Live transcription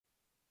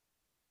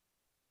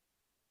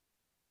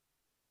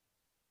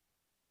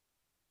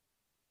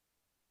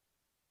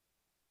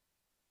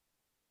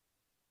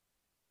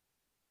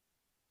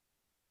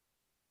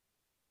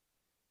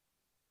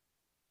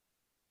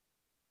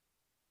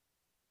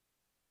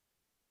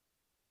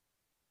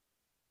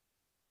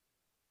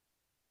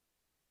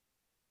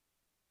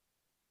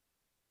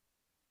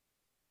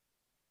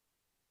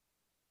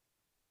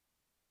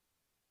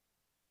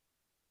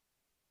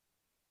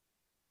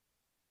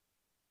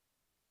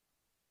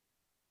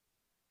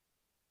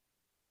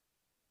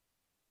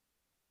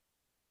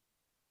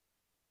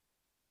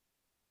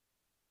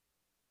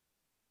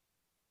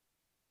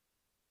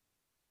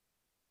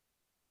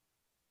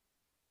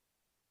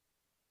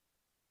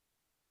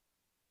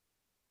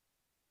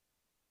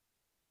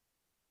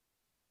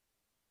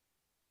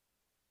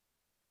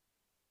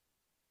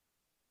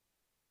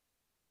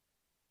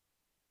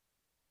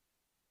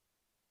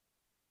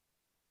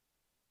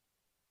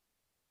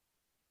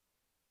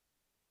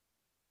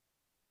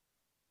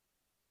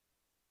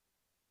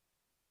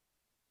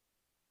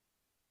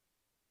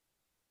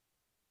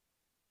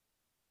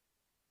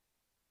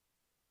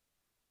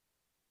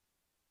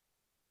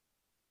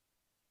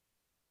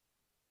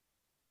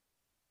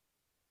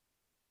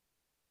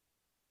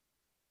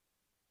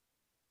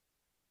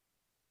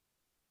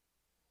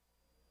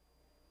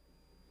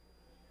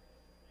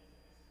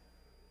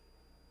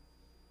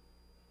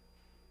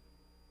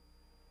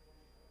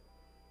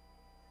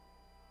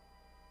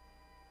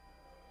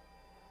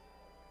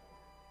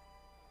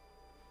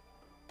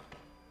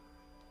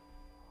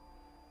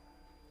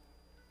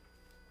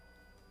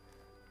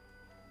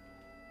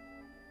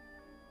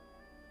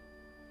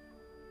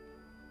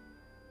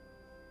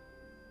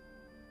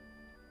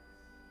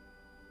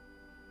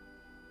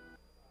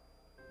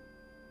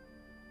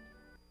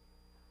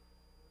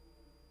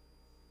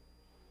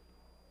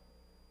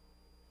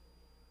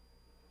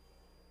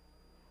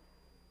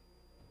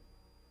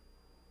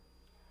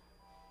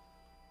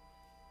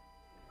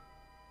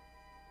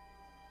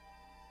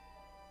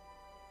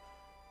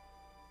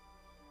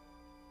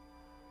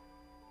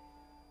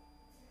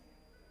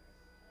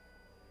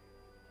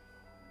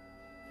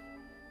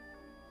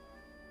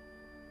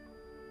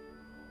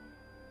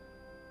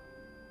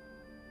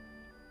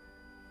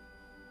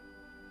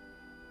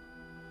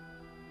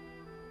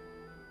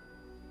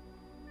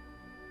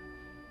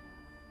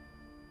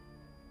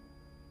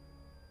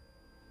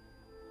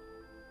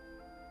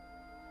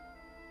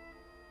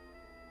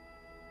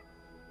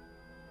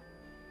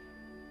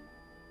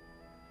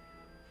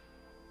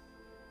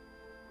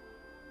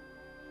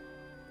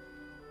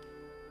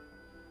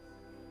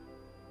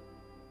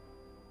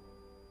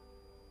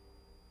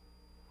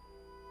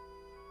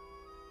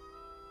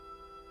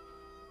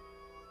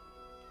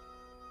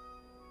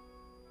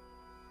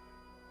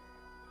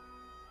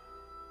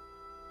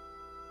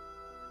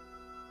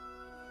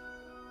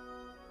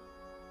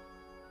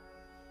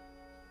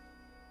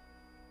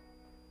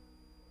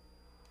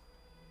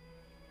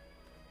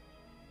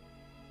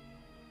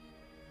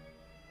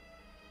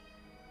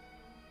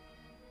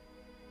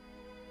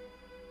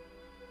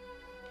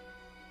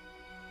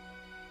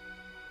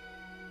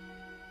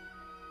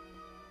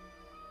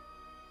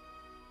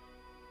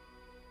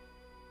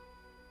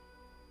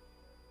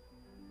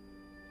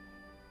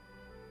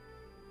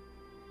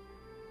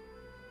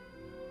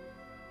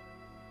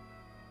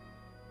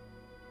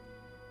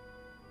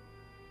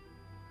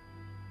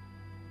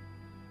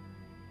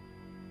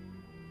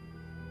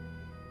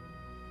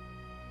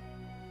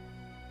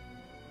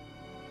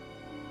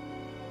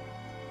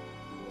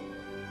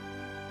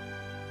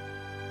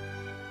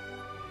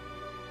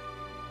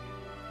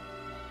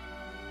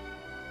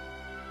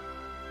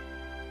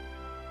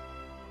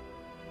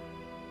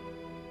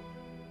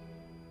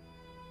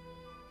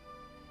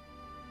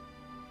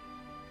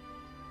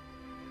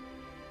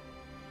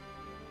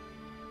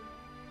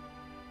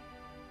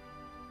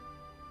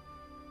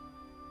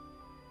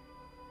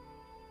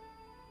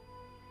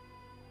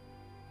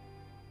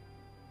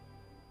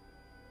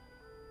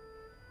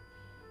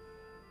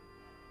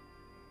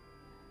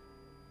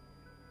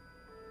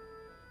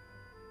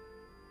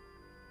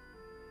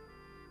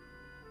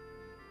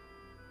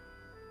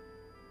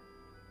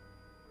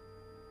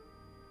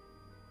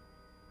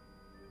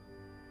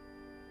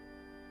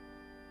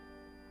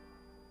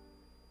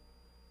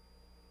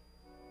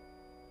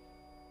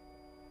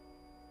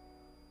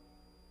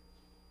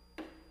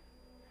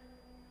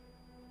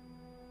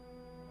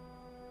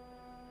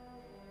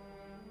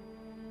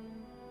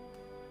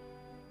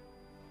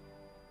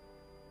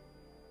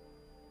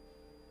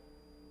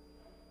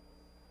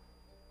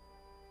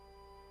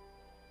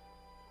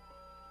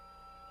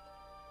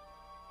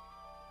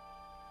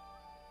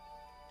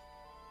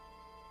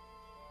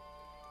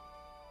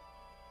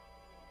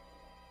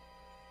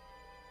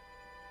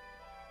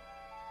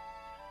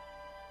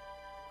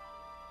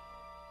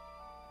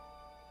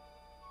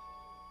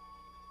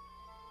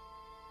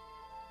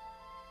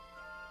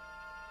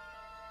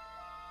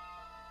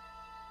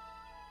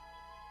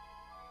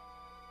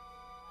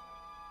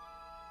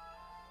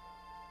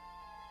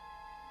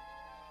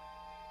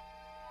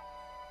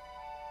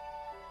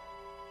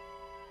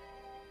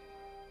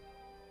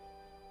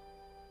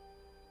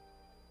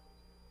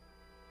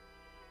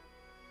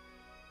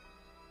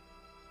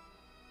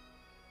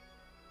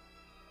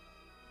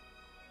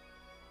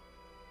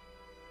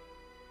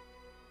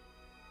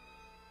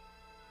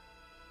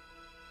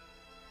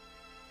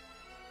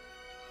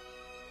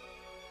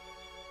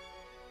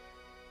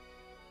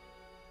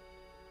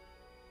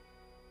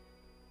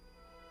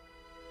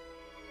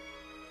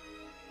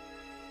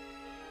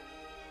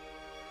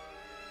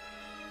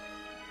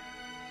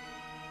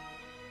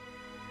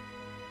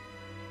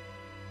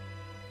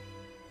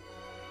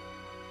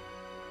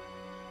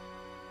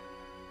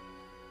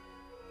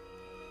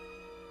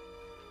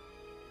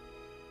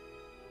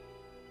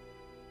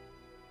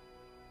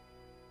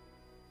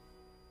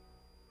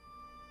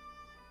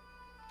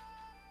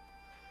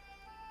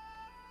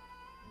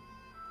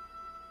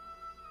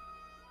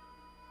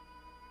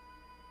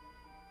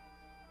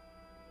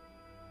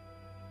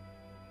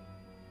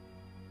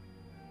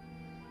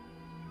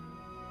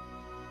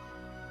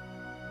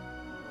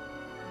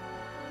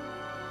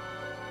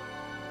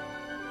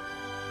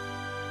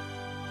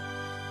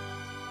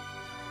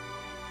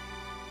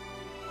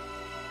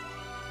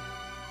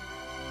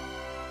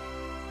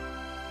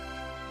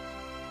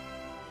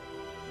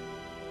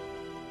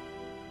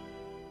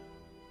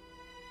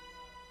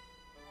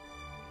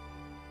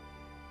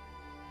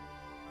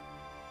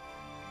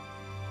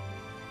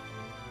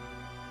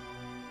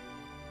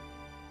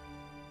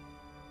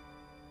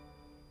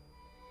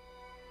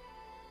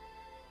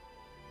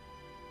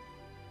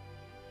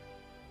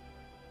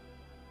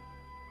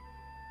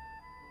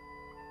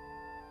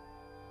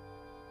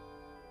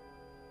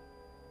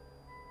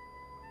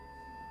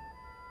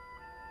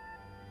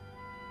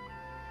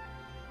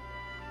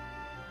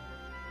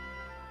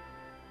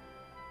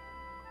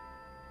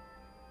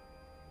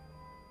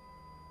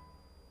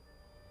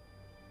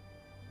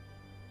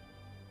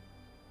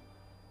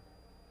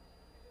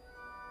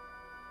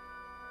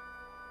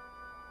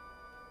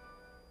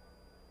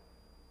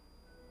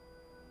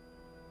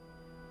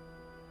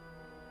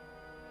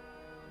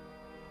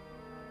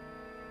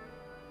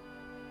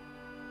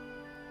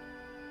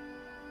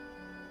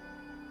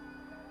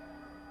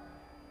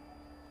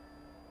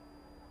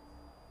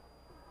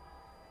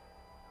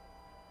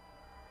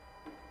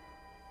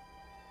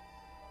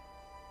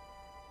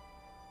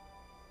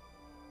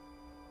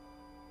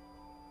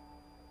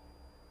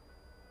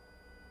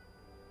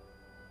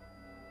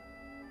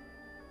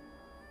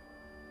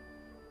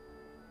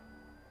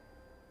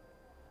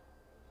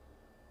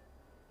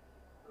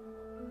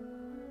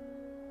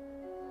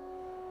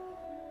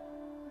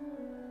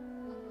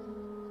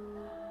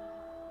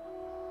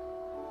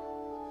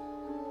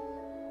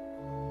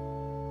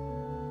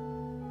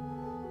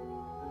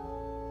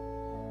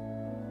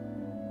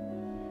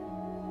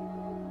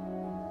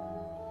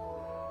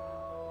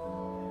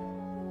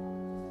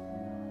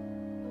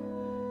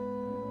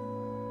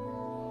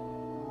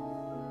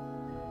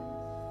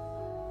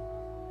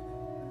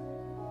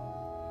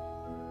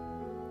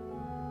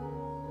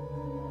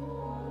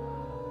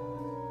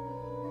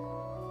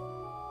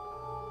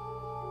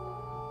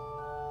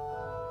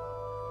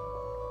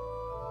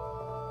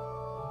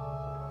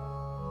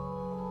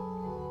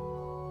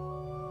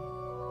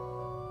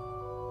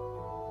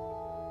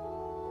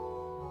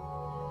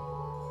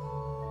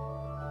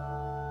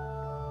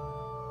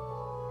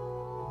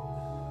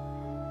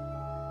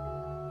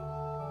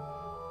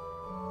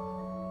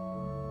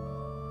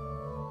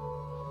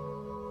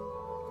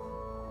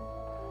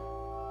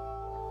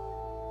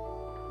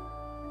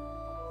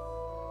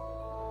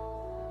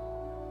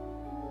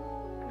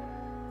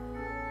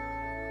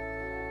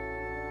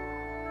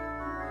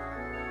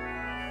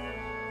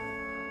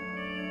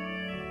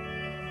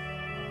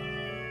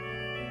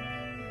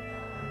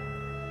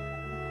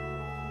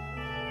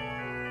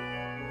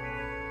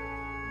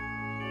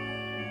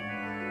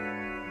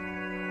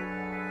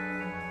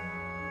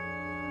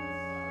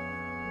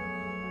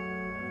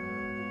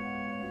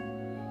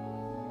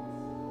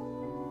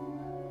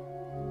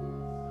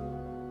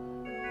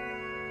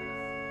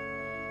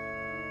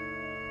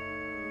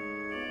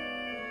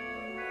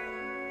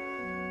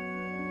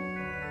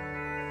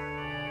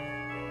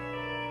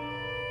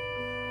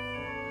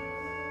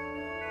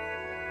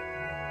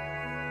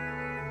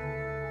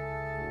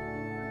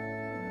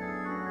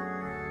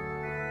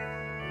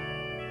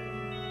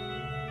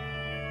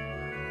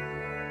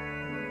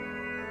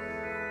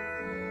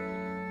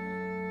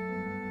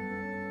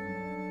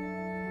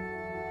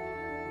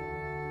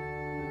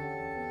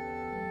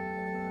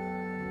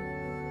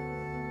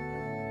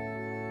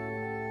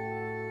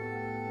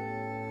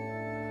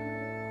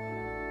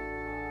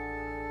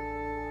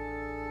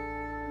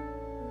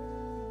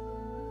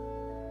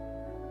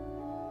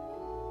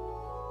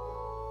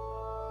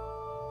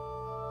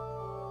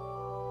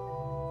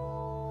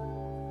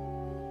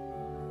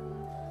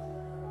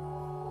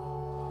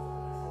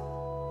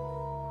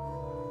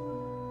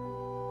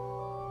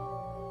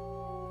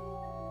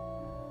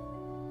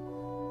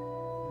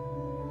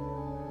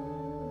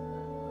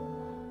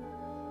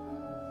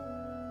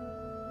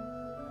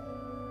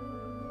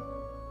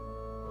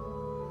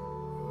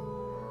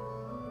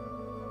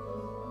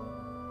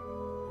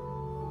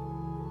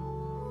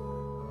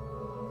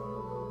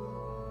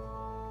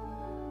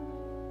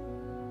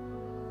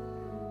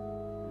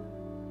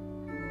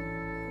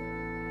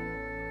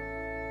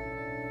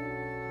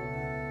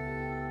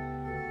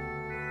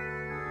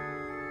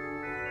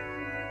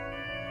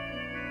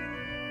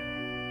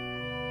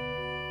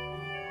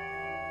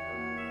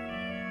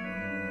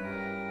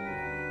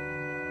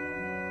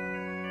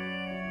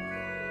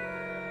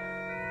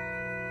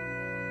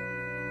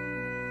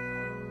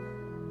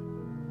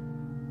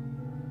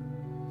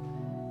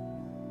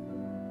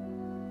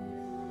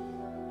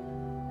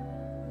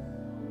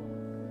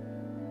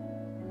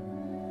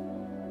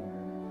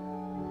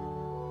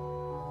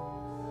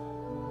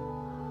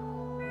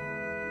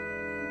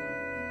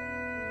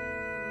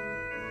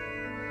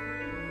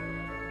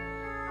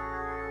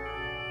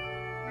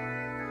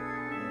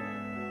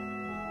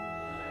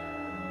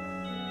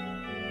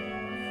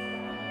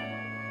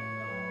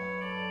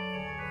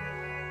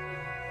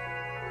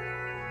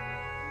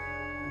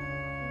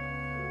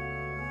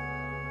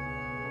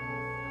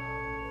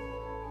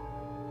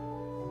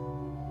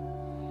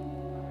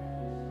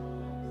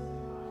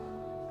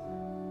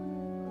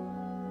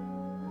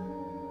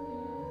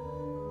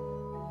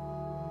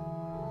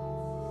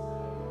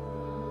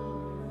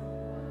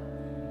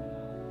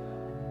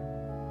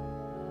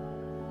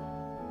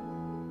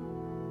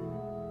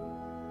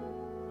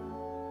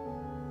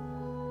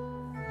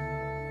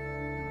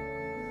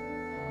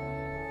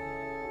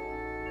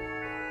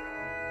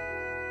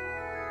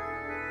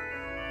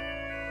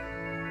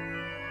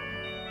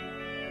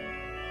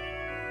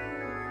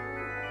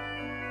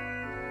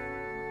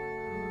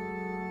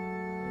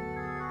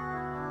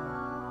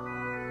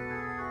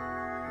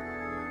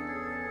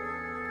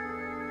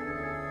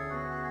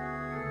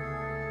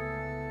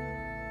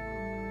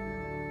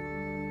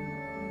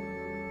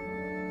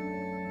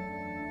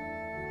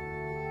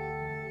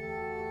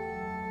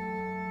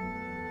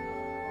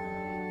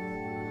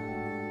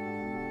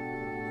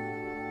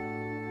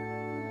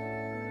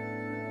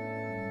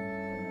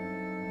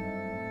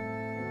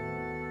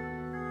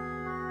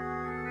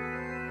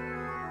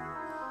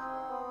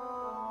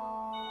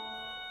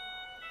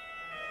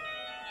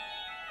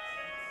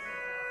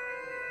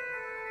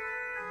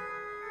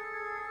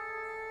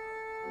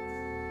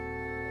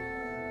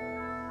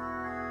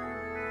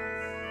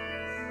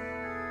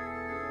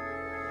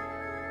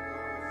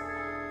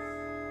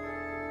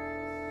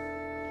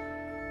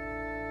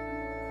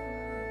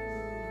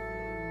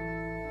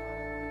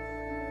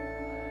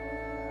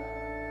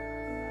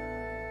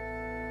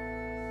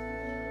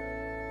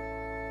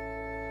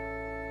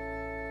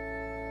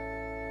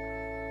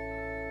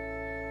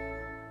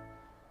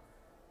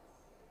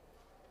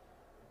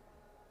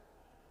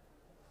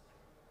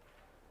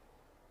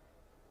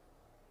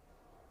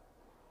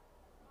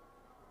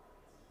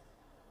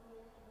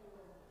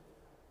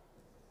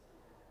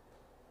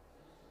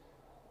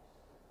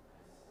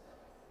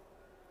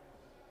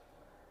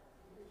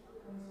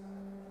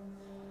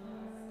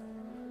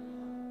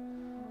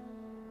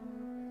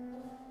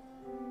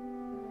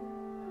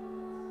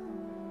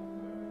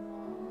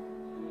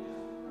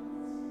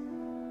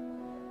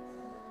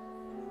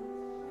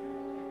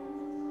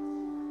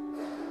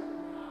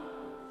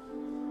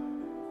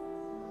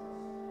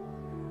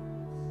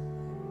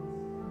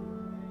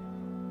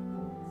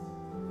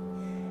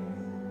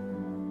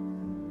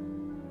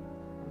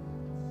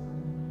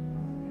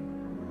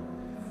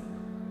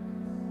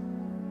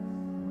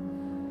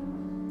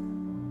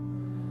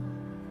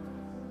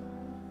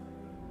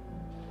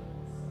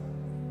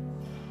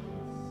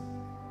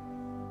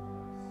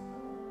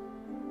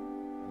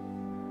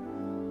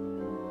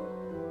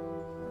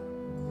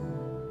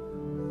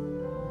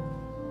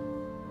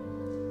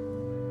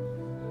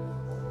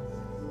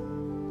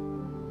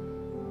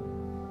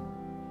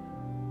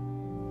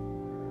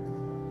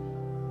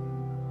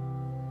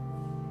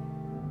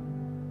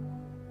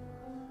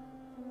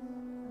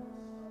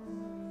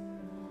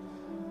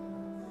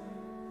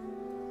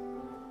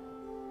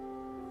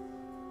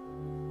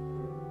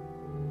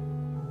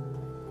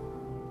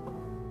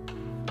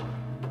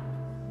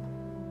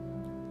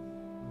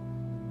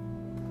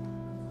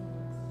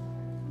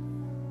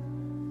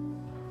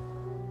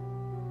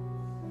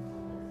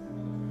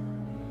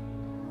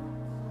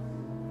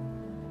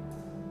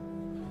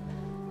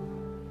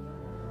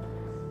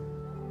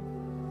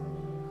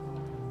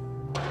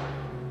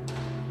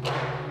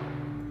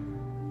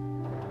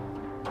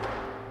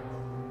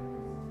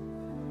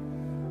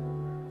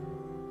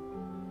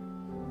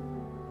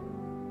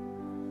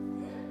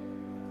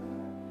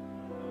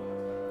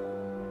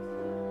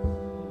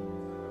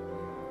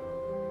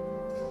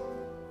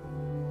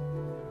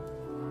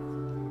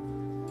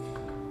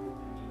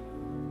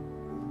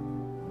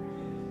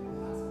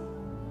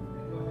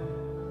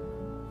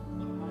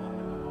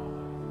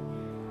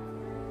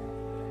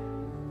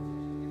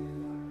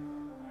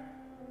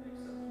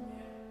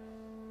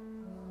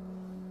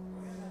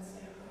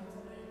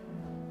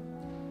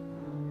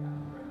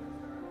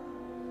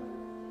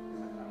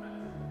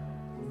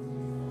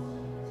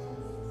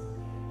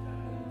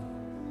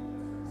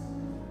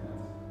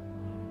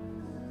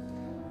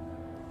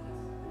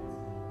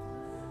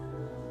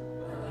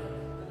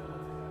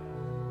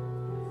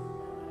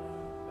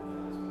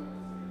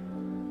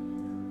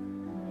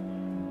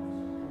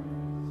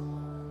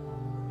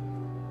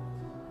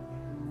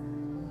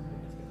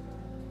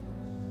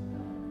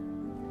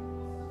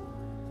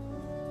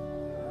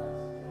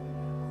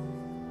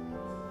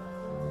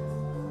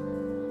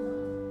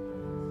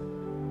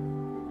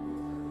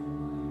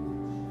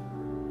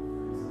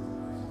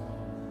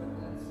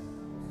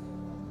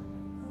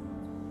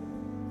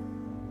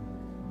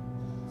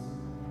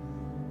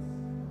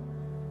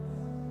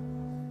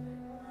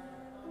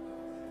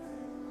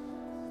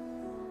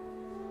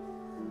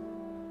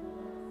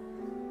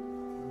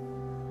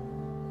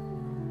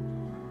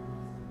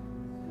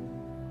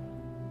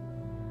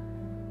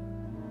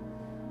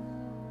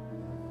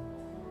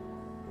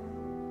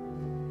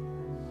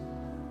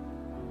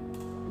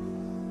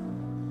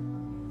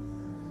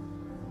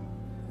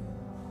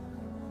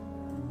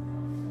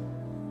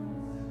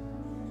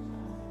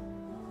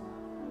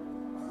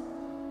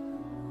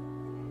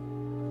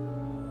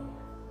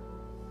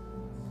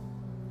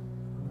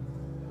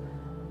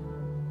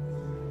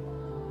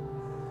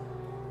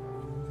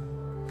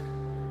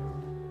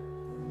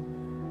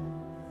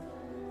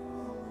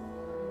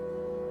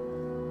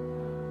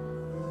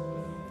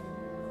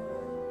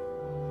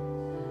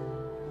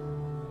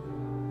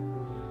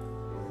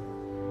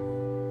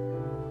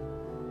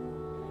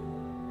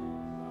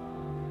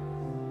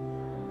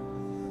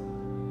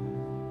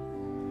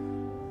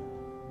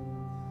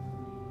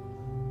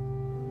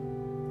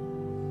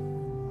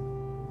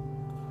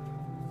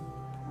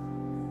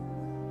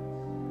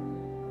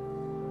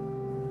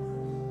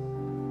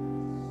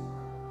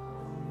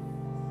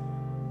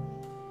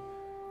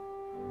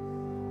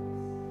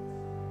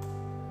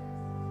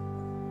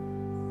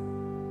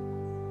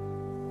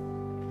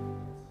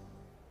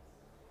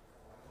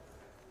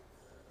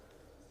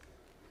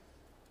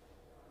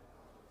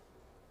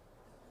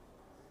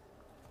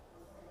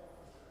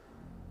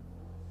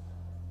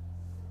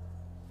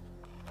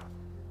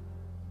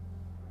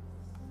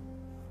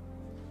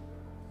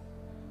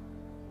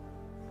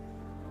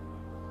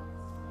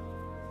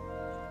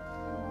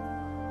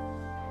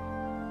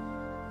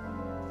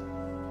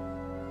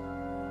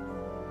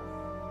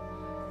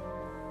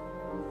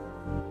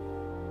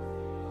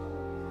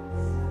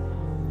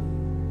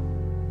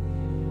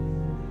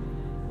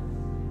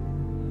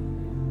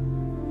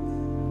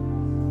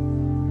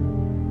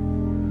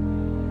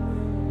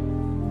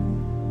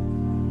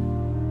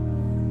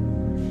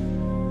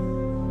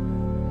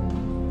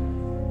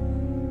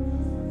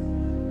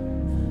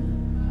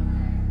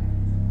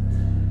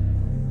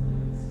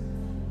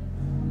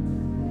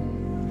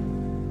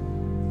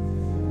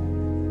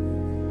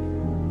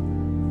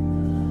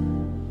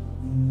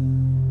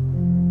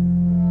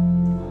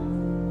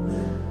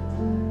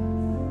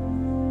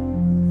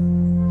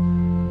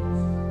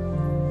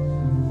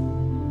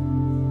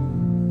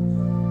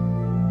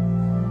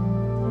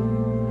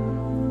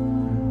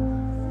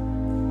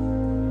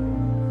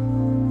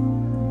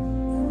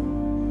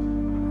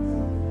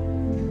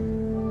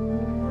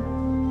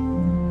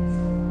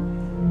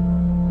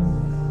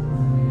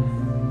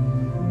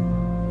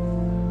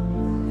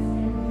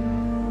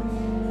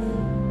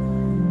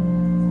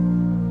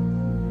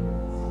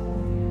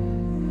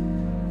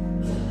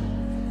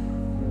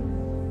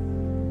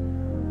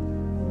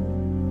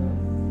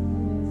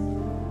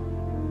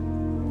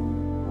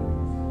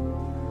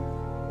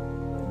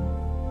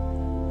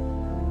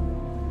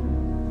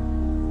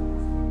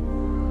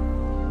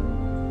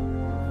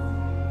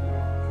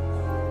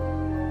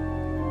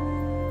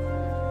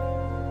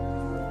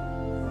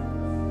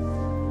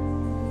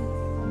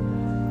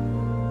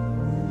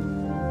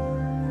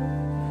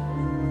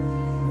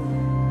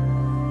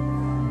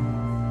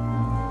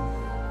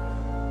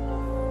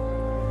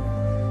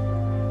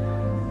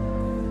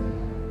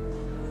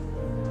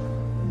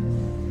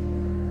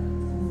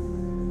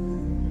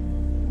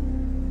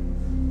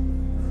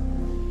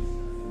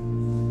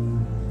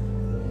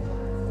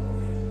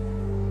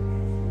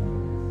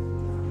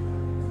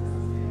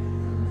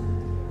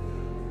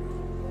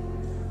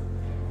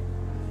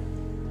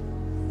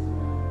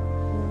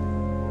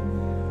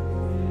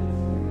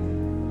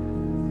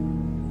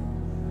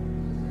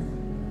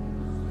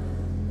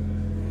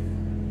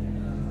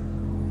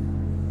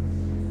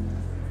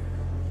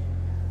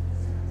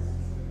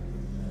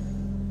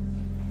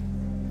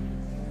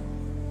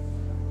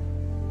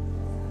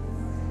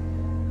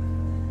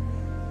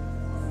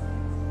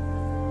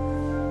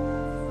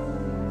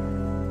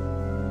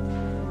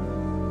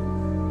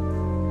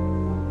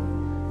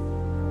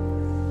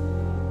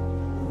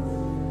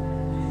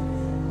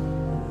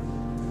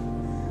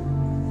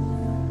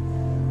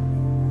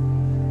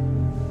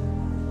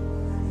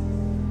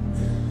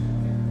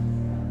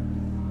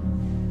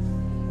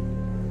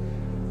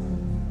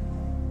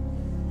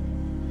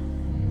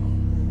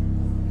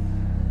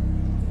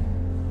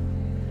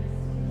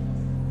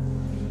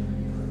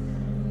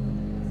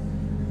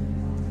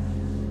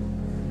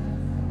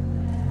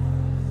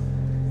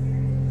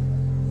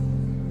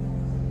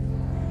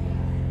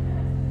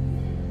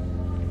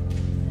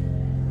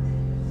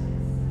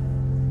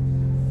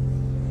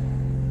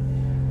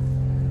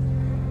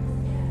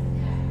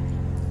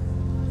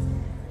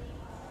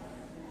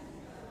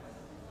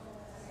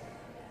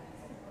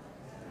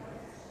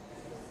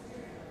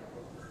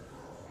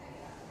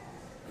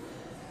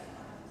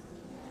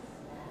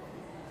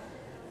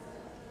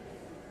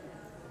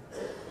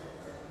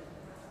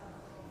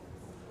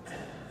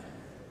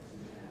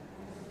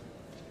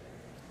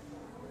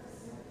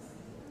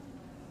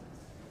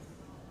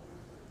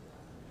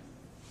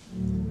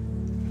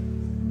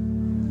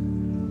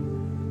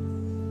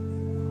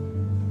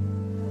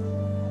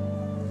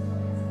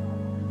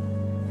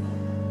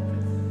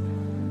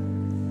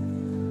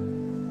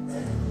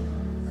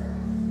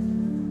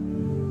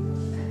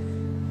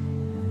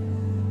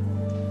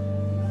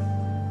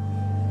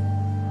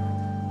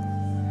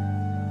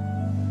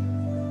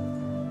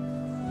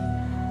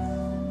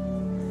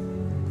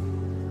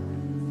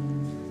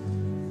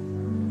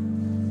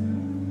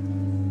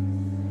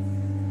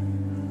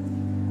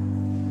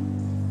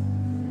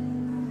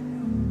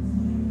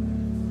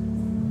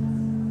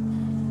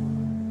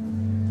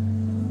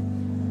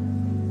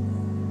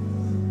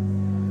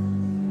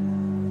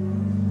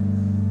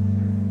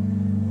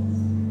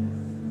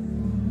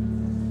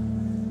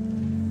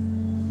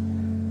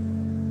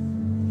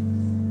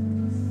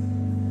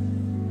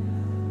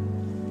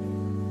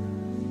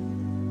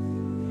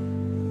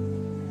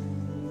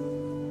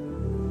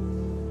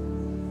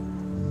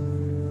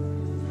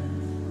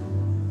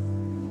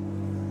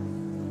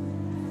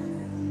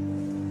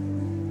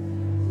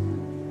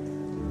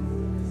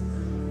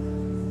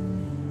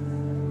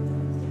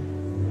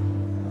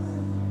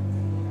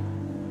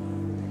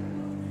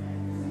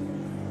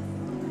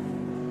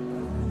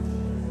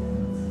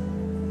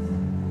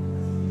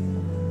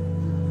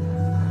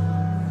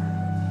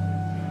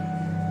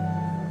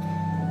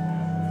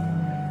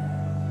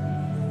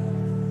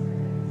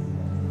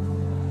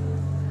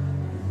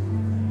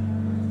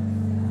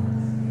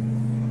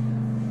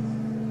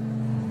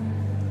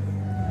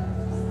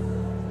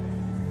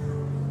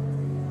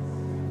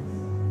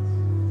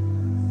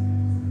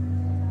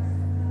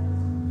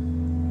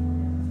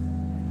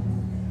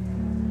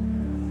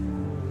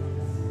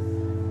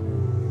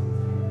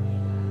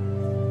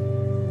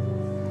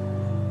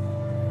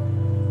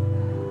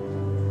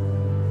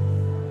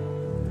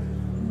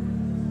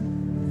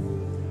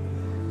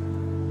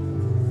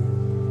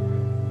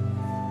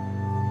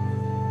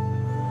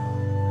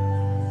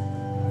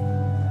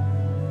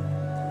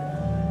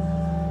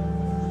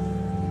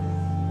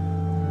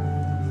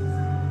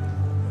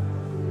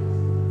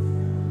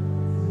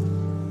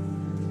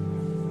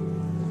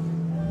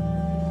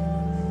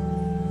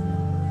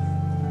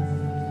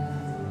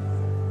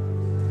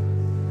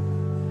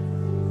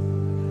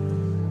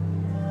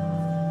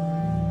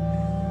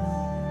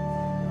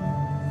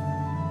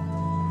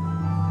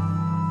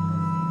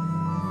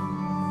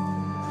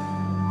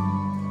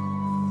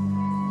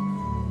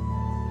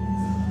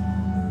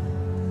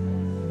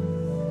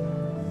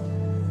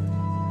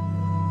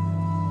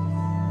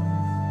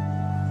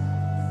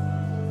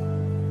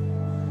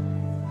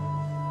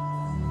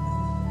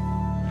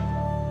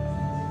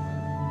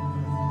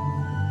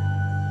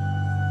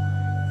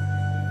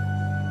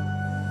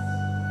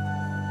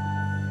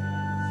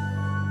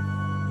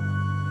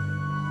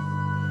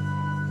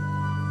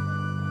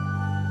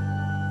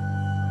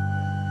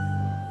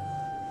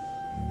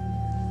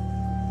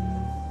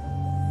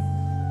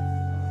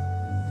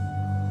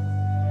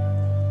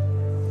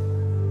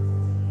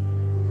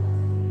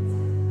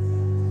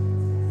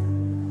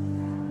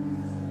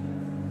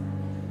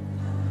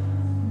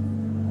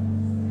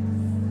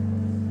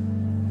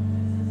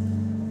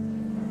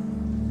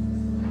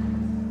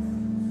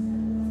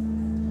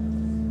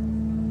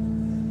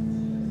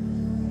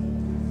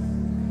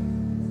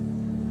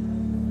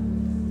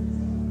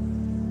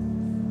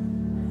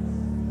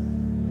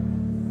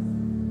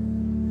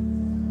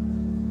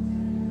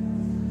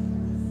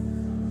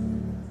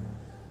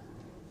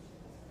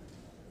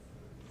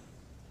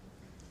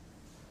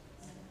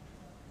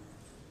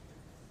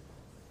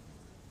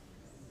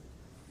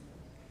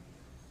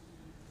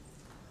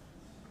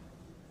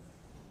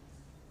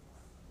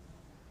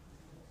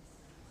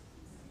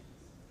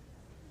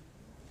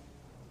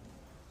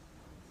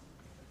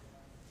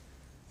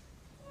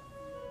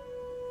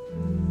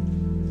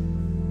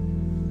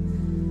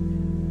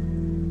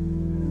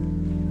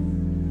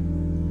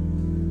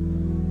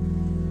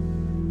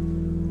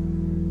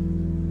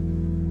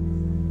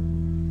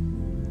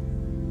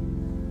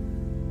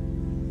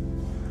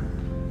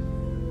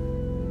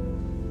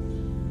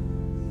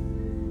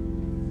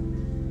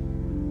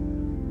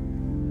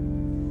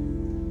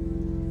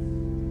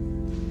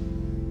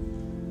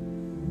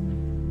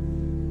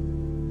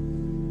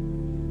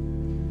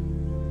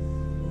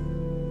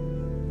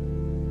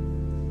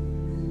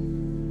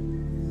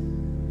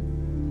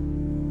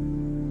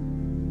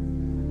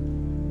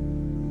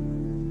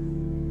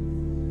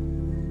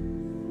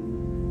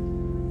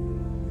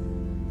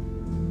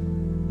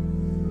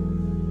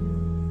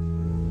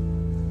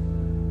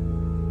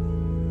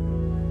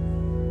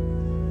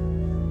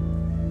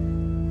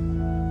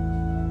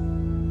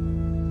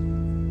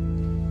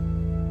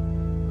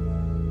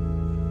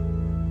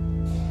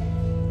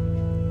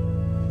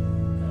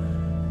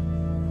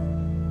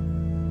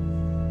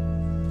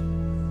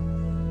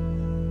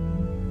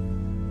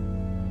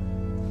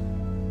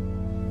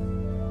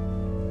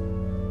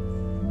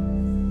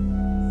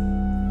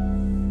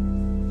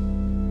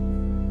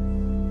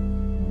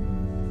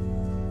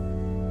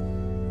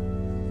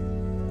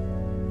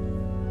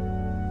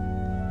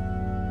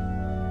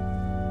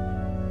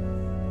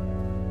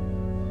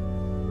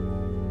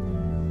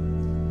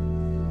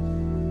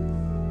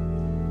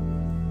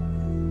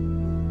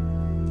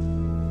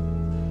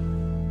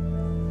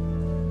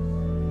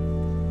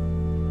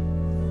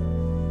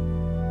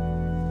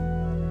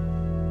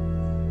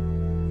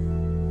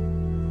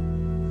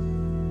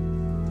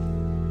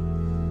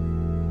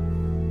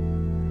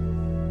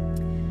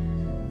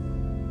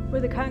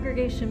Will the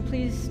congregation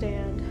please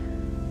stand?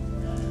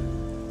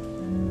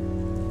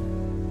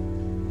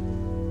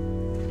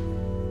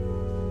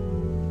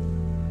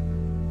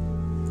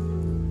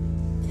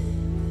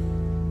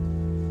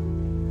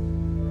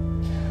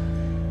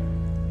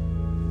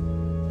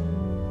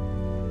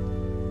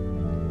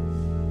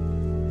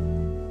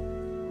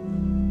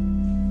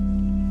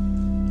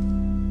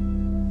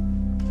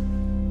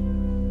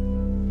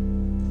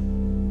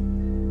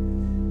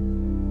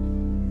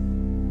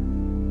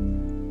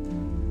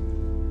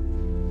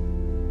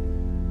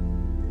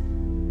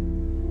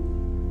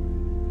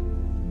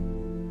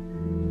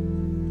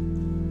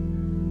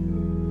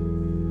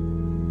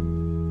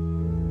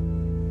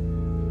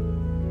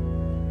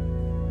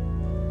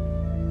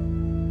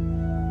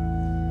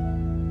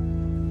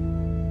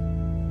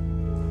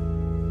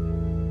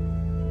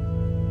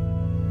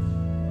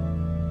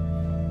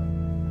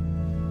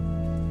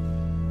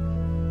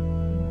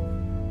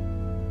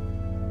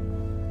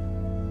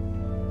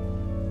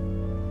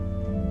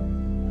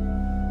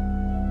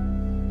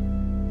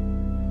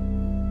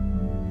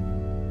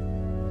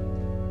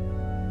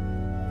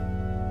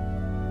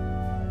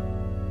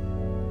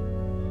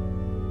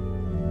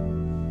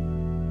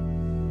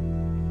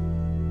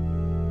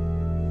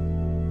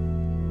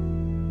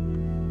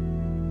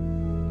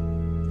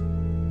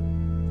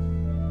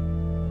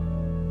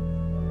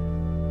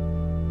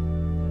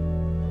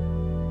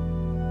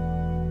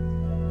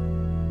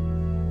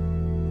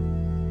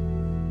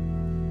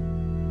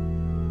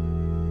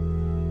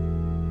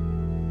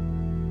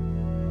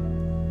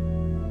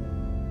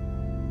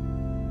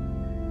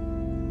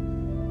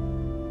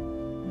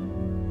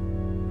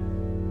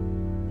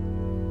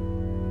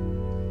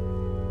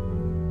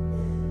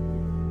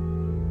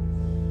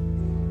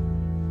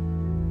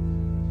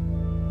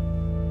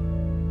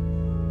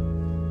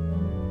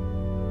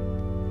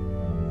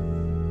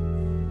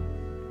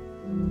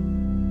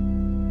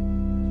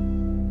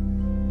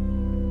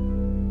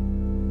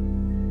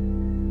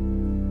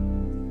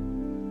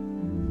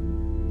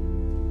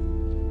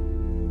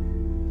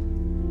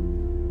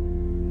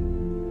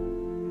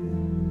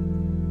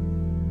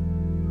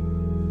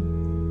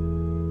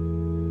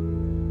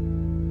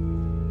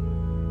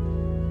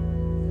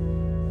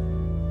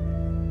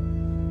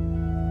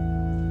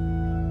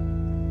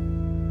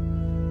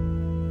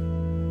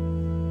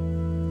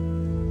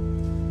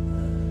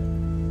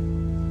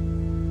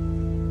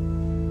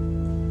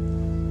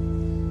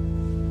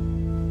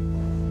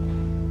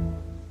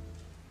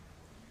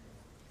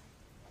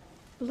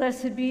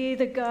 Blessed be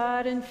the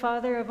God and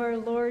Father of our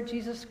Lord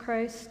Jesus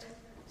Christ,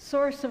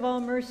 source of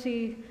all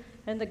mercy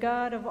and the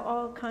God of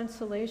all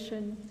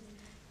consolation.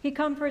 He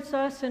comforts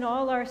us in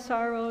all our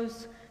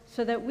sorrows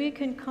so that we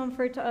can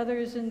comfort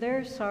others in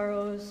their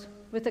sorrows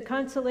with the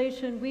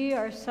consolation we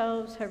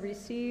ourselves have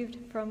received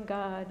from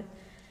God.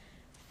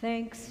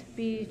 Thanks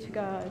be to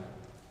God.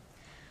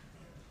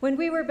 When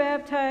we were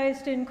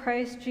baptized in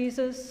Christ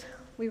Jesus,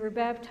 we were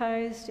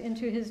baptized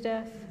into his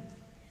death.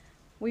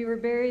 We were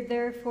buried,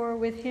 therefore,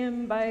 with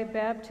him by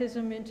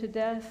baptism into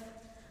death,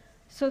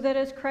 so that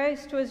as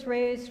Christ was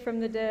raised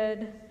from the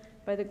dead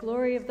by the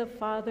glory of the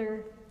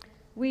Father,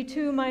 we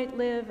too might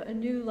live a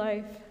new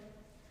life.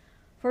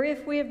 For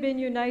if we have been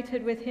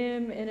united with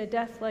him in a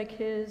death like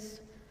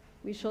his,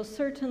 we shall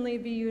certainly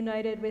be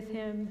united with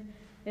him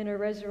in a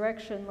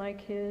resurrection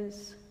like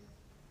his.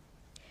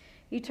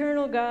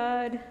 Eternal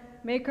God,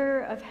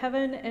 maker of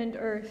heaven and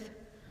earth,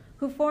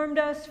 who formed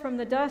us from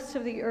the dust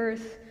of the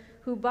earth,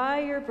 who by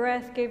your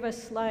breath gave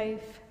us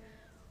life,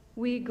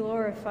 we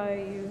glorify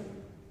you.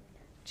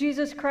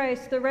 Jesus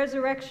Christ, the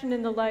resurrection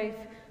and the life,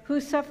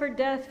 who suffered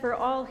death for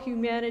all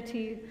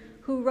humanity,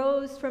 who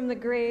rose from the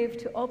grave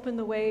to open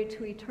the way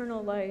to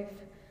eternal life,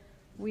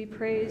 we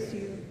praise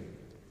you.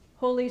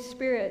 Holy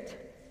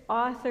Spirit,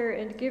 author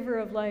and giver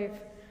of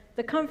life,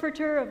 the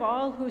comforter of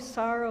all who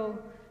sorrow,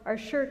 our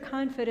sure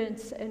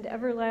confidence and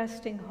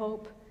everlasting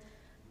hope,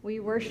 we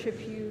worship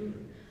you.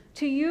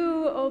 To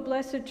you, O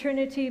blessed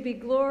Trinity, be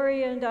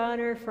glory and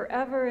honor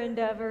forever and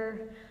ever.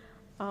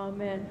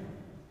 Amen.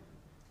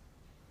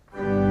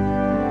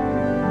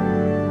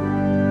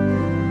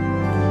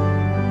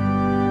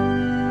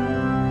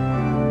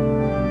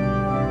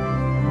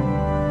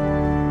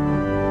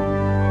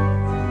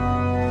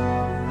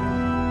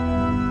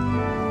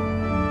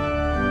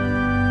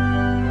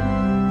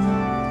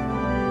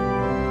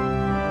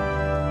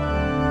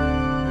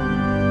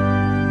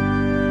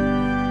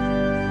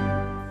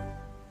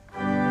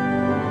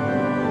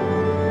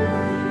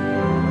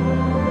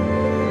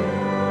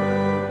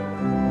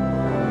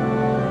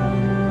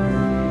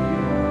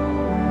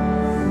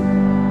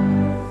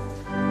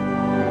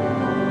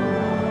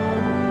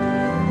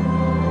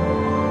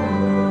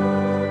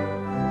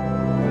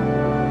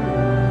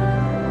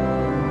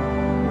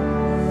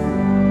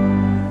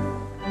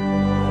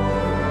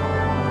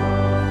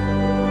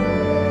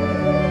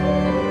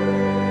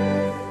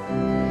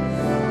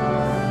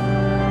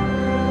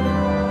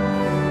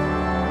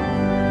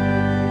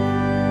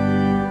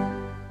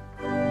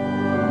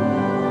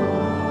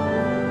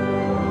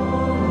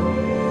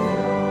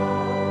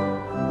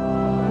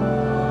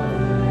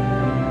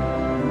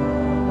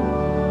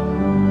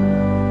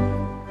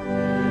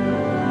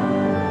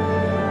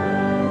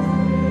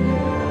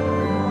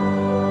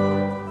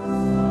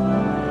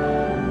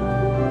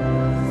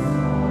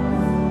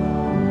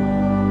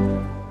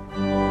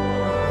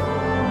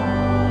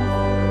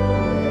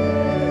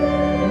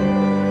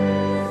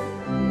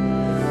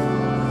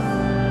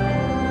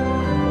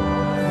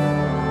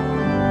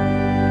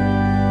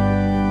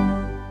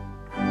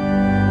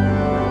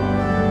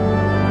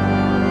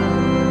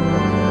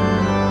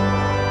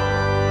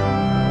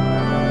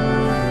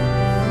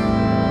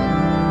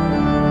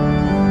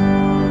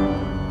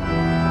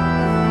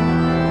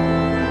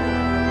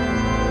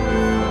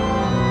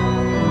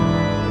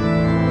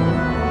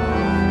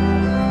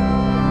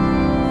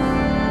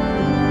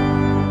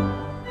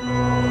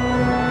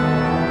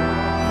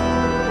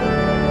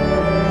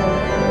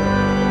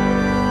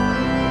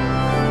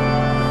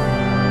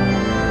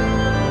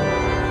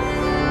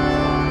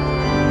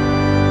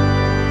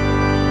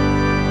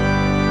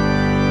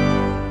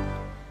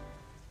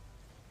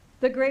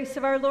 The grace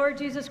of our Lord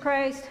Jesus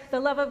Christ, the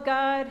love of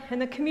God, and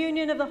the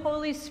communion of the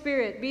Holy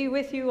Spirit be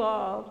with you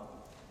all.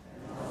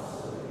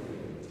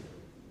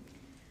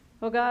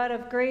 O God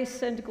of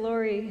grace and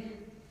glory,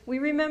 we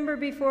remember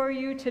before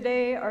you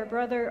today our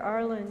brother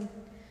Arlen.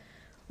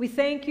 We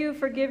thank you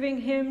for giving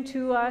him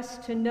to us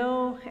to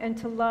know and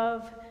to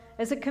love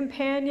as a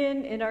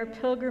companion in our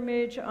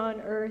pilgrimage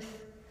on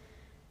earth.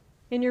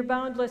 In your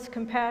boundless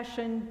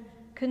compassion,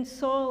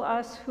 console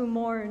us who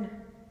mourn.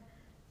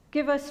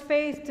 Give us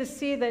faith to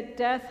see that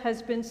death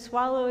has been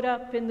swallowed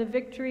up in the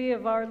victory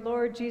of our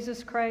Lord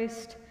Jesus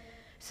Christ,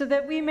 so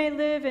that we may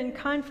live in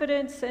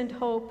confidence and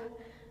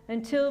hope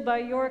until by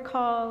your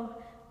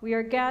call we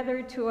are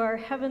gathered to our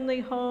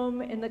heavenly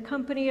home in the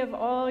company of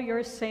all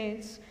your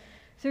saints.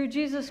 Through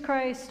Jesus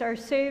Christ, our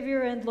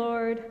Savior and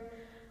Lord.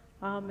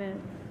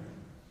 Amen.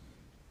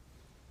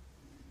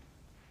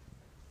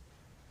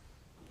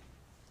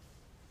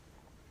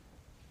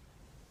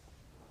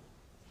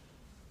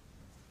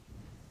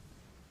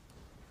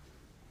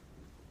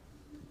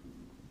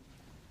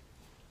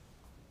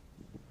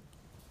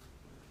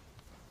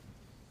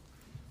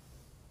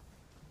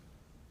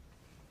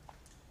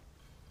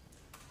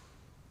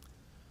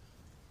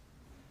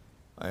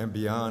 I am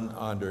beyond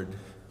honored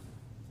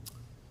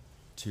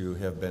to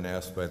have been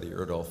asked by the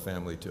Erdahl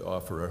family to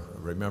offer a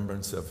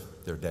remembrance of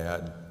their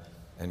dad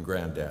and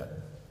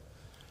granddad.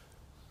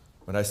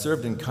 When I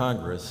served in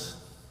Congress,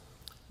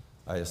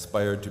 I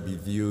aspired to be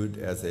viewed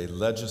as a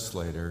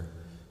legislator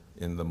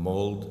in the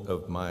mold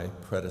of my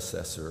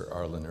predecessor,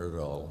 Arlen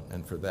Erdahl,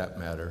 and for that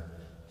matter,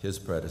 his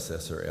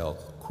predecessor, Al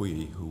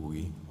Quee, who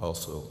we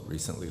also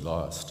recently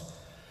lost.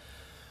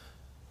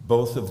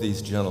 Both of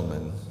these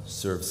gentlemen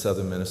served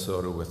southern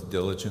Minnesota with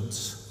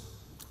diligence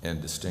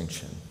and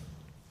distinction.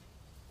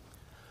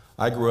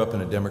 I grew up in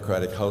a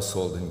Democratic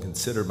household and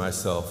considered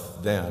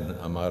myself then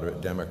a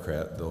moderate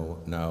Democrat, though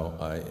now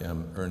I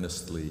am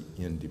earnestly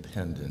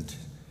independent.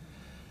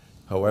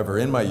 However,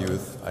 in my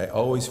youth, I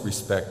always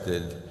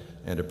respected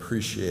and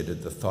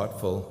appreciated the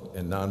thoughtful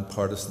and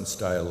nonpartisan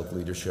style of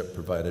leadership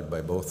provided by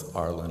both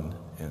Arlen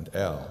and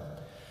Al.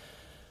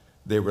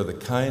 They were the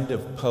kind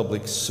of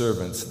public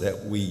servants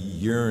that we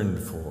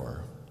yearned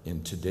for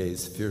in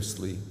today's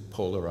fiercely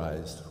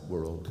polarized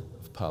world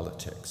of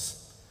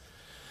politics.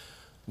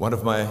 One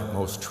of my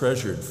most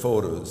treasured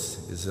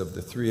photos is of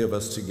the three of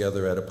us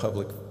together at a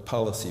public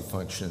policy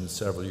function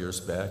several years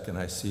back, and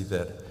I see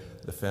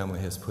that the family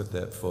has put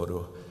that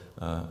photo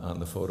on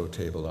the photo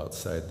table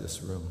outside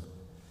this room.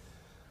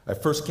 I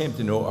first came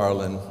to know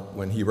Arlen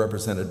when he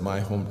represented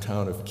my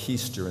hometown of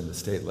Keister in the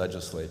state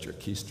legislature.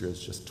 Keister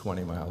is just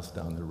 20 miles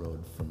down the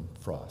road from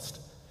Frost.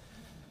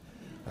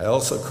 I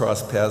also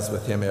crossed paths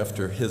with him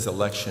after his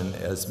election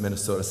as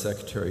Minnesota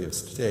Secretary of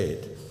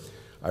State.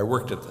 I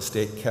worked at the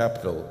state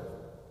capitol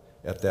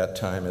at that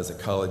time as a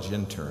college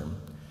intern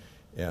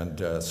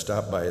and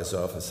stopped by his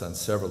office on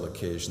several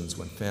occasions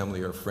when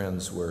family or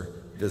friends were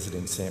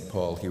visiting St.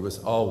 Paul. He was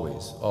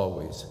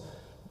always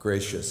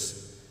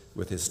gracious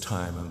with his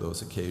time on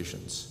those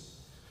occasions.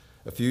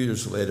 A few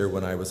years later,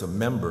 when I was a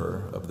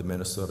member of the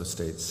Minnesota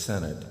State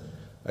Senate,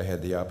 I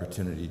had the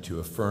opportunity to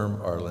affirm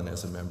Arlen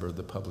as a member of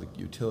the Public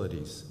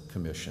Utilities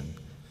Commission.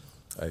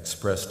 I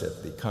expressed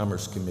at the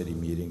Commerce Committee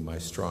meeting my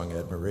strong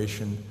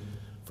admiration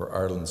for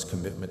Arlen's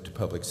commitment to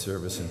public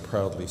service and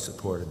proudly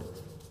supported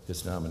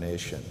his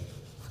nomination.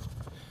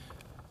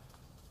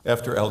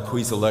 After Al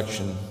Quee's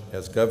election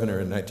as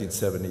governor in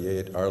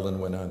 1978, Arlen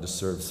went on to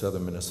serve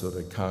Southern Minnesota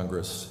in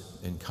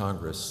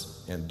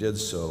Congress and did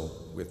so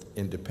with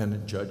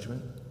independent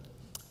judgment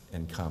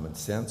and common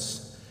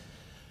sense,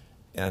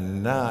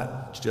 and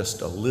not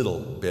just a little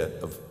bit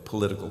of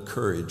political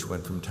courage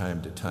when from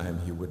time to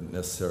time he wouldn't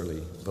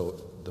necessarily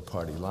vote the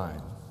party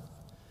line.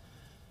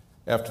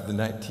 After the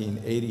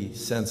 1980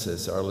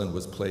 census, Arlen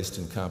was placed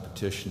in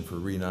competition for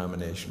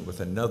renomination with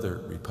another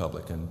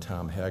Republican,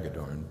 Tom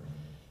Hagedorn,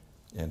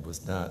 and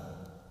was not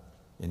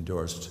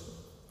endorsed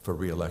for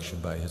re-election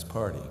by his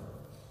party.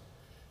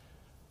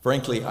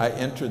 Frankly, I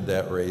entered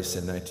that race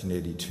in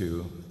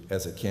 1982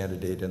 as a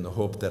candidate in the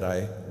hope that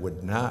I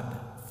would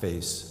not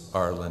face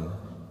Arlen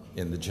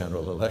in the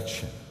general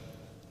election.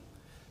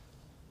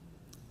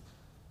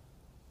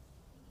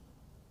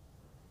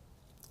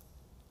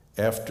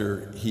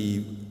 After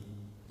he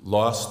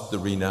lost the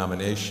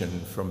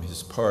renomination from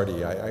his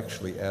party, I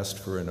actually asked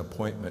for an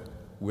appointment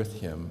with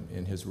him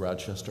in his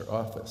Rochester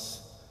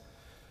office.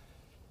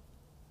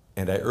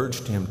 And I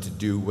urged him to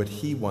do what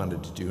he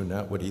wanted to do,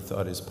 not what he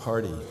thought his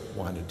party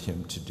wanted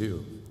him to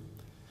do.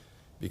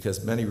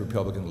 Because many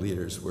Republican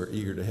leaders were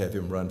eager to have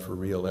him run for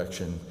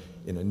re-election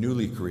in a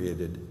newly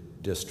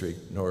created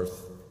district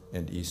north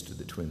and east of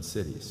the Twin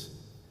Cities.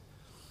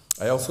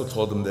 I also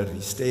told him that if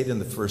he stayed in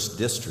the first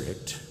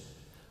district,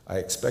 I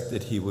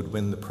expected he would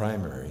win the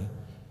primary,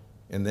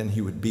 and then he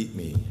would beat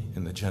me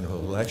in the general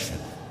election.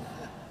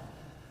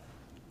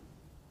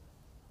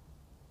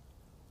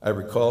 I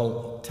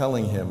recall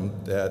telling him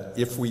that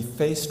if we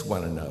faced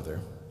one another,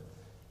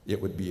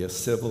 it would be a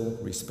civil,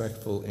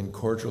 respectful, and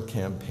cordial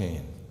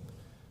campaign,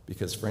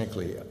 because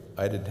frankly,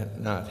 I did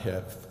not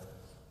have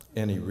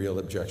any real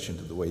objection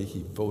to the way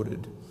he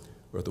voted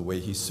or the way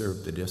he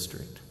served the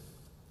district.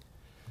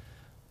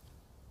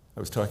 I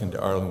was talking to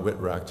Arlen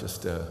Whitrock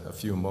just a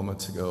few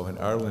moments ago, and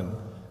Arlen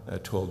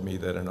told me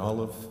that in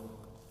all of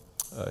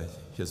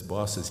his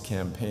boss's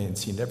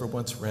campaigns, he never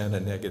once ran a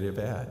negative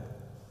ad.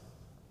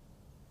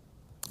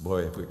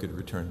 Boy, if we could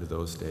return to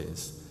those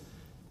days.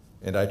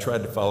 And I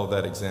tried to follow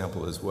that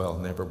example as well,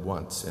 never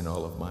once in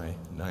all of my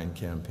 9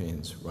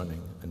 campaigns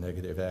running a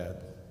negative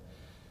ad.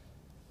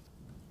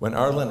 When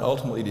Arlen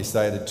ultimately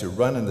decided to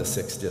run in the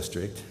 6th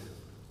district,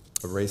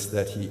 a race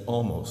that he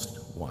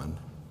almost won,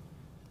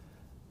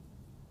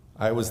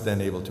 I was then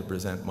able to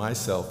present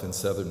myself in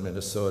southern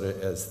Minnesota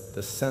as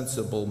the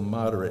sensible,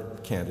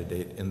 moderate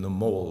candidate in the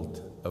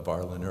mold of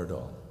Arlen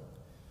Erdahl,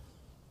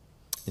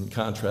 in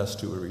contrast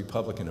to a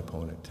Republican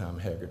opponent, Tom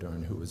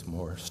Hagedorn, who was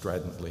more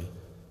stridently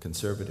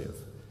conservative.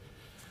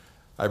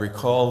 I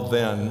recall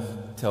then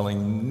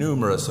telling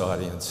numerous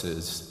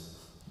audiences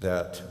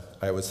that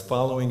I was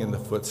following in the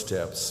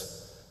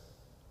footsteps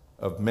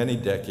of many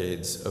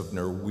decades of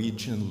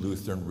Norwegian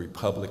Lutheran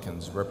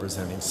Republicans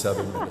representing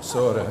southern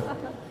Minnesota,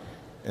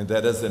 and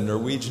that as a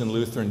Norwegian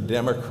Lutheran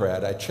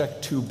Democrat, I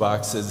checked 2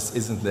 boxes,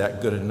 isn't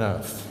that good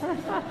enough?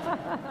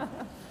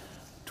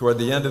 Toward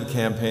the end of the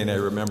campaign, I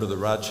remember the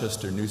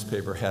Rochester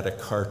newspaper had a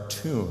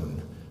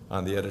cartoon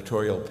on the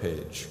editorial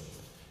page,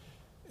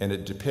 and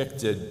it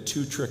depicted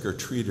 2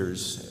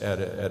 trick-or-treaters at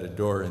a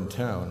door in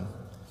town,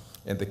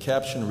 and the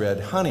caption read,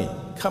 "Honey,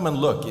 come and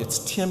look, it's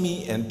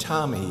Timmy and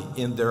Tommy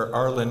in their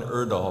Arlen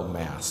Erdahl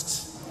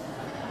masks."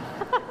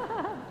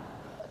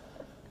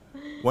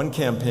 One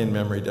campaign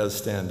memory does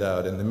stand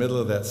out. In the middle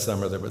of that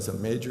summer, there was a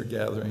major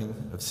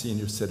gathering of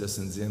senior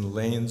citizens in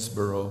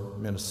Lanesboro,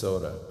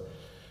 Minnesota.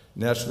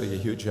 Naturally, a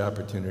huge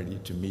opportunity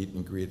to meet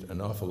and greet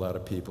an awful lot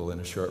of people in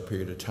a short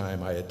period of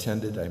time. I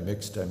attended, I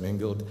mixed, I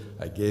mingled,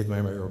 I gave my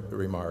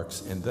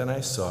remarks, and then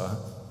I saw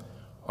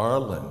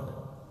Arlen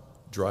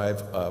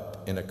drive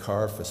up in a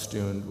car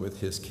festooned with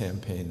his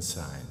campaign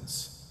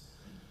signs.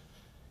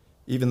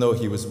 Even though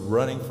he was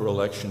running for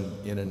election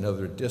in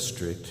another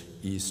district,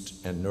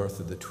 east and north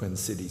of the Twin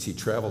Cities, he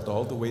traveled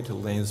all the way to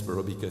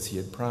Lanesboro because he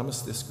had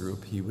promised this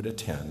group he would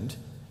attend.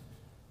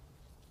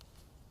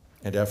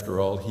 And after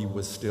all, he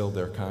was still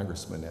their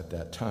congressman at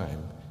that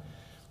time.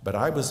 But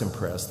I was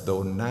impressed,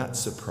 though not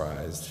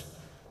surprised,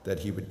 that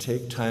he would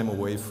take time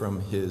away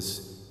from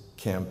his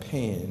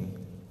campaign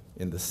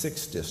in the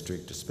 6th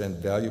district to spend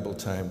valuable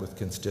time with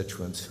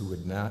constituents who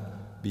would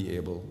not be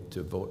able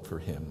to vote for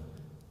him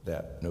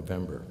that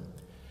November.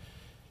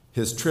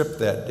 His trip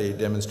that day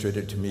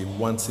demonstrated to me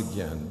once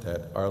again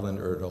that Arlen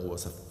Erdahl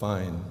was a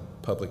fine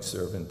public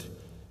servant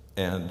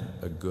and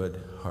a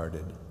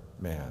good-hearted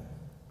man.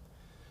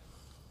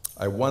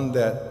 I won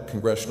that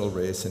congressional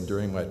race, and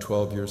during my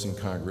 12 years in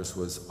Congress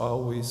was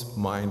always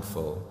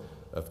mindful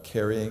of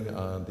carrying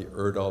on the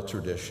Erdahl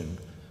tradition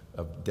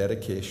of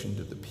dedication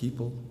to the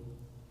people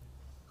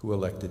who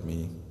elected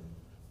me,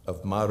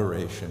 of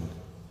moderation,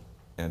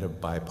 and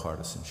of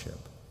bipartisanship.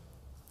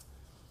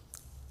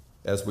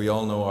 As we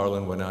all know,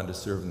 Arlen went on to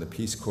serve in the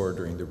Peace Corps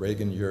during the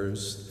Reagan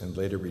years and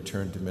later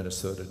returned to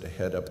Minnesota to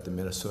head up the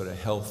Minnesota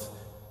Health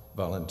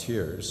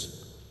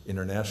Volunteers,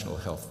 International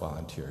Health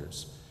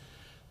Volunteers.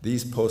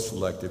 These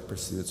post-elective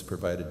pursuits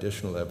provide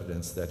additional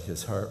evidence that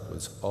his heart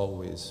was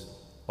always,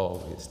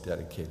 always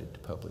dedicated to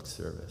public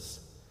service.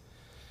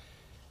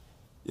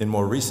 In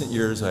more recent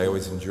years, I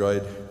always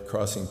enjoyed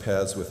crossing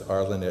paths with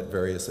Arlen at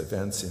various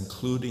events,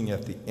 including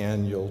at the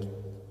annual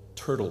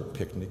turtle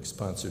picnic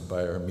sponsored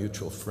by our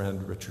mutual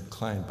friend, Richard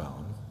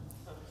Kleinbaum.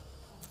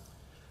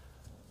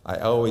 I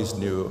always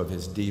knew of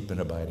his deep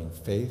and abiding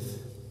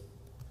faith.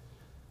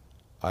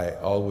 I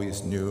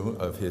always knew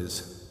of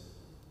his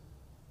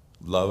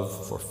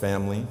love for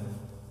family,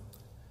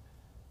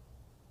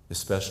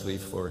 especially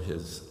for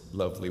his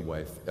lovely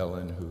wife,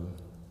 Ellen, who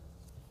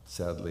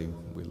sadly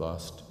we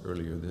lost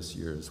earlier this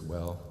year as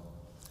well.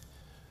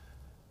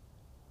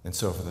 And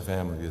so for the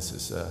family, this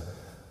is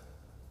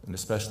an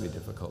especially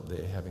difficult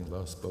day, having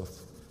lost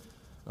both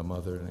a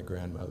mother and a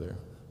grandmother,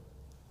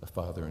 a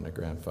father and a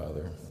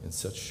grandfather in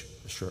such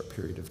a short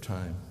period of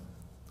time.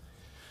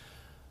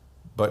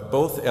 But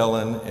both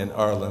Ellen and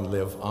Arlen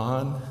live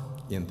on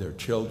in their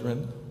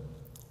children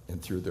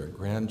and through their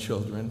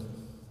grandchildren.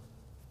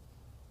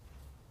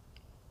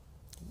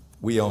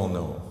 We all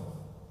know,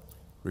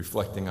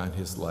 reflecting on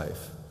his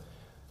life,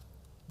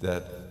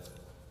 that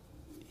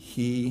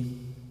he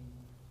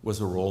was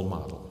a role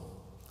model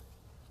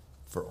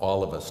for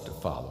all of us to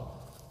follow.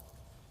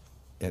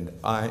 And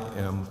I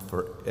am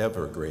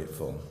forever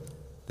grateful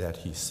that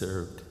he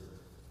served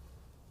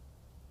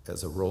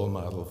as a role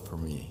model for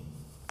me.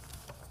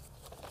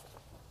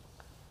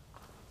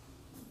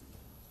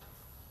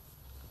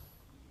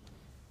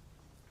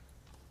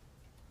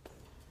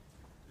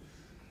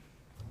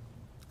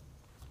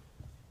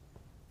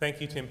 Thank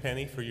you, Tim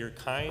Penny, for your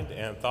kind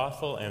and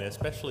thoughtful and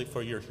especially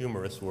for your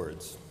humorous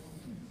words.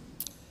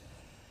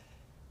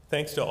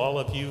 Thanks to all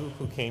of you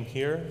who came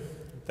here.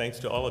 Thanks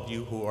to all of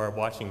you who are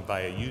watching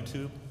via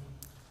YouTube.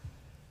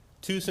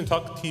 Tusen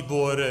takk til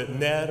våre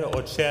nære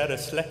og kjære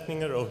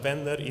slektninger og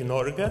venner i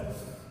Norge.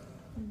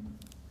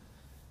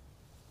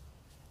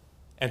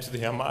 And to the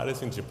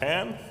Hamadas in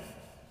Japan,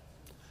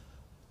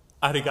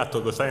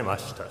 arigatou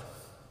gozaimashita.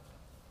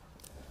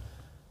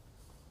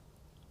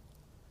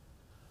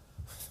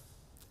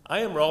 I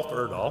am Ralph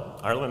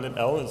Erdahl, Arlen and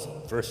Ellen's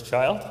first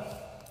child,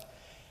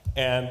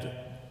 and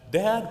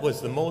Dad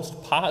was the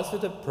most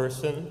positive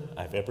person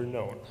I've ever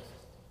known.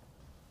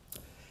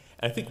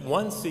 And I think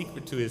one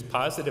secret to his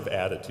positive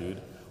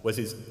attitude was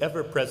his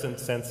ever-present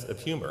sense of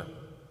humor.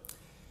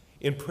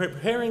 In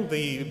preparing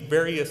the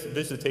various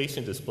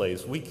visitation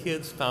displays, we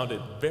kids found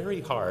it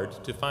very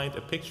hard to find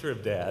a picture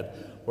of Dad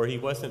where he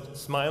wasn't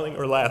smiling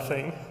or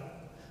laughing,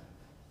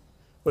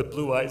 with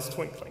blue eyes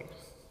twinkling.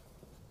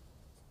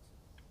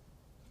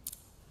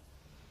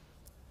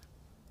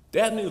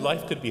 Dad knew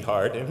life could be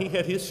hard, and he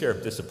had his share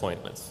of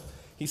disappointments.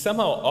 He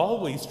somehow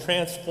always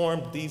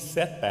transformed these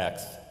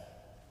setbacks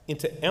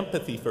into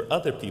empathy for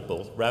other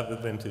people rather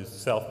than to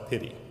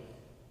self-pity.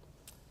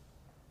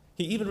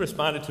 He even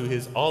responded to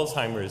his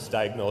Alzheimer's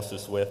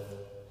diagnosis with,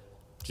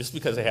 "Just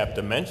because I have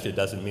dementia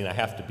doesn't mean I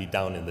have to be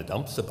down in the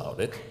dumps about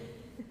it."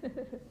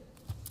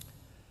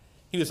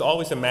 He was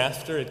always a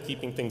master at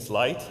keeping things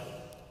light.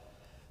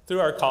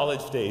 Through our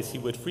college days, he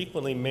would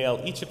frequently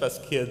mail each of us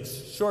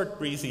kids short,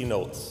 breezy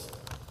notes,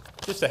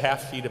 just a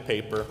half sheet of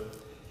paper,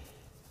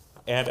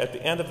 and at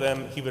the end of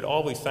them, he would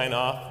always sign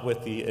off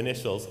with the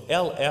initials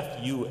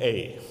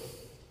LFUA,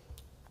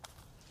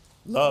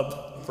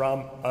 love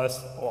from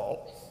us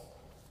all.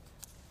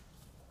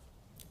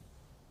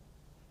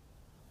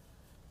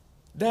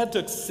 Dad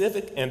took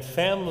civic and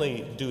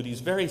family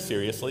duties very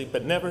seriously,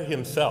 but never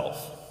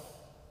himself.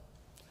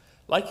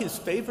 Like his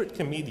favorite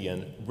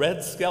comedian,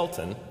 Red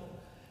Skelton,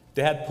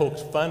 Dad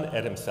poked fun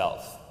at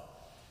himself,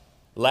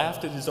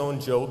 laughed at his own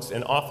jokes,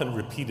 and often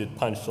repeated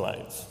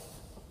punchlines.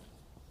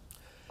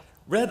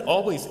 Red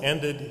always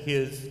ended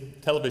his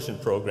television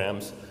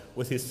programs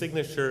with his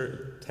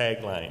signature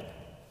tagline,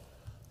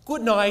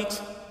 "Good night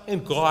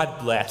and God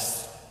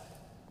bless."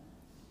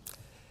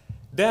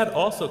 Dad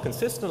also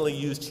consistently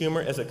used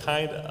humor as a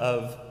kind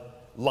of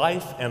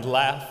life and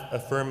laugh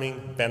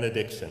affirming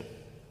benediction.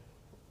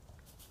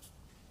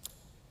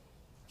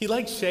 He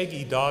liked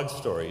shaggy dog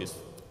stories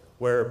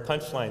where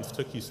punchlines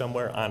took you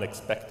somewhere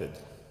unexpected.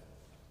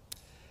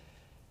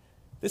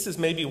 This is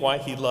maybe why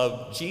he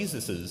loved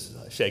Jesus'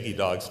 shaggy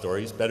dog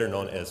stories, better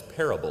known as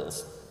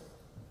parables.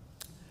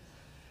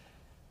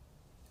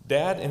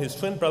 Dad and his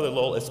twin brother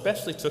Lowell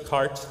especially took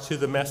heart to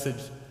the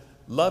message,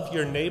 "Love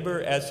your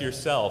neighbor as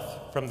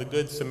yourself," from the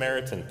Good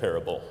Samaritan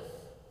parable,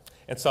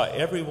 and saw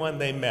everyone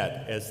they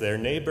met as their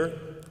neighbor,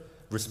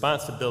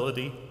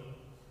 responsibility,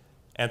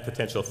 and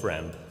potential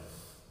friend.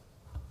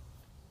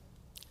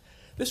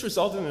 This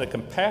resulted in a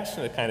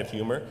compassionate kind of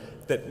humor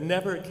that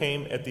never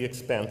came at the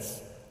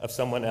expense of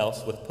someone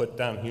else with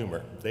put-down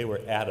humor. They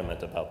were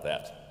adamant about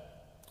that.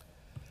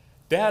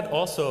 Dad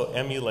also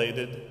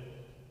emulated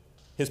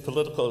his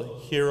political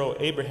hero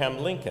Abraham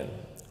Lincoln,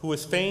 who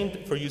was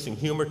famed for using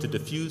humor to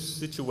diffuse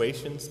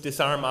situations,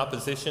 disarm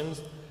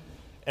oppositions,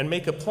 and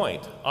make a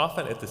point,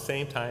 often at the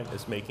same time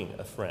as making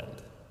a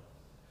friend.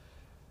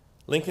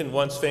 Lincoln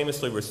once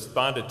famously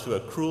responded to a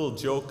cruel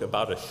joke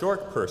about a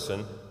short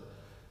person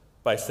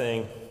by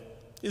saying,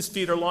 "His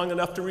feet are long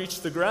enough to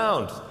reach the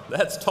ground.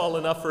 That's tall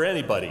enough for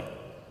anybody."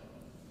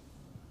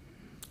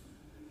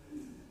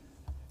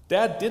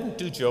 Dad didn't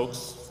do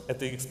jokes at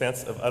the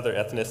expense of other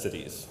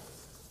ethnicities.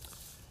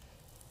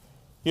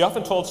 He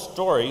often told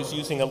stories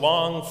using a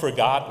long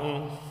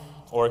forgotten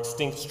or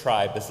extinct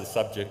tribe as the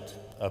subject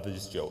of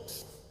his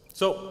jokes.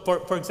 So,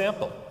 for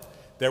example,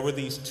 there were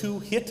these two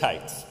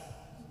Hittites,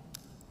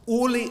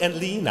 Uli and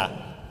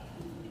Lina.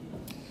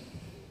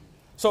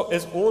 So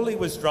as Uli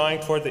was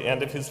drawing toward the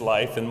end of his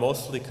life and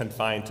mostly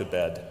confined to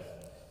bed,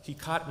 he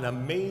caught an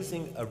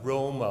amazing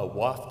aroma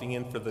wafting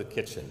in from the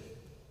kitchen.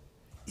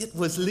 It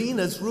was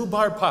Lena's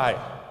rhubarb pie,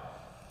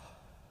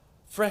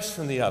 fresh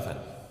from the oven.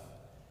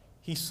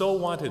 He so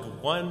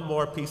wanted one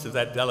more piece of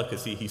that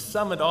delicacy, he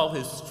summoned all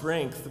his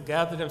strength,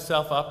 gathered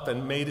himself up,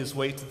 and made his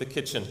way to the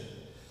kitchen.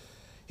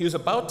 He was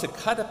about to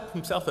cut up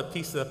himself a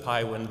piece of the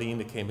pie when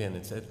Lena came in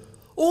and said,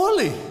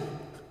 "Uli,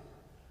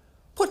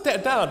 put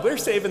that down. We're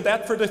saving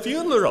that for the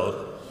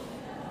funeral."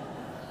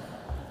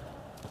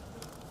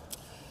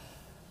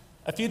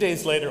 A few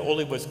days later,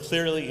 Uli was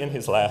clearly in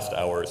his last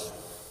hours,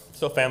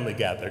 so family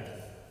gathered.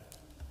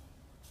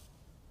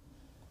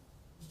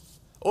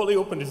 Uli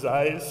opened his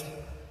eyes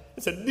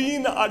and said,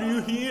 "Lena, are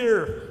you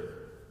here?"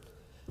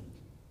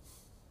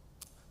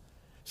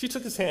 She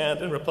took his hand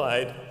and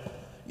replied,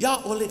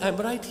 "Yeah, Uli, I'm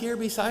right here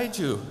beside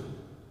you.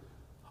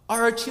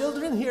 Are our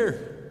children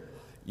here?"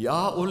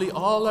 "Yeah, Uli,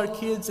 all our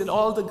kids and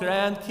all the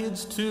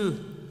grandkids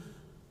too."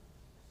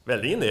 "Well,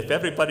 Lena, if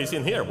everybody's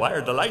in here, why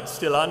are the lights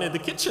still on in the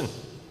kitchen?"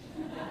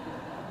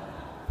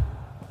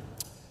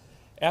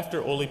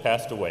 After Uli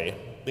passed away,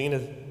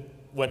 Lena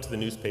went to the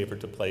newspaper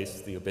to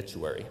place the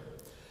obituary.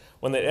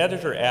 When the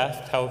editor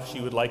asked how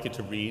she would like it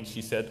to read,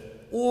 she said,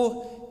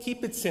 "Oh,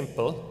 keep it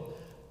simple.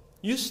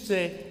 Just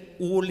say,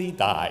 Uli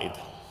died.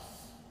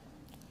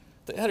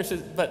 The editor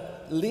says,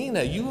 but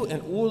Lena, you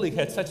and Uli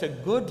had such a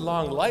good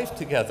long life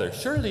together.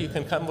 Surely you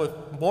can come with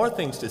more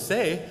things to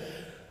say.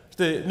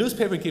 The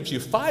newspaper gives you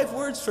 5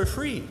 words for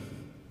free.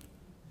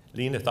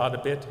 Lena thought a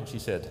bit and she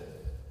said,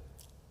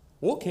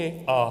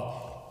 okay,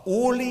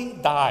 Uli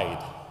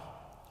died.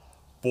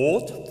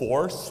 Both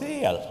for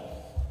sale.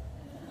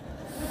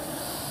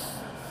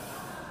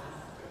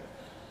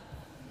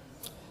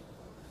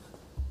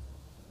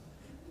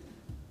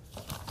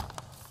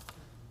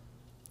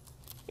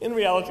 In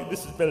reality,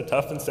 this has been a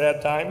tough and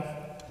sad time.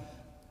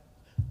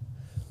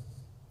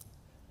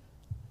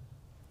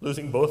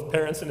 Losing both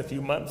parents in a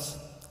few months.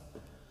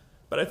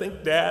 But I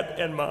think Dad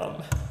and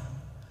Mom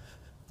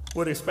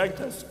would expect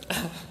us,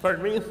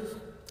 pardon me,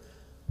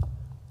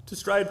 to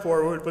stride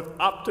forward with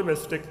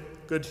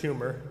optimistic good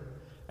humor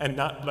and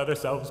not let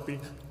ourselves be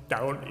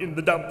down in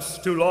the dumps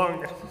too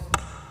long.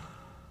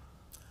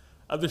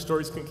 Other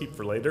stories can keep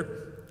for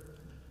later.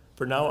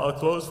 For now, I'll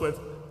close with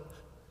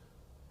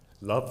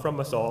love from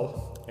us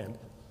all, and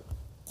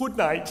good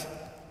night,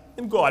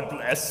 and God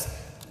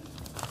bless.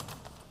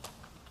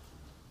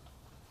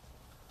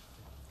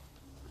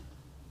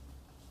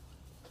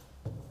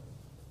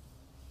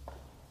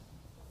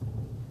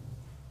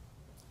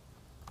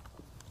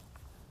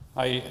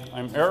 Hi,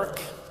 I'm Eric,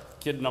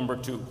 kid number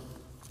 2.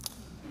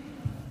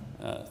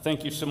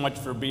 Thank you so much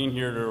for being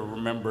here to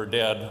remember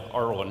Dad,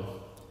 Arlen.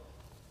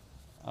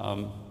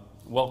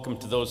 Welcome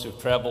to those who've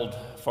traveled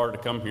far to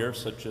come here,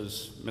 such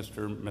as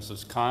Mr. and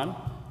Mrs. Khan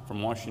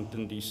from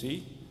Washington,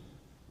 D.C.,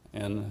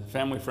 and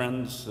family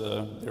friends.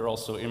 They're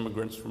also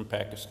immigrants from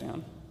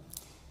Pakistan,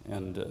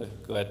 and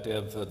glad to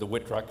have the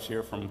Whitrocks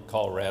here from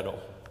Colorado,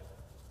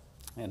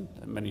 and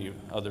many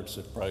others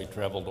have probably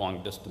traveled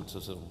long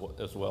distances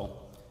as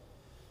well.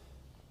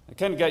 I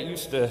kind of got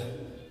used to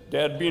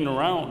Dad being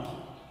around,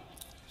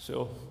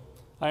 so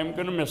I'm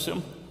going to miss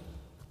him.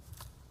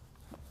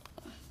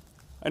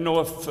 I know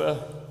if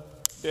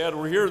Dad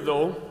were here,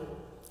 though,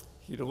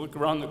 he'd look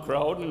around the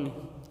crowd and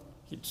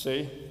he'd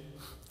say,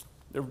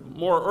 there are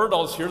more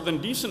Erdahls here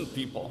than decent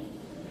people.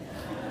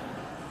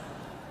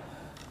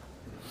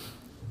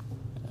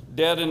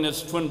 Dad and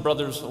his twin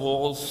brothers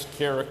Lowell's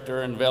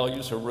character and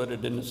values are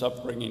rooted in his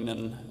upbringing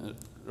in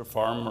a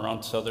farm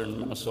around southern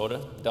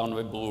Minnesota, down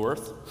by Blue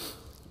Earth,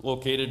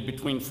 located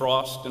between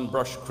Frost and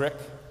Brush Creek,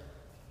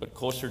 but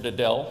closer to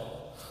Dell.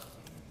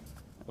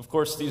 Of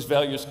course, these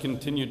values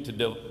continued to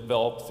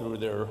develop through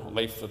their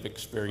life of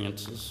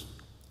experiences.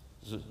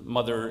 His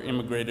mother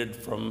immigrated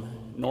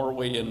from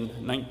Norway in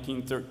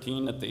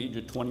 1913 at the age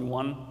of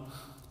 21.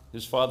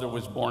 His father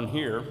was born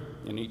here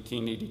in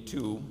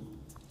 1882,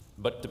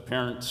 but to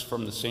parents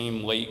from the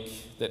same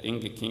lake that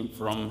Inga came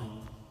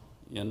from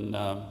in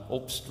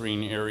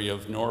Opstreen area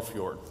of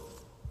Norrfjord.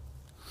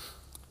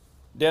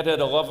 Dad had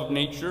a love of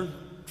nature,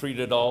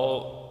 treated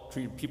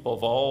people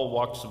of all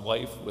walks of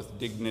life with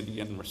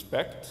dignity and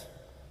respect.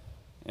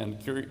 And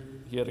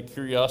he had a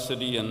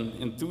curiosity and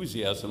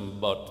enthusiasm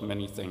about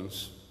many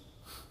things.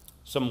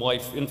 Some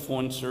life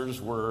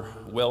influencers were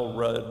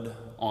well-read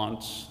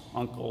aunts,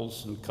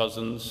 uncles, and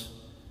cousins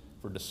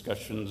for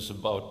discussions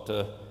about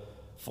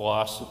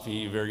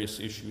philosophy, various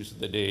issues of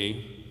the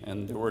day.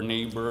 And there were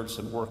neighbors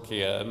and work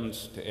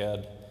hands to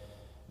add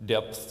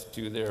depth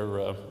to their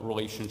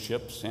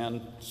relationships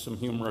and some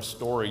humorous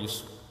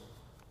stories.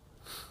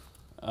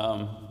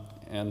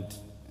 And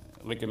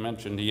like I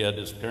mentioned, he had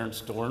his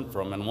parents to learn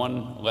from, and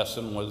one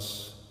lesson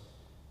was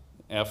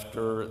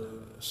after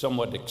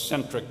somewhat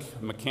eccentric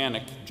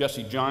mechanic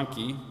Jesse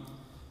Jonke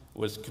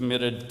was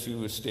committed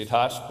to a state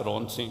hospital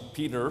in St.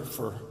 Peter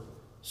for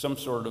some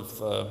sort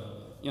of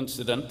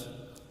incident.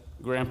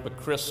 Grandpa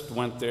Christ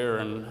went there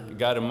and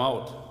got him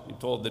out. He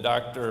told the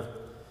doctor,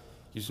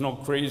 he's no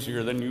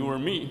crazier than you or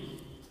me.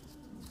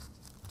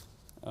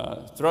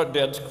 Throughout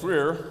Dad's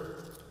career,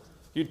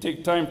 he'd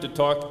take time to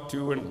talk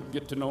to and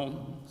get to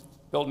know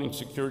building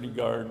security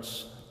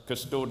guards,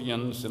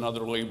 custodians, and other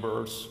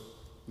laborers.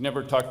 He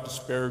never talked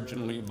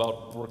disparagingly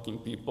about working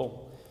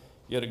people.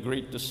 He had a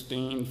great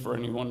disdain for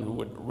anyone who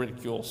would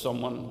ridicule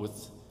someone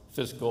with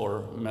physical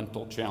or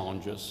mental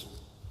challenges.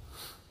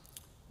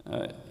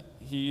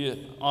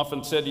 He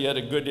often said he had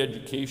a good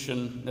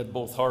education at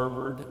both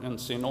Harvard and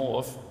St.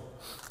 Olaf,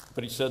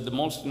 but he said the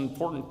most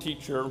important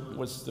teacher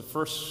was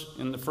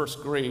in the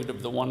first grade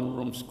of the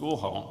one-room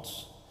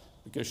schoolhouse,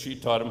 because she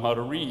taught him how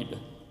to read.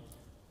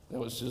 That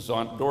was his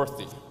Aunt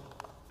Dorothy.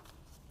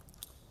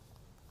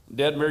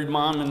 Dad married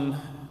Mom in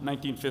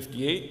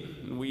 1958,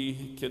 and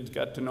we kids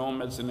got to know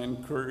him as an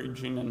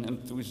encouraging and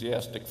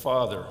enthusiastic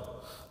father.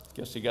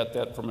 Guess he got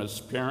that from his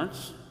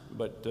parents,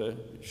 but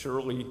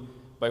surely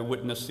by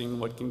witnessing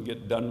what can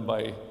get done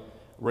by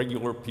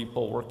regular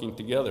people working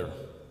together.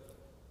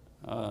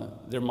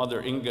 Their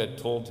mother Inga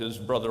told his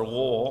brother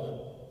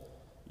Lowell,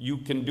 "You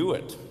can do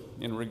it,"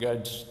 in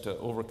regards to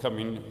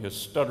overcoming his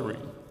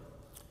stuttering.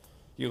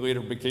 He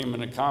later became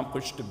an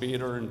accomplished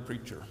debater and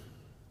preacher.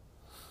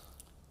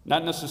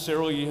 Not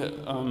necessarily,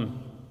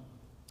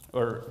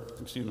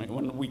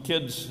 when we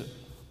kids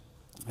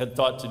had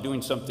thoughts of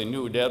doing something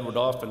new, Dad would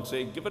often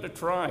say, "Give it a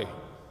try.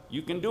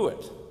 You can do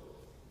it."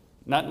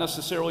 Not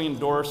necessarily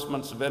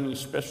endorsements of any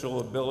special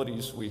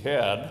abilities we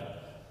had,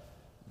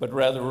 but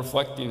rather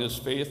reflecting his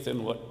faith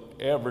in what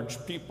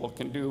average people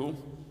can do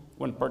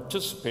when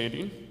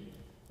participating,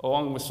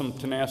 along with some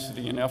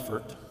tenacity and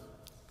effort.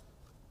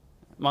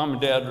 Mom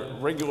and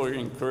Dad regularly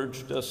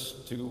encouraged us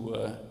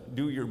to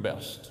do your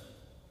best.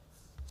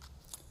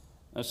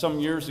 Some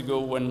years ago,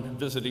 when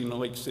visiting the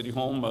Lake City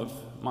home of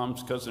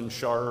Mom's cousin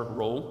Shar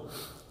Rowe,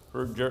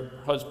 her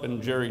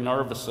husband Jerry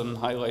Narveson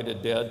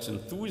highlighted Dad's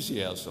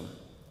enthusiasm.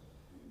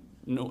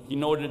 He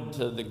noted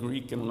the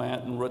Greek and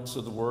Latin roots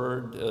of the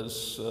word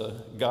as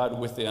God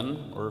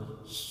within, or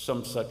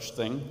some such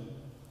thing.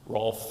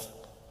 Rolf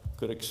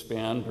could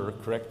expand or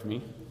correct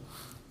me.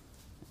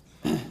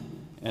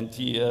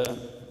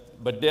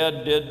 But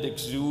Dad did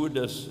exude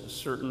a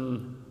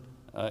certain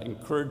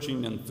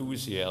encouraging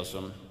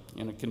enthusiasm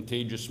in a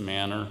contagious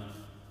manner,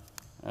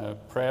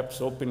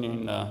 perhaps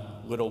opening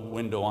a little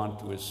window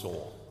onto his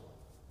soul.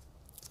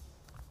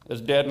 As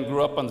Dad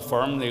grew up on the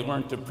farm, they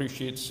learned to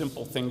appreciate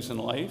simple things in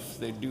life.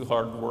 They do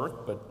hard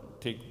work,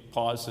 but take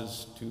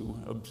pauses to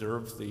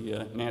observe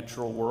the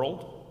natural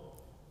world,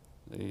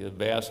 the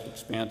vast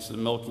expanse of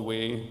the Milky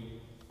Way,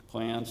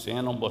 plants,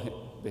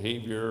 animal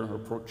behavior,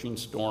 approaching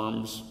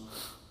storms.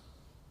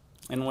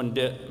 And when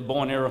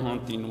bow and arrow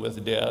hunting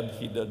with Dad,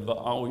 he'd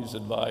always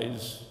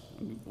advise,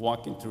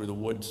 walking through the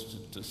woods,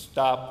 to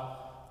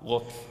stop,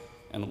 look,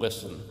 and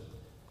listen.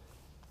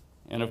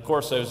 And of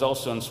course, I was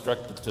also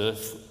instructed to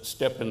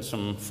step in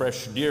some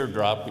fresh deer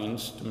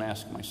droppings to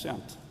mask my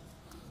scent.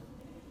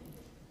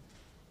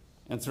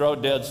 And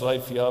throughout Dad's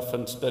life, he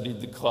often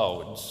studied the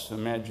clouds,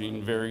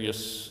 imagining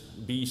various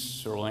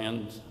beasts of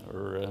land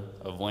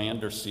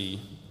or sea.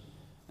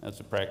 That's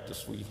a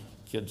practice we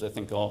kids, I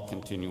think, all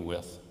continue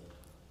with.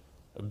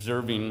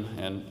 Observing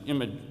and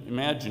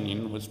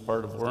imagining was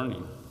part of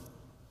learning.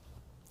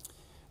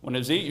 When I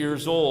was 8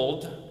 years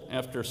old,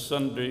 after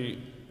Sunday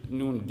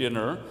noon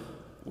dinner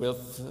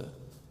with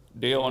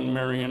Dale and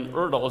Marion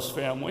Erdahl's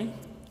family,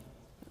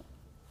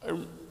 I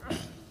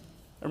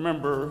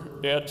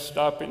remember Dad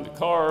stopping the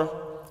car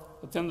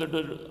at the end of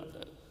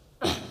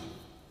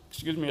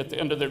at the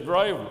end of their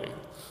driveway.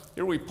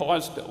 Here we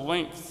paused at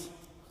length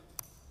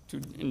to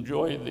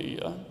enjoy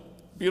the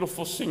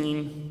beautiful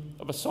singing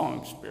of a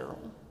song sparrow.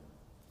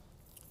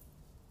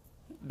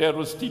 Dad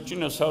was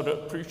teaching us how to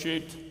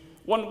appreciate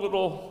one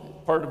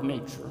little part of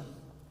nature,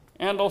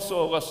 and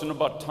also a lesson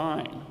about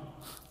time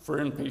for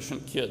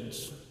impatient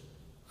kids.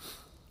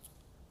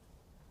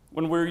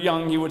 When we were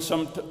young,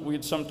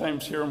 we'd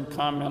sometimes hear him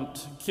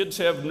comment, "Kids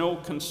have no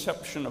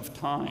conception of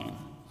time."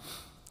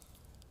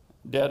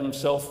 Dad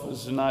himself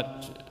was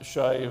not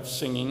shy of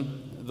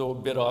singing, though a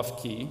bit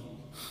off key,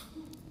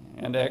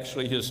 and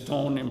actually his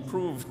tone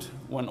improved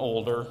when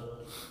older,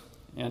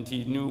 and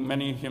he knew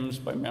many hymns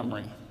by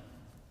memory.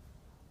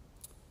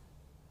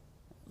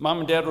 Mom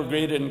and Dad were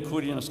great at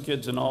including us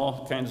kids in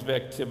all kinds of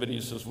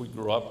activities as we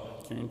grew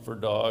up, caring for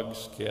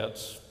dogs,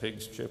 cats,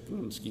 pigs,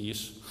 chickens,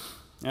 geese.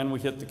 And we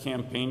hit the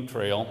campaign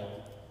trail,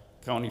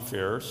 county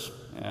fairs,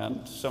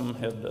 and some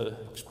had the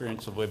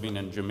experience of living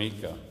in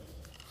Jamaica.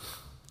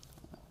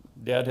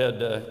 Dad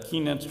had a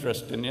keen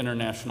interest in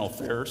international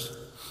fairs,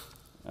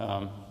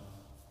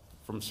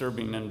 from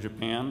serving in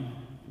Japan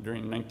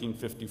during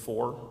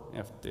 1954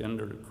 after the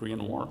end of the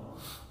Korean War.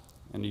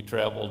 And he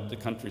traveled the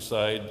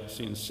countryside,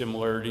 seeing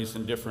similarities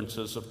and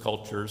differences of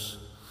cultures.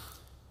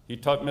 He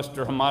taught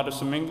Mr. Hamada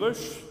some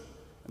English,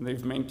 and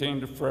they've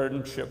maintained a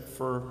friendship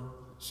for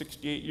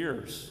 68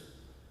 years.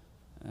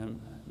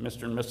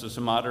 Mr. and Mrs.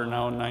 Hamada are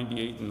now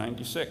 98 and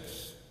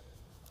 96.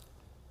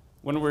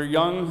 When we were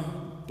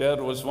young,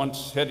 Dad was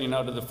once heading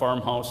out of the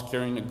farmhouse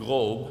carrying a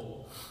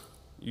globe,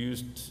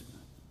 used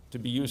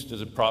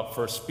as a prop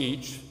for a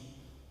speech.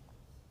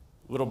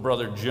 Little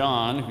brother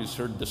John, who's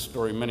heard this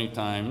story many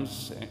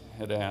times,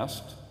 had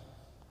asked,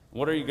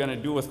 "What are you going to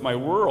do with my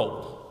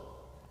world?"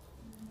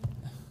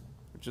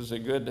 Which is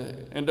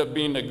ended up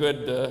being a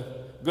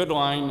good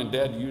line, and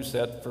Dad used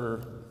that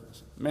for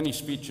many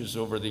speeches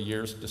over the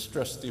years to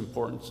stress the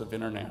importance of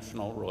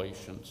international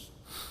relations.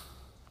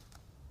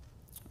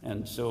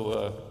 And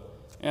so,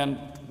 and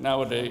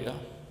nowadays,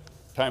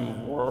 time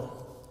of war,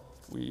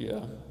 we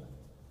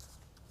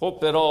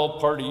hope that all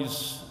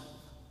parties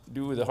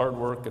do the hard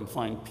work and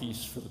find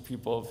peace for the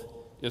people of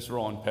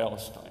Israel and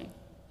Palestine.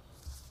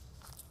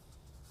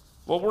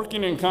 While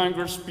working in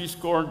Congress, Peace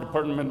Corps,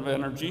 Department of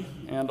Energy,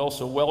 and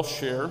also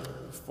WellShare,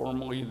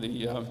 formerly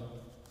the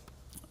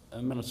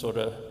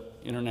Minnesota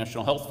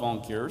International Health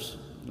Volunteers,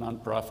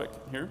 nonprofit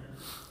here,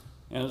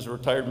 and as a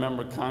retired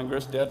member of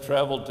Congress, Dad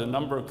traveled to a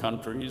number of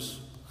countries,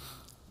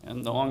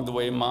 and along the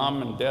way,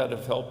 Mom and Dad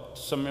have helped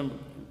some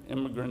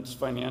immigrants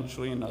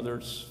financially and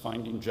others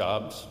finding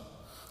jobs,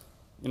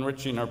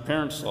 enriching our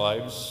parents'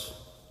 lives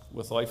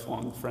with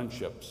lifelong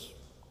friendships.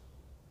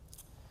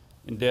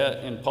 In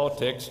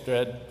politics,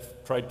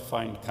 Dad tried to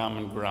find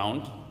common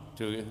ground,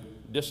 to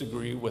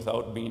disagree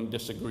without being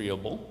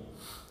disagreeable,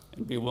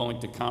 and be willing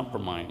to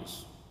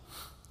compromise.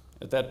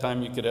 At that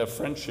time, you could have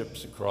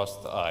friendships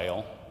across the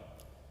aisle.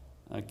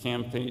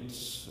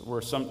 Campaigns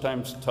were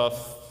sometimes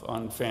tough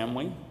on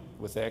family,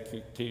 with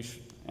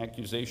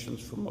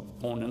accusations from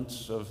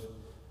opponents of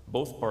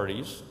both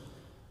parties.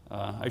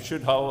 I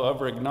should,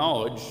 however,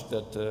 acknowledge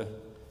that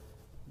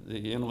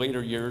in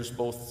later years,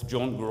 both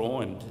Joan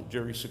Groh and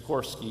Jerry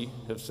Sikorsky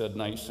have said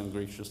nice and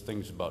gracious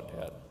things about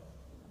Dad.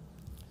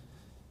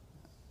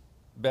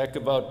 Back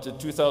about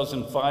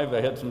 2005,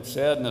 I had some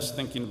sadness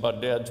thinking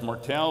about Dad's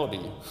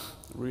mortality.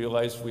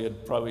 Realized we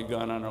had probably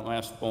gone on our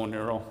last bow and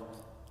arrow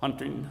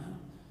hunting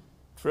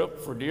trip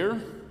for deer.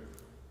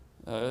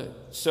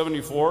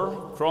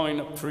 74, crawling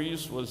up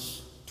trees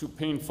was too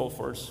painful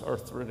for his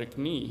arthritic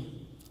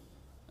knee.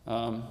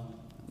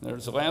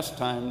 There's the last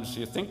times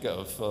you think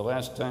of,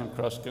 last time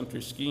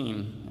cross-country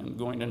skiing and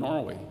going to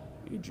Norway,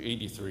 age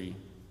 83.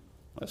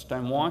 Last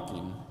time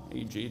walking,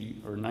 age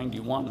 80 or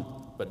 91,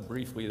 but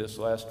briefly this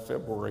last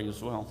February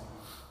as well.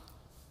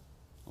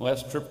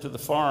 Last trip to the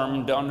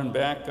farm, down and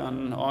back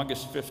on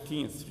August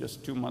 15th,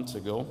 just 2 months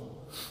ago.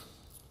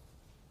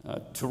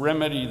 To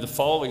remedy the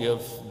folly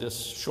of this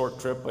short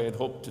trip, I had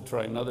hoped to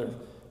try another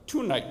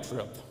 2-night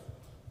trip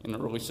in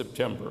early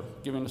September,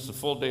 giving us a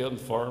full day on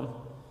the farm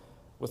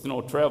with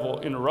no travel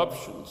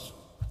interruptions.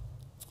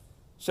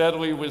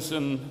 Sadly, he was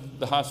in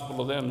the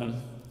hospital then,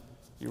 and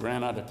he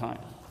ran out of time.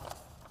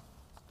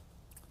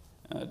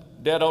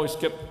 Dad always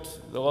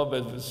kept the love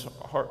of his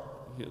heart,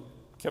 he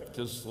kept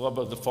his love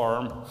of the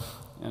farm,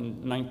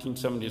 and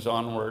 1970s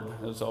onward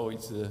as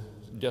always the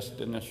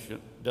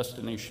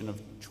destination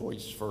of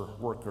choice for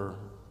worker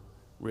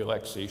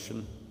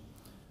relaxation.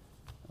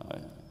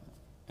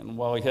 And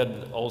while he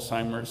had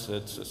Alzheimer's,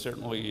 it's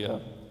certainly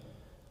a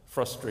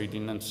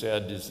frustrating and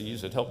sad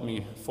disease. It helped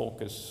me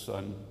focus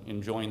on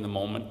enjoying the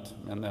moment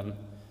and then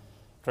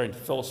trying to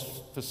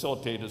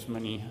facilitate as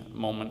many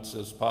moments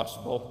as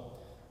possible.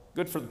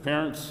 Good for the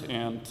parents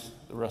and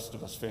the rest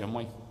of us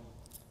family.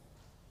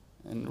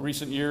 In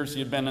recent years, he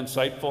had been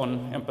insightful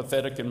and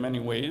empathetic in many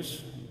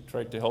ways. He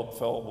tried to help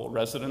fellow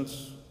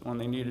residents when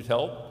they needed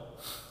help.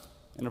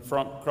 And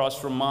across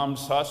from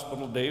Mom's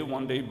hospital day,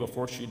 one day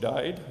before she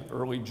died,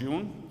 early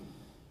June,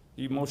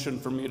 he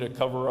motioned for me to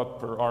cover up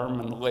her arm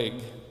and leg,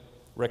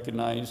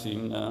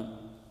 recognizing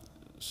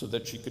so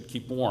that she could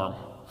keep warm.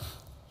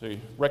 So he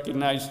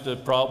recognized the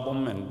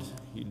problem and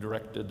he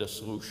directed a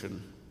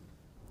solution.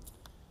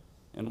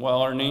 And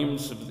while our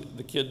names of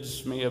the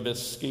kids may have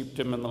escaped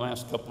him in the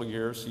last couple of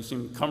years, he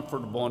seemed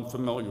comfortable and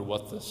familiar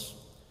with us.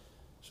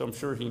 So I'm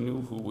sure he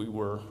knew who we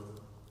were.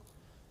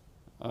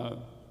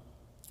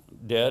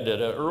 Dad,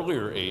 at an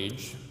earlier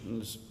age,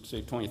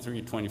 say 23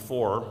 or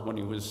 24, when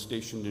he was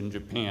stationed in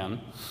Japan,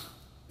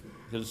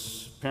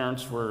 his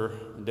parents were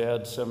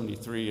Dad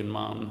 73 and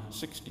Mom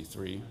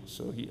 63.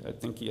 So I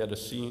think he had a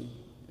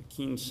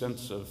keen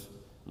sense of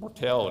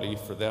mortality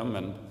for them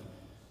and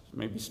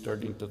maybe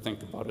starting to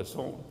think about his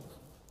own.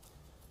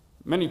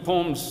 Many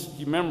poems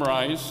he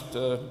memorized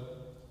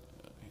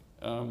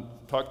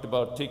talked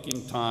about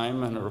taking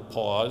time and a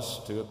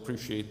pause to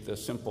appreciate the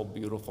simple,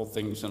 beautiful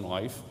things in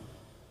life,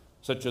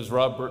 such as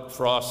Robert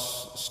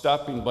Frost's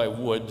Stopping by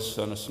Woods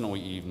on a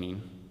Snowy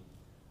Evening.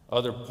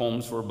 Other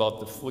poems were about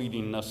the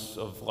fleetingness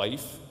of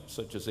life,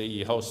 such as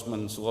A.E.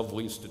 Housman's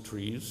Loveliest of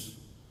Trees.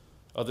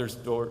 Others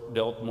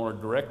dealt more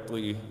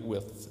directly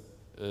with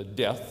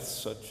death,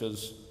 such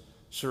as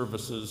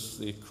Service's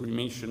The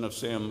Cremation of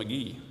Sam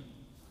McGee.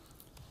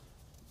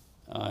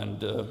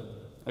 And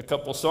a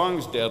couple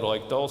songs Dad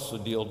liked also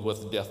dealt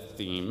with death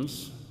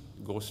themes,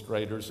 Ghost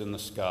Riders in the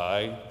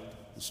Sky,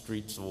 The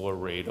Streets of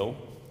Laredo.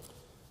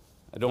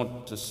 I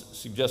don't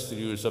suggest that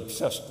he was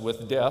obsessed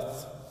with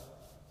death,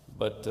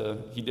 but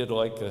he did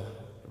like a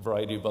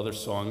variety of other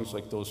songs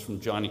like those from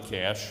Johnny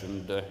Cash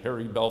and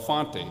Harry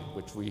Belafonte,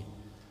 which we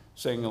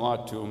sang a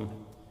lot to him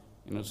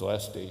in his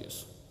last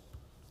days.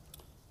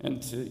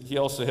 And he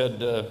also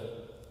had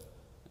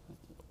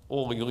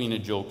old Lena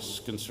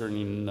jokes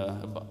concerning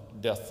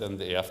about death and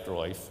the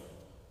afterlife.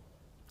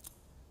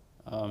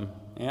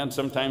 And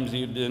sometimes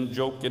he did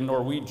joke in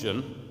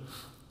Norwegian.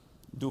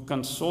 Du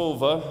kan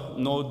sove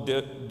når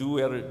du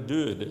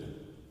død.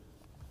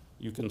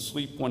 You can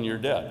sleep when you're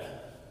dead.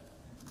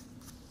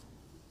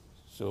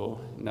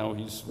 So now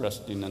he's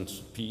resting in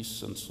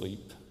peace and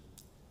sleep.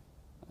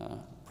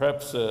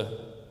 Perhaps a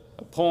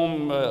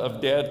poem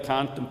of Dad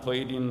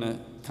contemplating the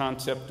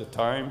concept of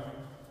time,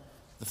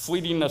 the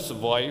fleetingness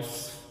of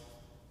life,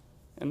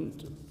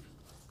 and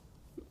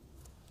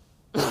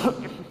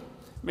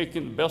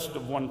making the best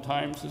of one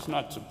times is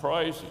not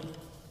surprising.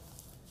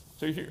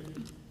 So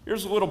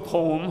here's a little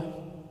poem,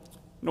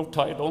 no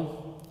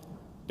title.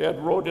 Dad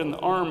wrote in the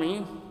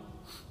Army,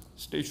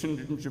 stationed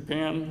in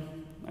Japan,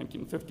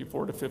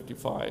 1954 to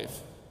 55.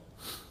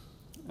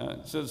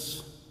 It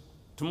says,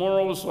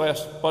 tomorrow's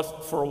last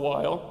but for a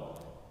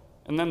while,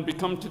 and then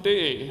become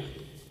today.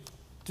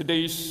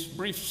 Today's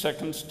brief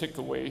seconds tick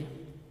away,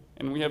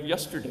 and we have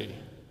yesterday.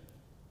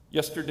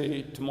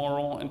 Yesterday,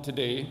 tomorrow, and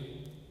today,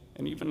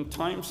 and even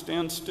time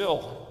stands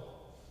still.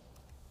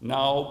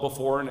 Now,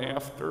 before, and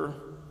after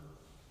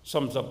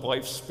sums up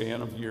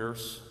lifespan of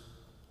years.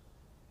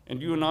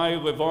 and you and I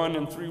live on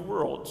in three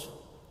worlds,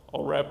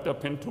 all wrapped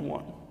up into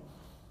one.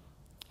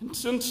 And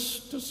since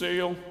to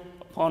sail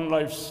upon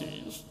life's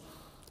seas,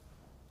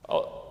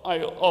 I'll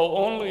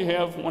only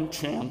have one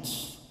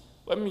chance.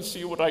 Let me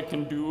see what I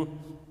can do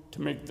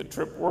to make the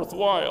trip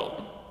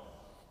worthwhile.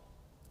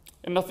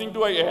 And nothing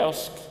do I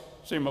ask,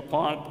 save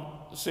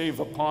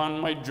upon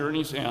my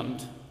journey's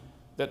end,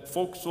 that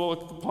folks will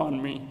look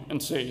upon me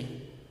and say,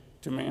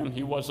 to man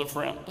he was a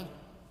friend.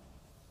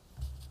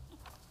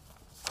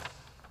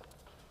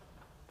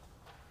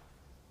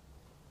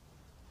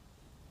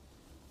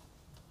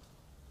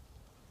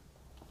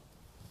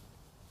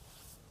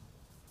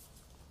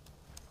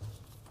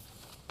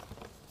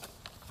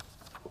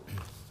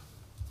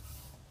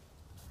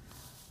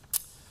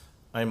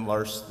 I'm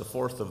Lars, the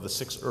fourth of the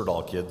 6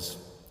 Erdahl kids.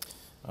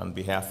 On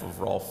behalf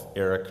of Rolf,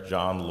 Eric,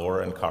 John,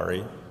 Laura, and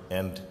Kari,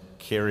 and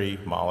Carrie,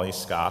 Molly,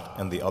 Scott,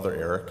 and the other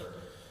Eric,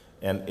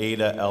 and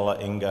Ada,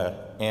 Ella,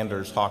 Inga,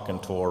 Anders,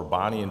 Håkan, Tor,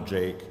 Bonnie and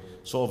Jake,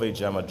 Solveig,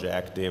 Gemma,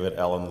 Jack, David,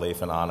 Ellen,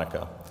 Leif, and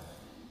Annika.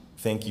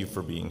 Thank you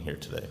for being here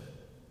today,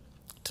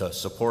 to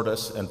support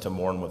us and to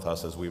mourn with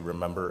us as we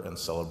remember and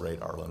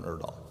celebrate Arlen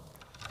Erdahl.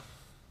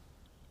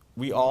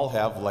 We all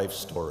have life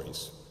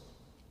stories.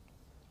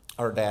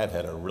 Our dad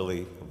had a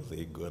really,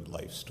 really good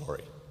life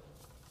story.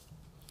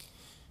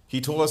 He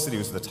told us that he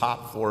was the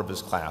top 4 of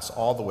his class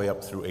all the way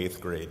up through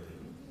 8th grade.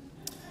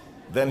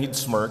 Then he'd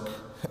smirk,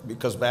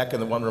 because back in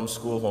the one-room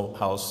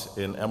schoolhouse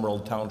in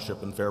Emerald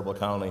Township in Faribault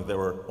County, there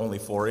were only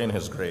 4 in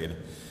his grade,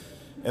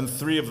 and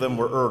 3 of them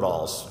were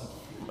Erdahls.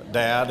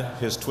 Dad,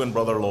 his twin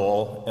brother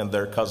Lowell, and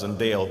their cousin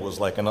Dale, who was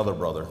like another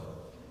brother.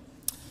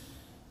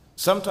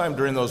 Sometime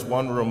during those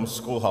one-room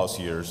schoolhouse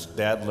years,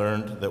 Dad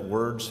learned that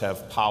words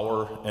have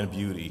power and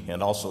beauty,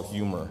 and also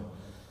humor.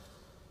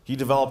 He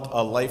developed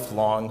a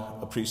lifelong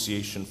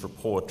appreciation for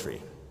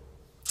poetry.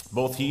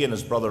 Both he and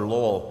his brother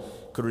Lowell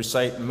could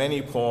recite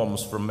many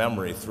poems from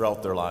memory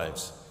throughout their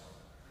lives.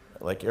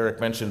 Like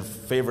Eric mentioned,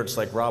 favorites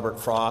like Robert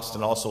Frost,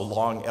 and also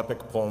long epic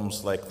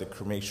poems like The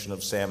Cremation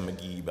of Sam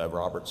McGee by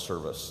Robert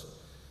Service.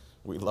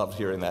 We loved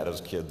hearing that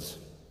as kids.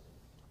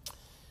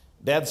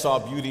 Dad saw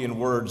beauty in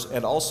words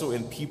and also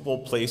in people,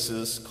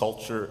 places,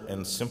 culture,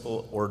 and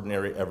simple,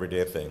 ordinary,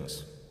 everyday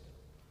things.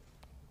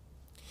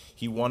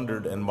 He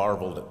wondered and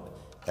marveled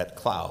at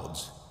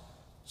clouds,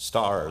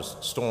 stars,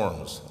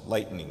 storms,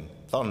 lightning,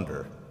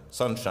 thunder,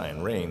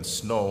 sunshine, rain,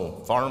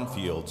 snow, farm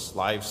fields,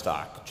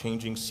 livestock,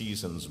 changing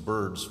seasons,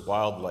 birds,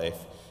 wildlife,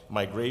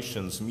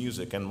 migrations,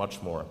 music, and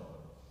much more.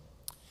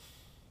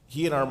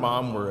 He and our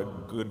mom were a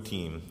good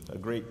team, a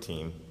great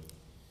team.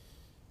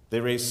 They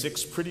raised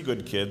 6 pretty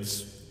good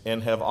kids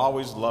and have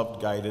always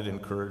loved, guided,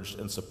 encouraged,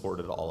 and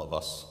supported all of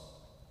us.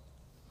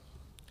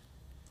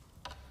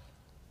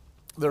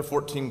 Their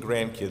 14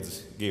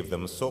 grandkids gave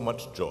them so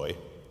much joy.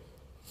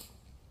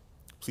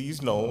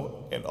 Please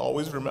know and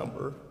always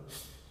remember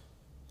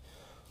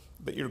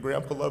that your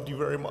grandpa loved you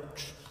very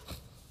much,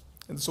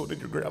 and so did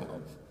your grandma.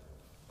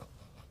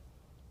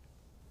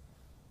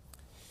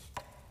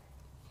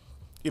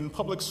 In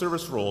public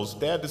service roles,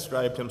 Dad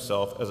described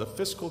himself as a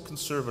fiscal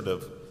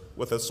conservative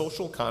with a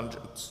social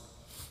conscience,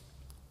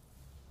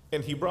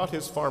 and he brought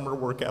his farmer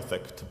work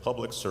ethic to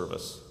public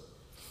service.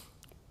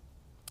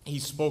 He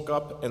spoke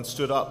up and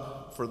stood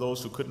up for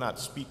those who could not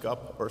speak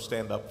up or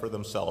stand up for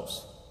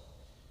themselves.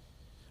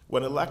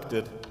 When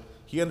elected,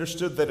 he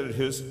understood that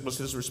it was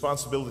his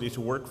responsibility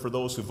to work for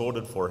those who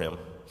voted for him,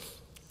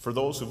 for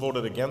those who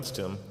voted against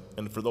him,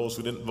 and for those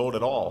who didn't vote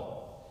at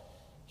all.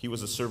 He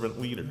was a servant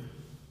leader.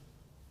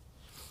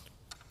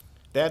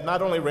 Dad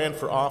not only ran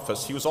for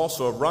office, he was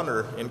also a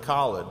runner in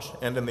college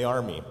and in the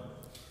Army.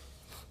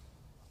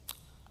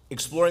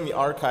 Exploring the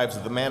archives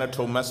of the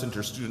Manitoba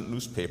Messenger student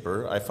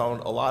newspaper, I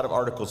found a lot of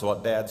articles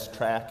about Dad's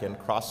track and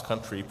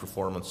cross-country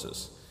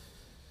performances.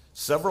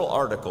 Several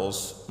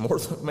articles,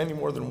 many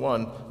more than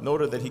one,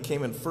 noted that he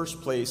came in first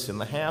place in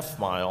the half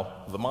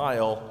mile, the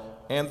mile,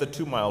 and the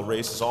 2-mile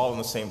races, all in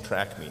the same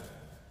track meet.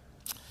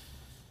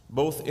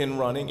 Both in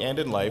running and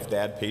in life,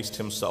 Dad paced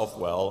himself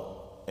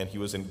well, and he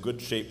was in good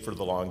shape for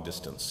the long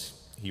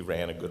distance. He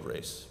ran a good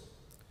race.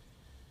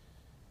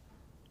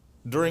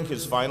 During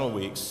his final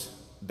weeks,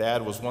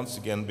 Dad was once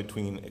again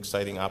between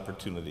exciting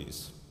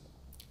opportunities,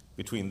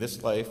 between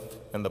this life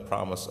and the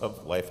promise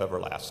of life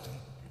everlasting.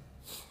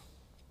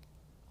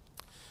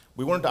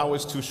 We weren't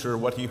always too sure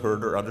what he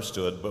heard or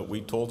understood, but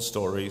we told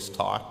stories,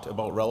 talked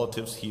about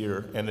relatives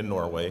here and in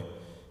Norway,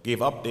 gave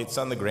updates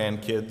on the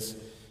grandkids,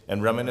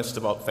 and reminisced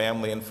about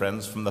family and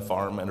friends from the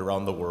farm and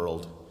around the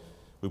world.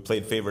 We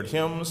played favorite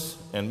hymns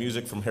and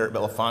music from Harry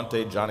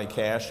Belafonte, Johnny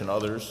Cash, and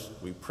others.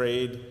 We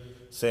prayed,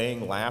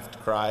 sang, laughed,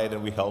 cried,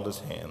 and we held his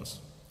hands.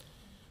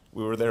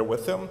 We were there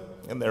with him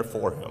and there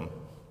for him,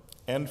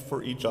 and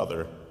for each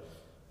other,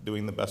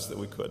 doing the best that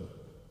we could.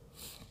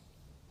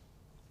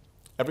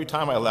 Every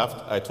time I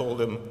left, I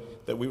told him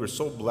that we were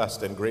so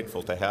blessed and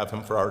grateful to have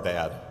him for our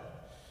dad,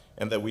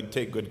 and that we'd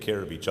take good care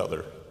of each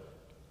other.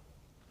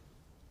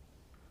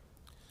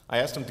 I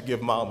asked him to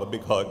give Mom a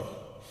big hug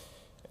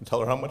and tell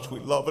her how much we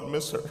love and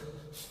miss her.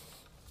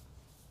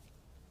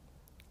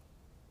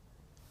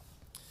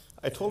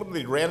 I told him that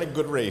he ran a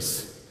good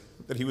race,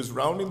 that he was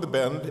rounding the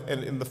bend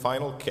and in the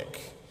final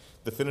kick.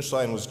 The finish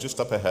line was just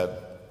up ahead.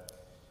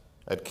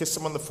 I'd kiss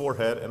him on the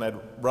forehead and I'd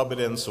rub it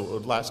in so it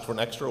would last for an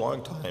extra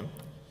long time.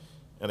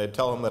 And I'd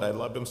tell him that I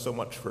loved him so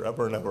much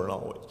forever and ever and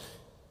always.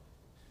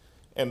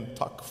 And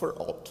Tack for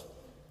alt.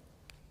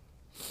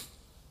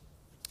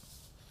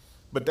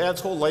 But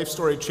Dad's whole life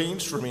story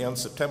changed for me on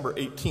September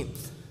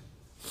 18th.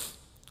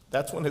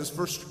 That's when his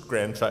first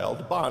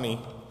grandchild, Bonnie,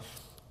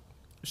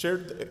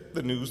 shared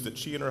the news that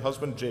she and her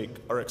husband Jake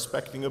are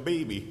expecting a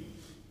baby,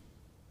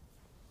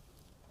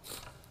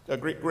 a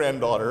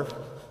great-granddaughter,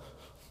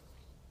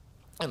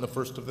 and the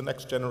first of the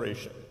next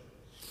generation.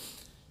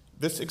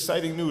 This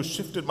exciting news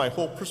shifted my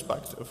whole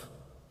perspective.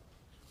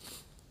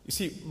 You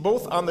see,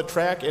 both on the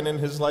track and in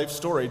his life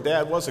story,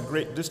 Dad was a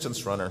great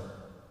distance runner.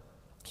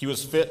 He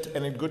was fit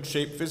and in good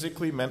shape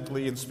physically,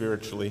 mentally, and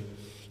spiritually.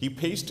 He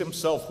paced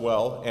himself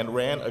well and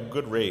ran a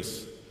good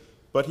race,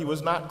 but he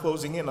was not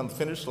closing in on the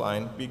finish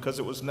line because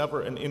it was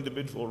never an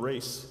individual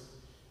race.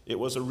 It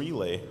was a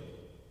relay.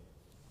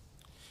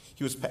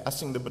 He was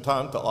passing the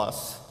baton to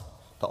us,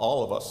 to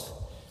all of us.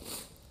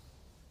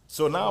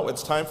 So now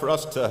it's time for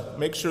us to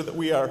make sure that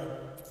we are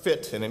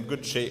fit and in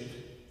good shape,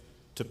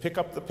 to pick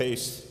up the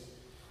pace,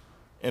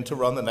 and to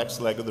run the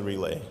next leg of the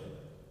relay.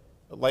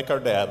 Like our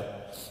dad,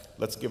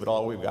 let's give it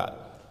all we've got.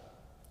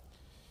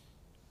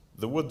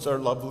 The woods are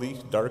lovely,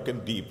 dark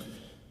and deep,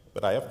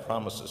 but I have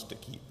promises to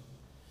keep,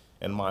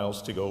 and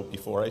miles to go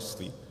before I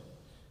sleep,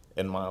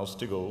 and miles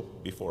to go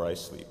before I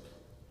sleep.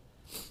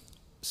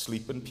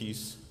 Sleep in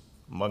peace,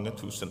 mange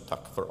tusen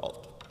takk for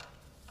alt.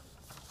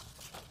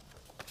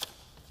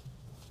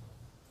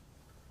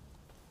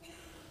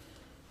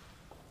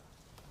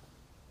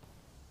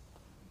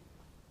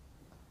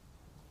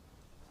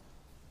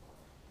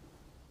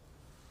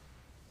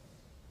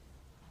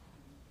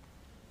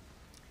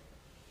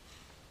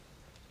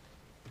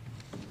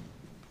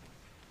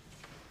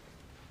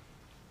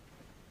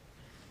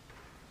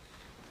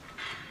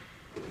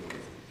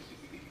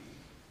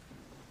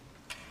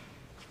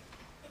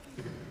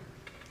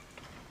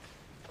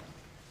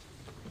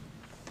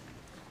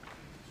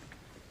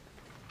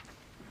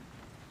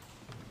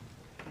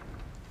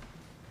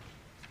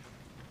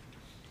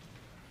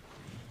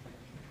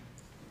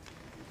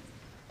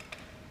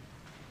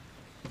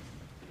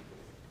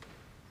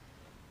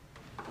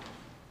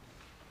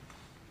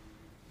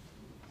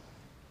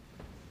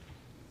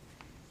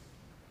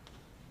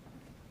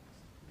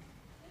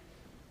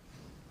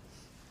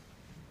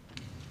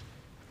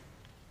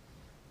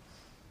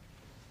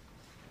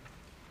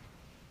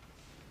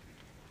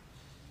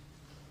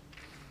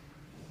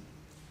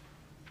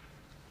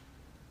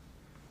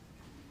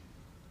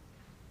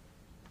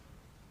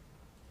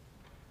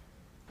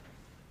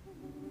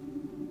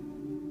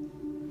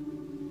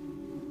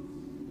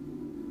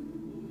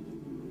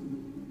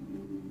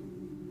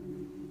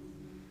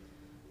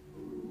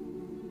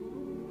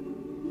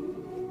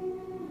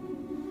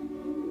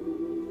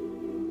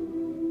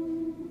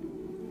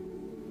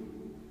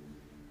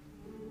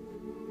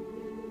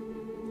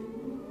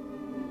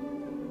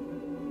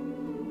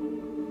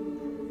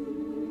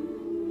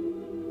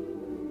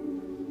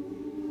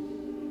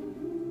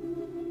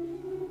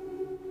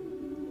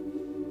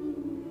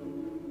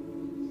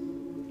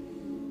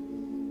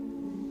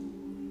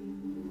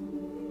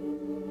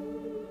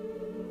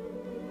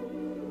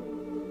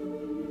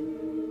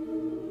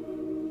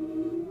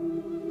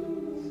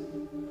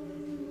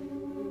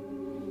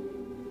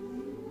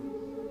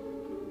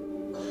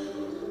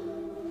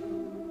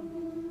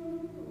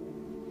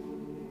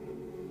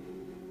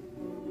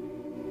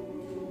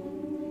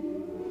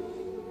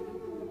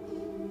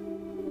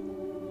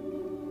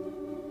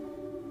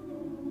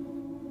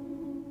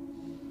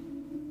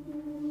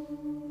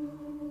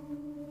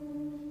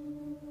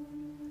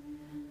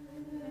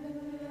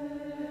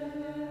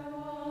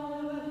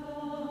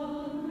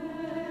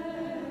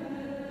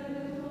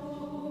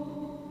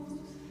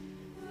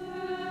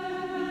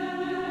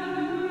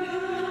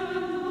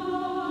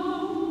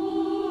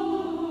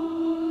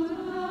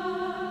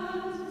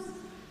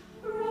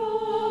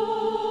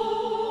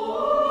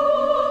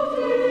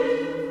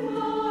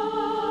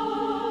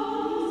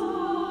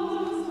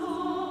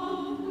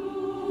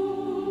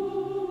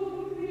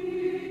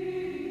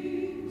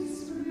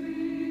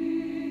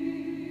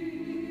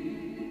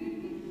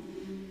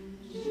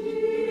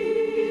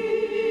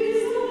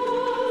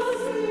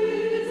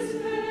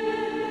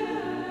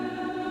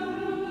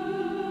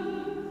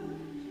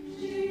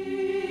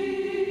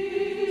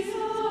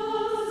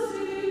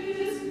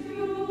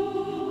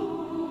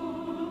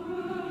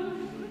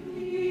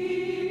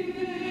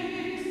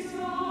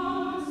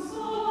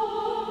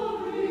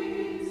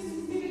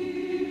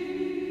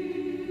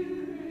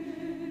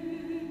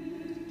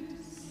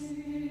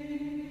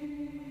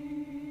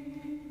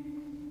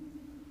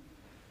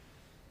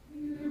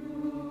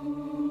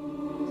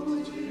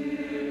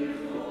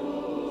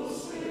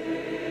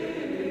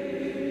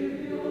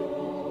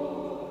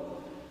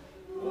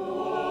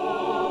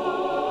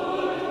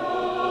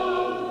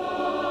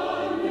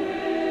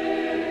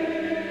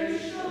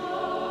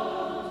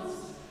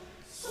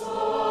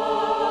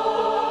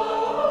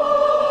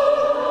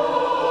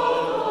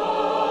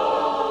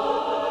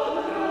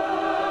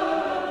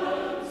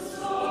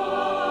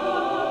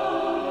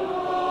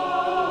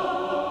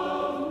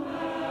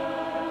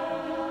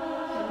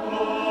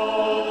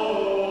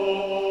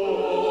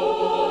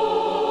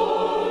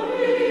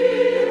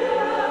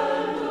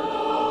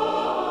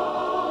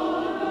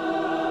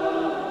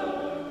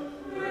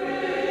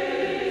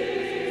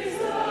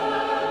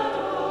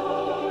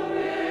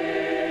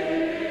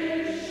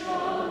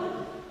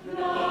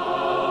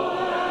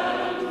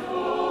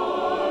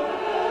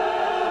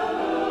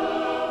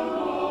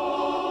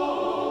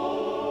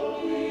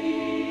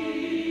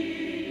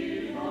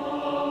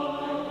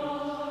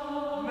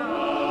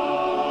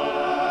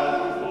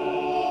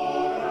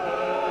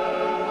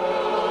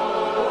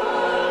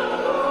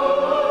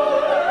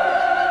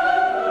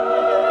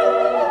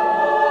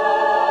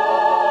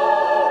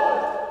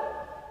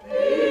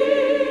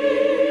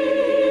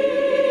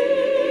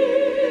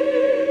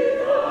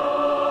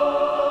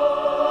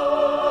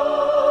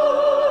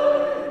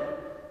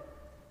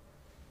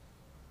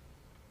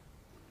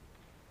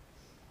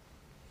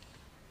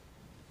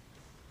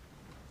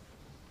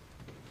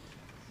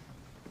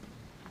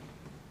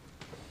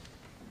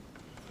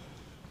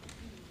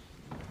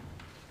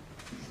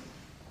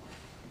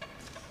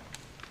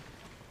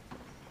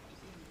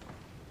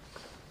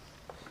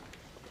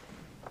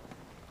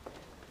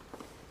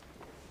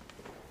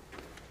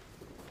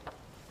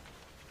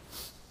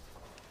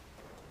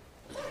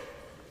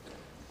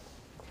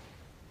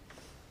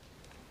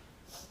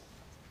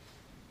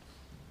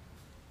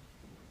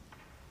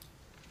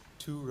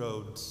 Two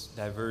roads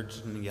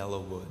diverged in the yellow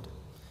wood,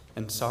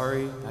 and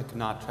sorry I could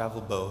not travel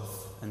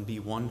both, and be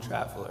one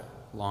traveler,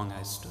 long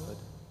I stood,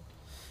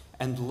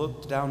 and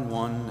looked down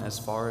one as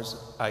far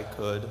as I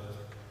could,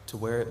 to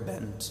where it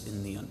bent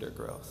in the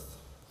undergrowth.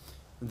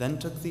 Then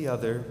took the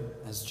other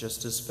as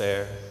just as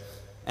fair,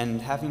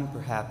 and having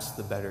perhaps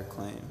the better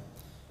claim,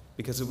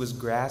 because it was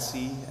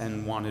grassy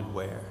and wanted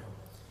wear,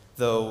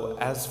 though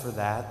as for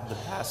that, the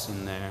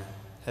passing there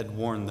had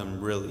worn them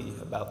really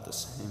about the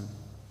same.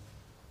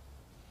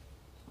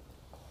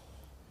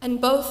 And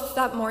both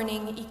that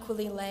morning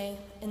equally lay,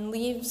 in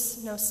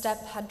leaves no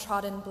step had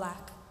trodden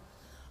black.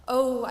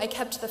 Oh, I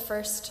kept the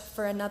first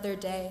for another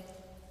day,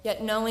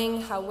 yet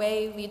knowing how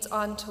way leads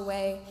on to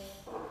way,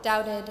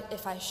 doubted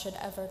if I should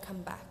ever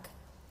come back.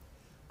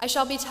 I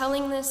shall be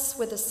telling this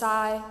with a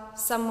sigh,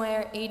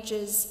 somewhere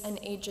ages and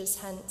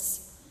ages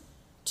hence.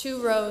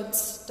 Two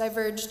roads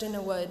diverged in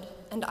a wood,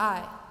 and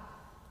I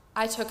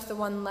took the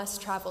one less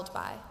traveled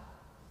by,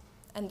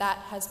 and that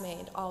has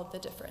made all the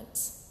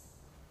difference.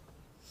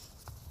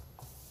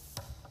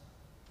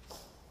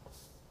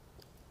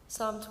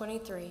 Psalm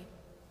 23.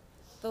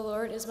 The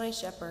Lord is my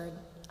shepherd,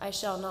 I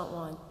shall not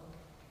want.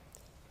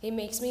 He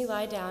makes me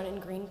lie down in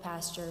green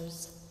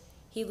pastures.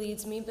 He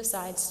leads me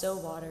beside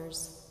still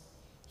waters.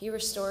 He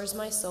restores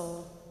my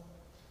soul.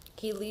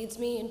 He leads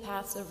me in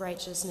paths of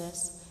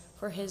righteousness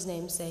for his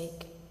name's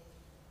sake.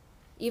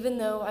 Even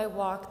though I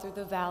walk through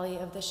the valley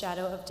of the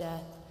shadow of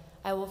death,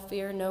 I will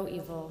fear no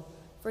evil,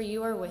 for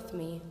you are with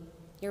me.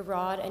 Your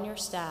rod and your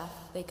staff,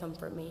 they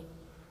comfort me.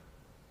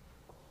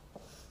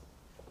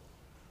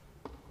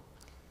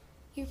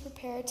 You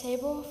prepare a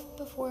table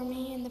before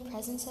me in the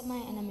presence of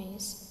my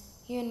enemies.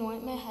 You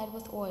anoint my head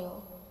with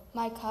oil.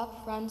 My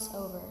cup runs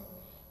over.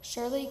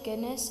 Surely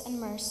goodness and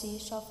mercy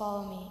shall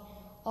follow me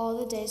all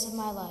the days of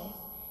my life,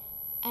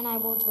 and I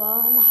will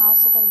dwell in the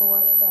house of the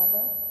Lord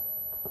forever.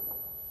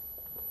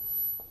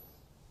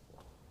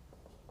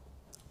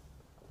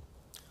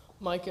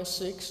 Micah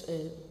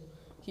 6:8.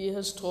 He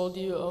has told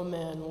you, O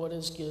man, what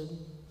is good,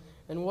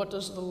 and what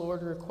does the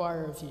Lord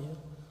require of you,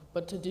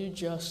 but to do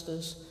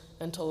justice,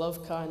 and to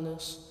love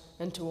kindness,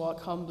 and to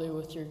walk humbly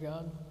with your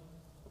God.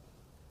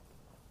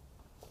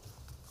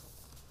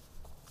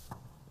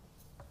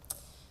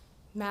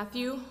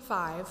 Matthew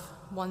 5,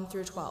 1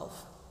 through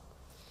 12.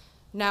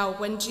 Now,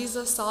 when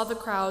Jesus saw the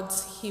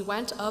crowds, he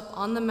went up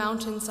on the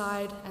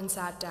mountainside and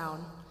sat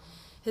down.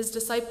 His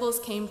disciples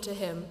came to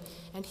him,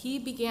 and he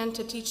began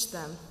to teach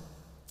them.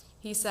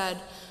 He said,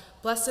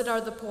 "Blessed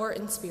are the poor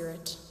in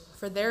spirit,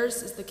 for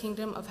theirs is the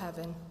kingdom of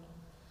heaven.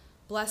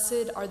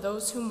 Blessed are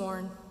those who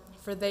mourn,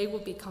 for they will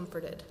be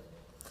comforted.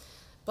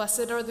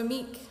 Blessed are the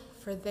meek,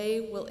 for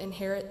they will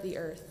inherit the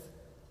earth.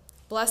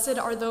 Blessed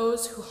are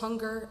those who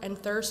hunger and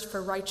thirst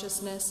for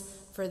righteousness,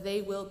 for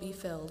they will be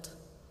filled.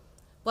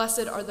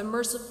 Blessed are the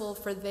merciful,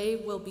 for they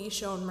will be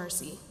shown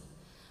mercy.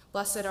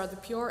 Blessed are the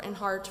pure in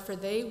heart, for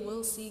they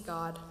will see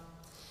God.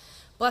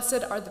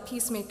 Blessed are the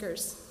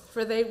peacemakers,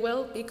 for they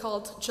will be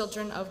called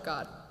children of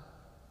God.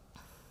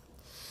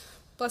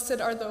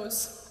 Blessed are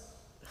those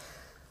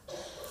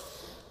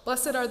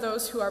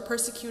who are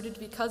persecuted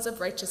because of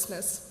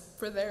righteousness,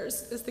 for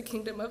theirs is the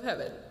kingdom of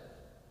heaven.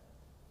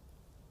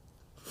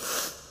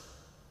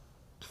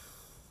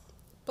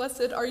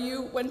 Blessed are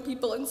you when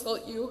people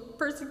insult you,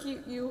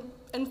 persecute you,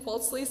 and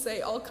falsely say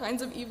all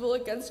kinds of evil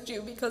against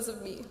you because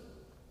of me.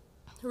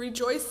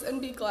 Rejoice and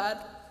be glad,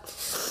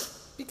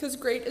 because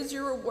great is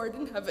your reward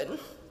in heaven.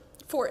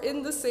 For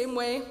in the same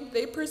way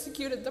they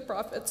persecuted the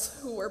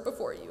prophets who were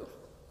before you."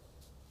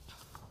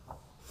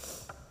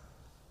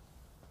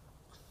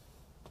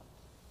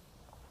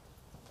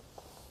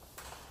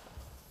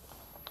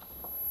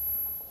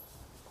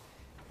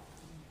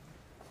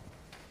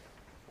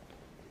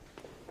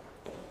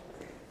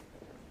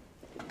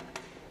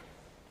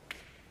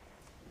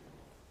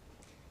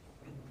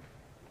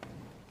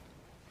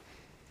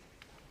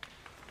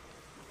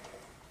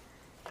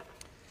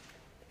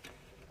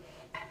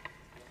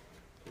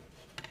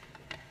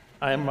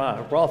 I'm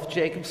Rolf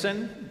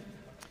Jacobson,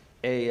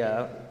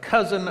 a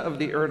cousin of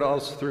the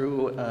Erdahls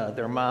through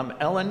their mom,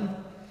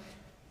 Ellen,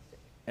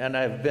 and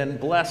I've been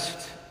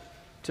blessed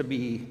to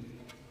be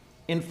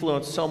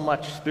influenced so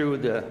much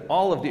through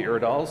all of the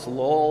Erdahls.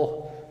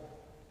 Lowell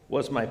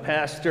was my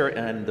pastor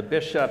and the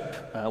bishop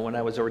when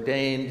I was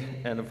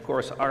ordained, and of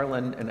course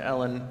Arlen and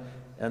Ellen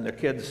and their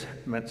kids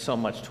meant so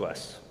much to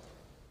us.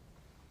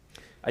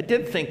 I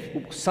did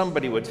think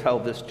somebody would tell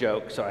this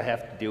joke, so I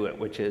have to do it,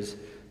 which is,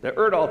 the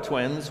Erdahl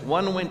twins,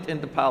 one went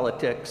into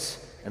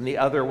politics and the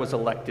other was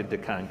elected to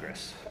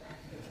Congress.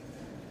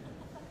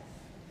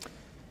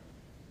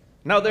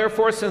 Now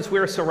therefore, since we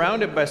are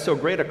surrounded by so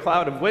great a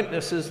cloud of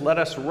witnesses, let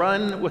us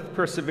run with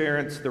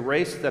perseverance the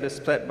race that is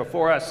set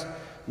before us,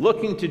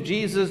 looking to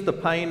Jesus, the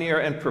pioneer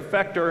and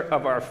perfecter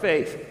of our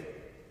faith.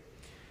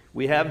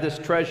 We have this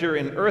treasure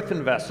in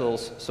earthen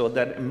vessels so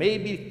that it may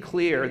be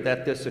clear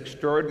that this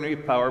extraordinary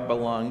power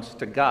belongs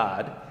to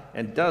God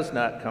and does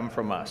not come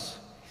from us.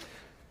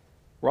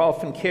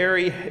 Rolf and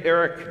Carrie,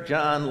 Eric,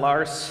 John,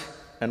 Lars,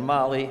 and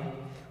Molly,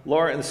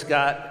 Laura and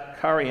Scott,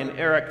 Kari and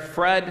Eric,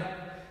 Fred,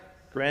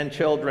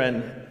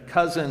 grandchildren,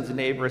 cousins,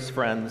 neighbors,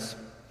 friends,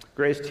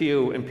 grace to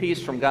you and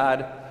peace from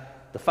God,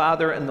 the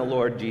Father and the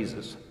Lord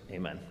Jesus.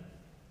 Amen.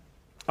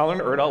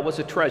 Arlen Erdahl was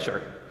a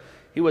treasure.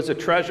 He was a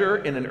treasure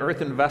in an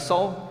earthen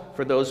vessel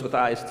for those with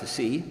eyes to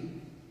see.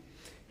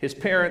 His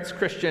parents,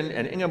 Christian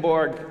and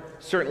Ingeborg,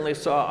 certainly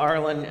saw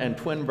Arlen and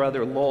twin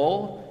brother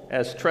Lowell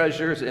as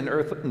treasures in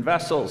earthen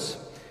vessels,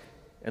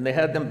 and they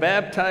had them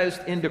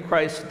baptized into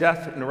Christ's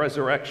death and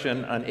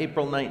resurrection on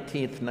April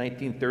 19th,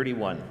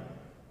 1931.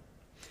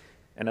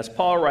 And as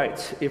Paul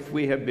writes, if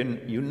we have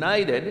been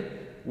united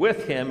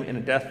with him in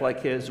a death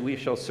like his, we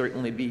shall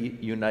certainly be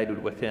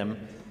united with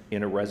him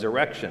in a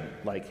resurrection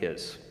like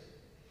his.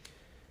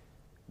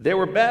 They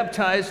were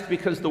baptized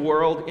because the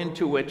world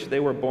into which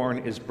they were born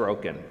is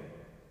broken.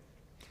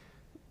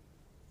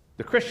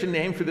 The Christian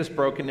name for this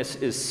brokenness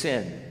is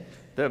sin.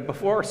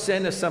 Before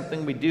sin is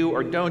something we do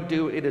or don't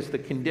do, it is the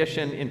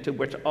condition into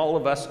which all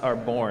of us are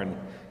born.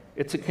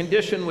 It's a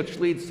condition which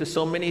leads to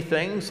so many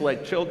things,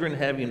 like children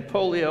having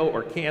polio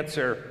or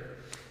cancer,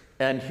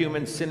 and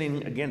humans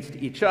sinning against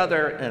each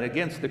other and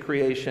against the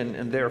creation,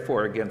 and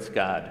therefore against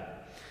God.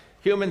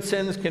 Human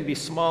sins can be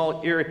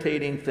small,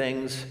 irritating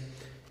things.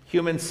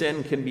 Human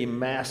sin can be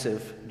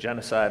massive,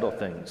 genocidal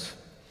things.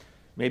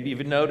 Maybe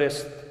you've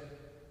noticed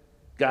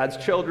God's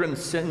children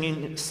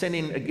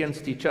sinning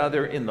against each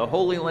other in the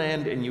Holy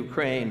Land in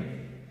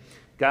Ukraine.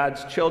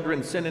 God's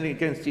children sinning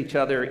against each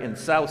other in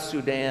South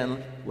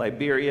Sudan,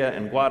 Liberia,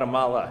 and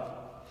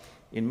Guatemala,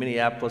 in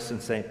Minneapolis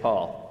and St.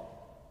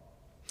 Paul.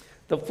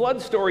 The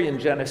flood story in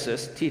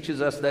Genesis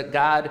teaches us that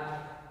God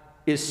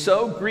is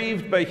so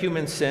grieved by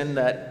human sin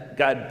that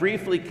God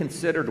briefly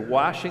considered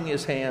washing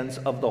his hands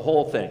of the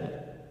whole thing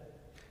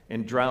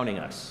and drowning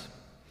us.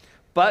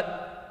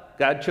 But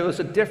God chose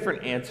a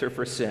different answer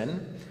for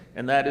sin,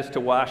 and that is to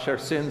wash our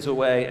sins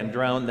away and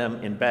drown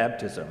them in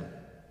baptism.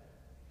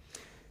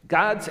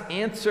 God's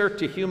answer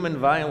to human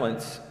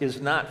violence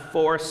is not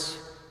force,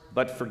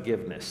 but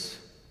forgiveness.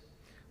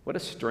 What a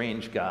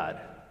strange God,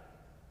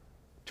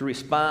 to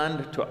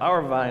respond to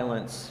our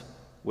violence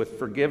with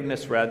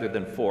forgiveness rather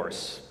than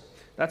force.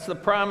 That's the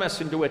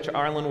promise into which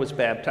Arlen was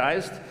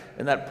baptized,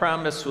 and that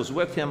promise was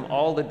with him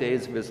all the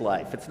days of his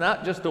life. It's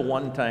not just a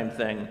one-time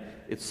thing,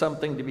 it's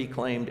something to be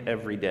claimed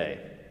every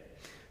day.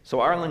 So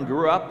Arlen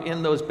grew up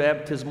in those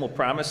baptismal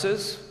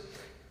promises.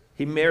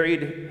 He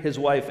married his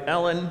wife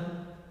Ellen,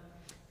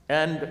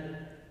 and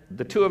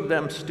the two of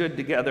them stood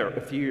together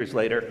a few years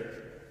later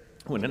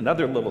when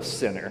another little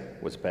sinner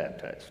was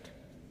baptized.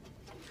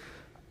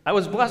 I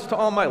was blessed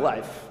all my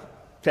life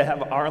to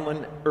have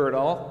Arlen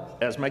Erdahl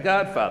as my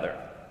godfather.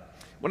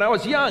 When I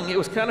was young, it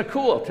was kind of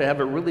cool to have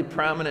a really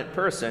prominent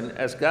person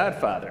as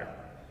godfather.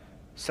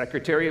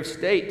 Secretary of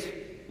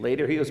State.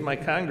 Later, he was my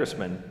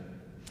congressman.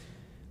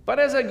 But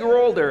as I grew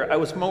older, I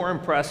was more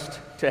impressed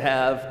to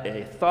have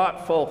a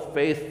thoughtful,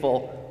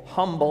 faithful,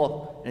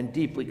 humble, and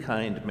deeply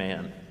kind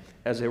man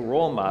as a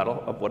role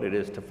model of what it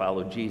is to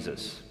follow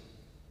Jesus.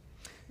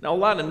 Now, a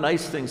lot of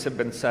nice things have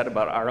been said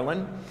about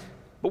Arlen,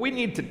 but we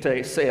need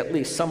to say at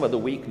least some of the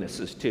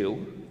weaknesses,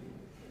 too.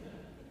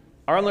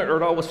 Arlen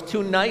Erdahl was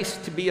too nice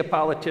to be a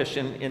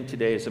politician in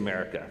today's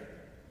America.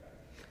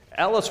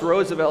 Alice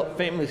Roosevelt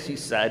famously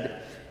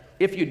said,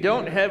 "If you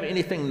don't have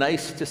anything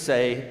nice to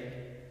say,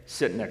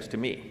 sit next to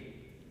me."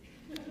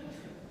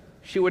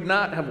 She would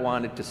not have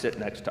wanted to sit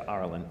next to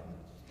Arlen,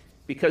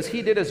 because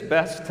he did his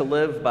best to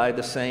live by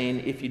the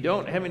saying, if you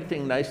don't have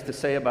anything nice to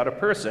say about a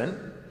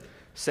person,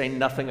 say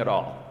nothing at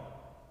all.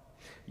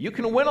 You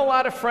can win a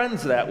lot of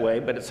friends that way,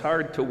 but it's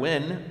hard to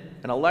win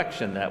an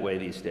election that way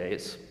these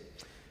days.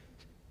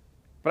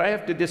 But I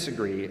have to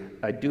disagree.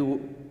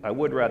 I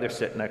would rather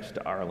sit next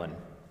to Arlen.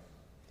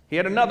 He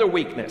had another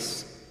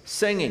weakness,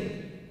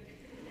 singing.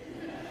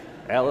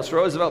 Alice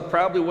Roosevelt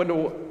probably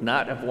would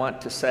not have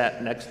wanted to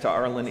sat next to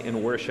Arlen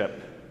in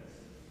worship.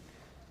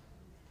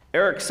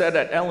 Eric said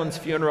at Ellen's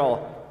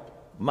funeral,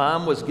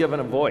 "Mom was given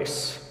a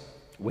voice.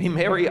 We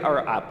marry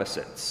our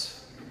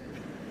opposites."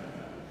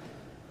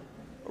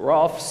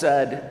 Rolf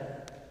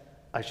said,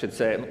 let me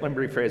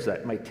rephrase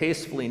that. My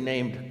tastefully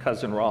named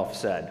cousin Rolf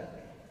said,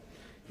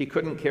 he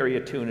couldn't carry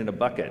a tune in a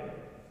bucket.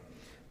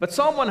 But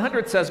Psalm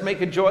 100 says,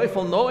 make a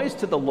joyful noise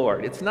to the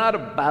Lord. It's not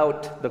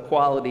about the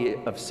quality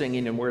of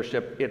singing and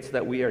worship. It's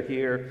that we are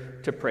here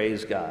to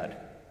praise God.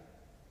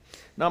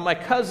 Now, my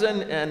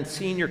cousin and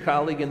senior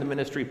colleague in the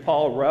ministry,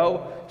 Paul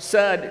Rowe,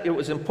 said it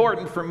was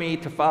important for me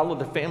to follow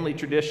the family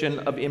tradition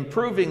of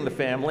improving the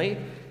family,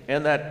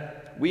 and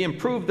that we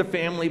improve the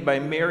family by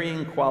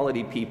marrying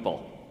quality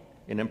people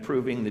and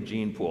improving the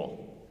gene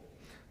pool.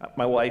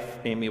 My wife,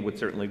 Amy, would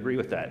certainly agree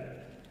with that.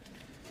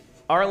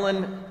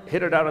 Ellen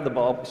hit it out of the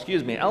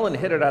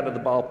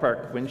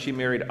ballpark when she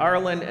married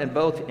Arlen, and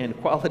both in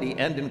quality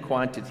and in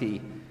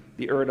quantity,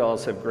 the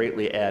Erdahls have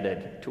greatly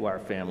added to our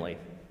family.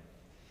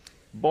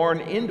 Born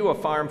into a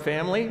farm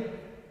family,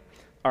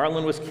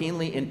 Arlen was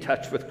keenly in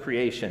touch with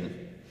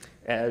creation,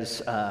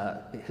 as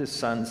his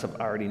sons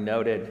have already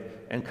noted,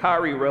 and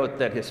Kari wrote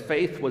that his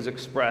faith was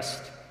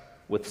expressed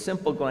with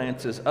simple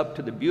glances up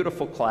to the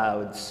beautiful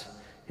clouds,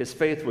 His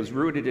faith was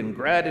rooted in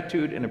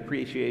gratitude and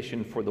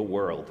appreciation for the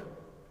world.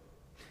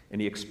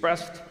 And he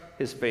expressed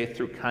his faith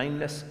through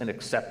kindness and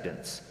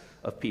acceptance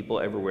of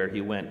people everywhere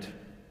he went.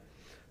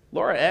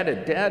 Laura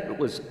added, Dad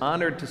was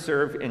honored to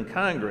serve in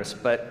Congress,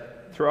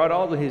 but throughout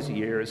all of his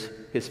years,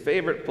 his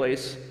favorite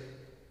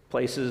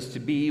places to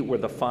be were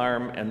the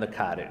farm and the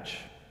cottage.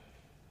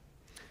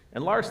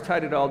 And Lars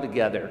tied it all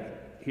together.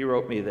 He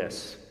wrote me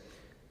this.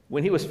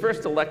 When he was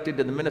first elected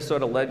to the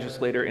Minnesota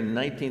legislature in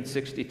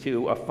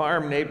 1962, a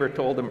farm neighbor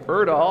told him,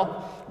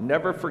 Erdahl,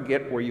 never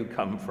forget where you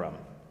come from.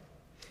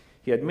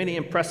 He had many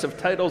impressive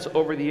titles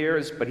over the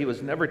years, but he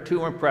was never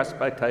too impressed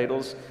by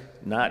titles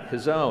not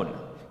his own.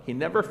 He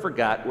never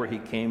forgot where he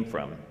came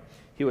from.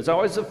 He was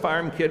always a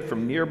farm kid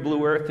from near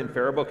Blue Earth in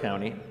Faribault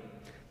County,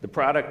 the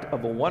product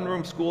of a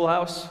one-room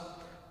schoolhouse,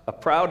 a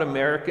proud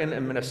American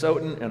and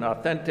Minnesotan, an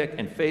authentic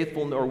and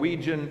faithful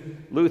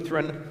Norwegian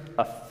Lutheran,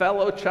 a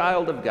fellow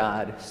child of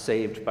God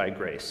saved by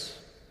grace.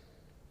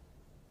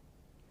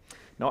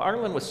 Now,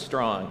 Arlen was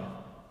strong.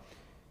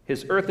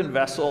 His earthen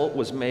vessel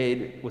was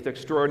made with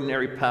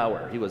extraordinary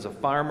power. He was a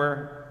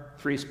farmer,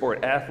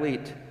 three-sport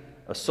athlete,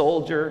 a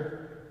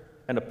soldier,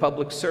 and a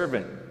public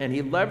servant, and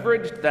he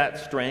leveraged that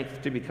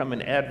strength to become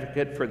an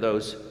advocate for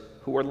those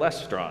who were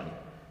less strong.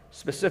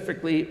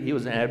 Specifically, he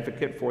was an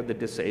advocate for the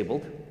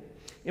disabled,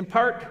 in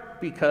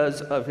part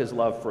because of his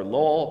love for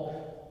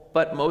Lowell,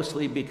 but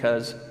mostly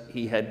because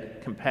he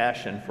had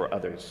compassion for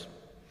others.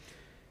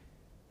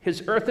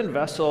 His earthen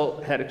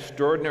vessel had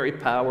extraordinary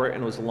power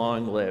and was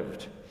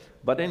long-lived,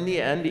 but in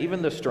the end,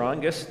 even the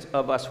strongest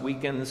of us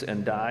weakens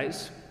and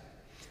dies.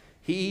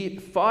 He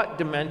fought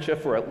dementia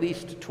for at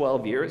least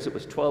 12 years. It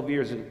was 12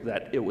 years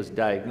that it was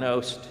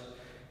diagnosed,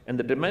 and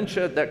the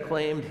dementia that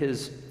claimed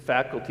his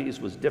faculties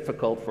was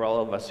difficult for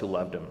all of us who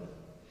loved him.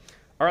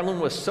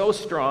 Arlen was so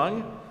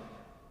strong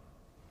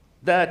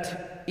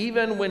that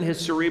even when his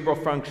cerebral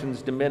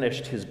functions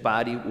diminished, his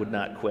body would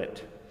not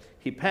quit.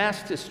 He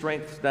passed his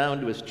strength down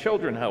to his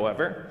children,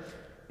 however,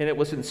 and it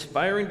was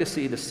inspiring to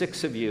see the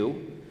 6 of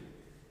you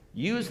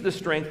use the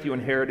strength you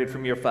inherited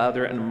from your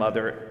father and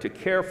mother to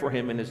care for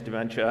him in his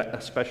dementia,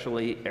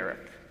 especially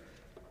Eric.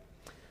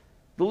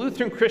 The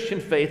Lutheran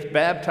Christian faith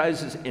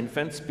baptizes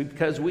infants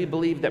because we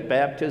believe that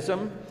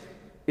baptism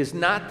is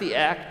not the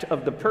act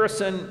of the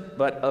person,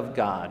 but of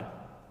God.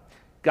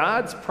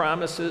 God's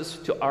promises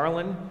to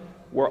Arlen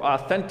were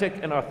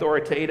authentic and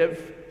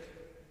authoritative,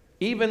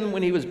 even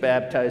when he was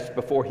baptized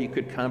before he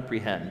could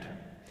comprehend.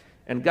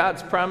 And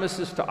God's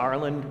promises to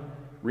Arlen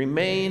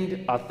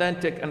remained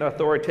authentic and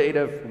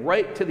authoritative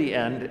right to the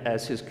end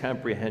as his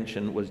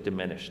comprehension was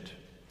diminished.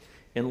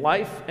 In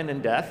life and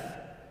in death,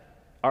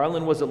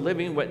 Arlen was a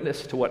living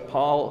witness to what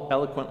Paul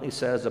eloquently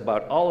says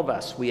about all of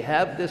us. We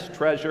have this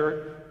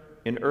treasure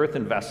in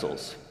earthen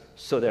vessels,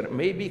 so that it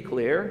may be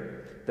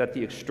clear that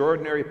the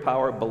extraordinary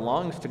power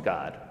belongs to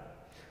God.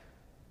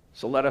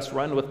 So let us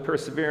run with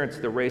perseverance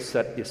the race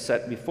that is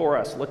set before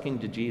us, looking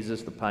to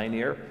Jesus, the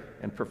pioneer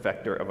and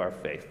perfecter of our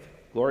faith.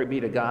 Glory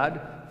be to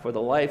God for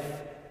the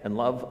life and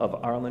love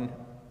of Arlen,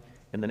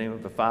 in the name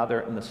of the Father,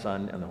 and the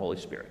Son, and the Holy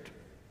Spirit.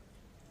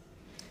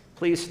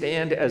 Please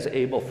stand as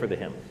able for the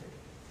hymn.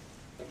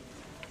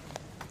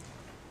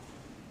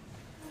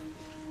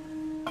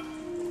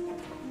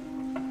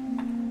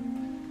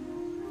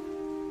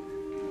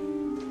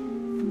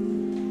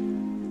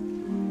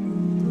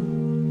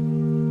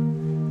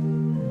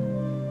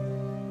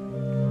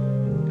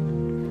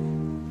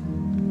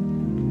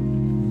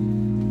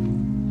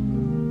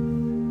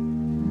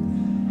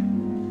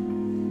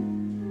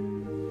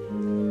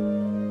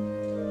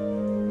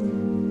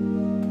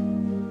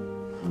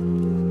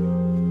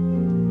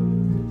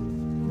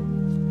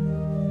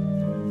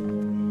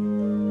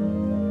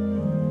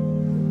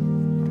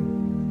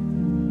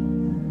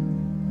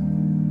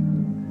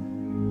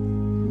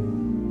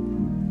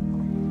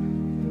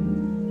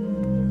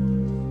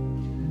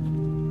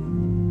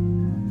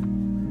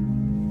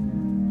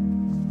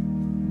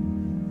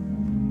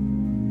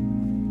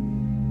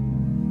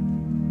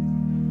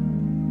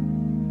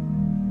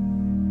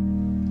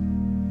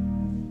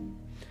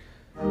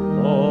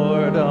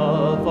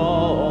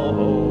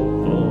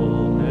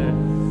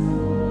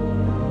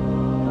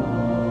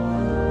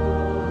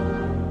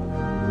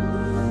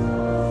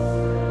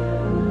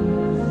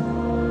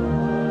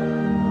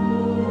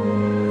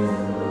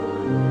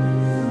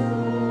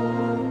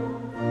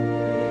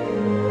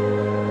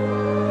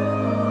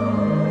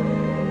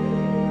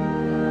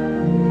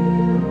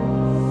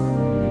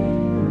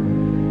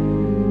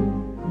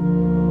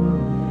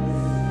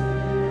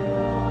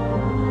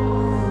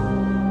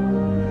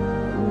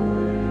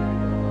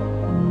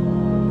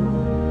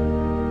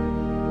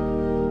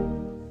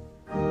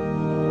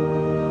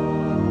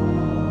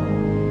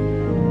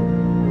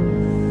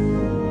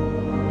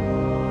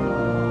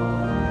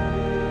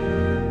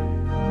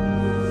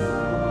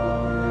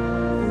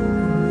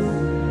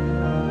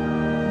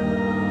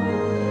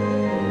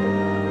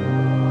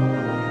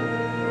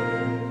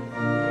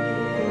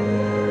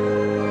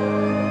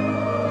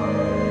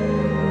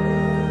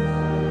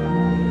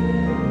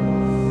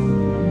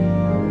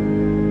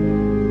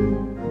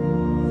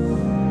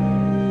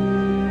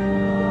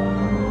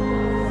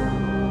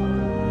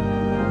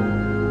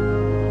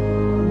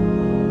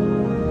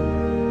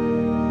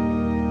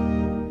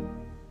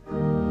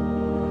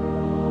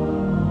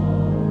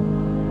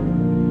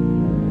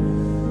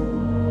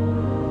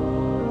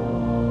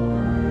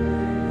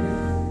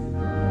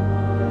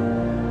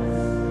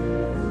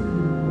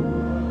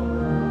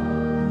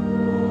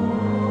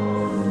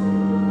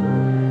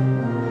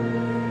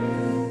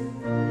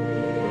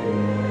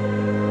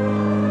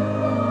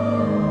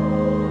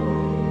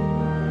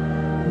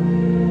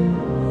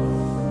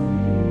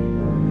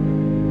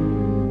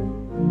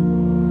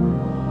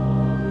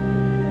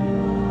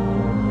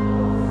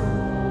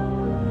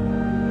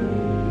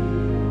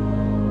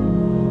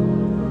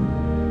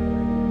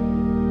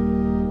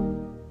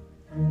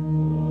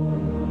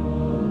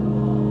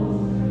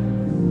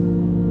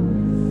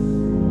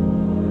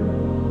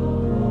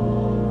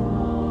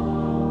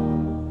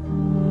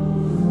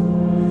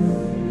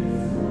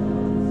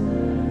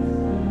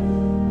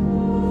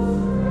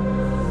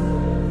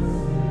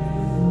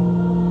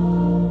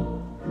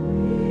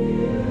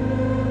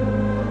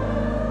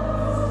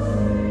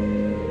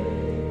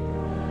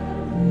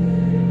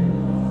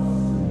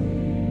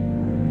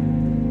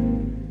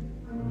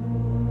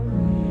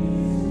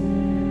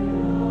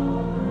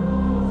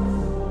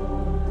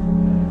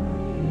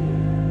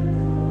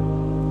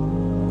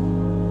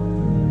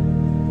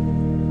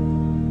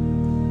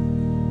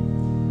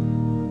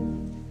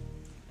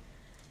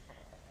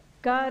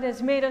 God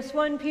has made us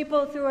one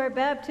people through our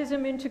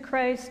baptism into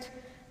Christ,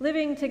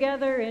 living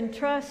together in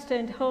trust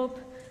and hope.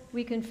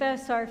 We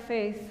confess our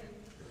faith.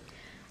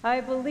 I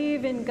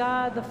believe in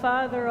God, the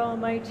Father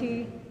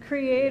Almighty,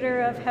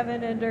 creator of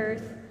heaven and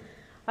earth.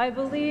 I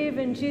believe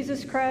in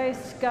Jesus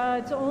Christ,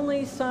 God's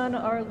only Son,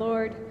 our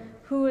Lord,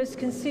 who was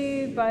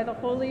conceived by the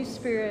Holy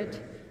Spirit,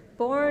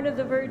 born of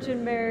the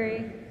Virgin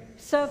Mary,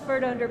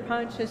 suffered under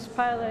Pontius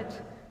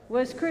Pilate,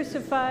 was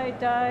crucified,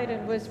 died,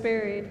 and was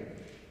buried.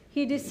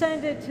 He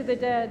descended to the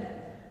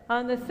dead.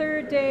 On the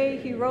third day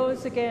he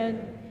rose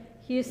again.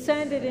 He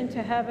ascended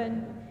into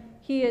heaven.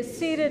 He is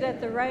seated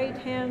at the right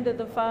hand of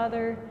the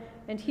Father,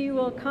 and he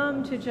will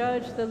come to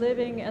judge the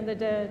living and the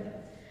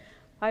dead.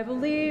 I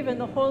believe in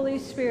the Holy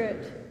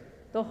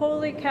Spirit, the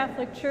Holy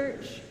Catholic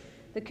Church,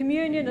 the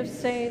communion of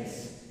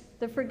saints,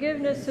 the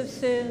forgiveness of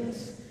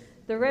sins,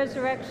 the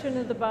resurrection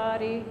of the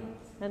body,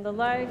 and the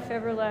life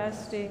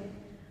everlasting.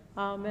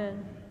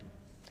 Amen.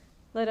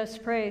 Let us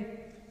pray.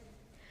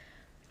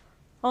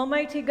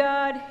 Almighty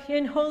God,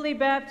 in holy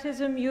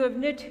baptism you have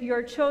knit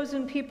your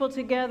chosen people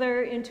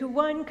together into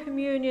one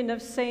communion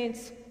of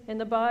saints in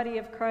the body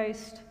of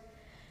Christ.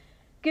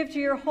 Give to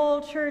your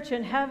whole church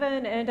in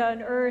heaven and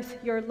on earth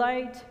your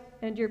light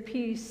and your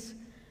peace.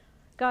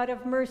 God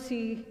of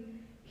mercy,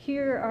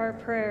 hear our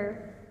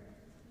prayer.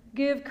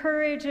 Give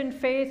courage and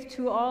faith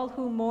to all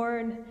who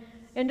mourn,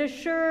 and a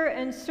sure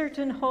and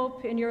certain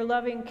hope in your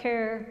loving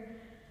care,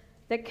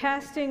 that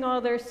casting all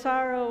their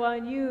sorrow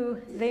on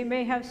you, they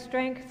may have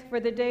strength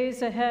for the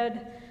days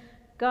ahead.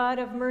 God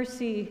of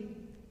mercy,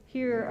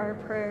 hear our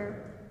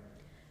prayer.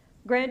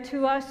 Grant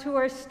to us who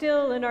are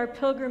still in our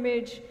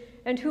pilgrimage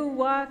and who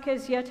walk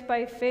as yet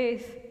by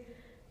faith,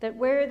 that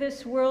where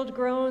this world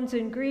groans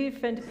in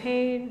grief and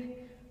pain,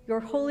 your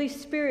Holy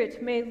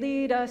Spirit may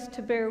lead us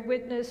to bear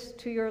witness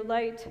to your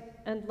light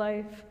and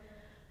life.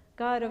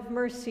 God of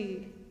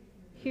mercy,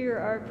 hear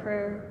our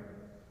prayer.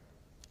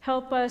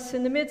 Help us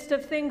in the midst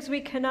of things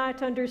we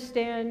cannot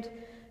understand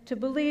to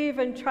believe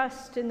and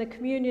trust in the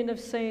communion of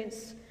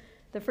saints,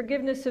 the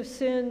forgiveness of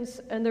sins,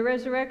 and the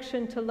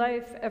resurrection to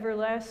life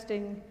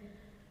everlasting.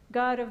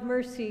 God of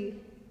mercy,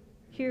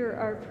 hear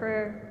our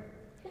prayer.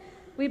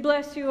 We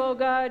bless you, O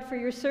God, for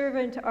your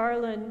servant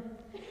Arlen.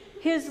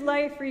 His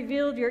life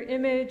revealed your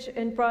image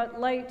and brought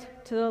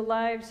light to the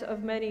lives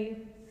of many.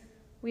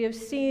 We have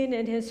seen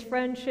in his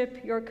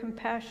friendship your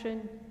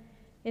compassion,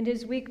 in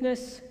his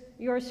weakness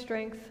your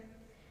strength,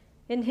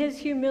 in his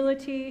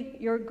humility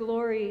your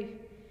glory,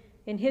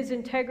 in his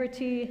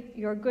integrity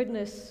your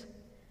goodness,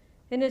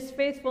 in his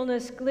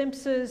faithfulness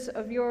glimpses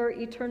of your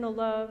eternal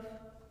love.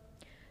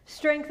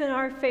 Strengthen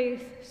our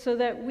faith so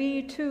that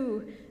we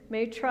too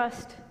may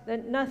trust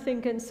that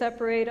nothing can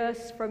separate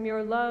us from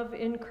your love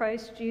in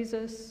Christ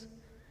Jesus,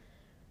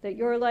 that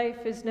your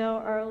life is now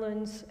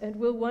Arlen's and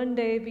will one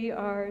day be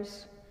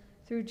ours,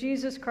 through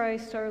Jesus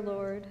Christ our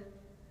Lord.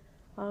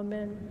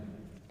 Amen.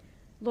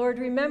 Lord,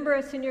 remember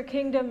us in your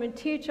kingdom and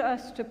teach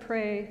us to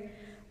pray.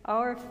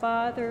 Our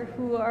Father,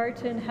 who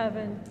art in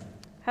heaven,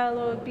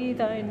 hallowed be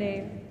thy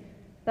name.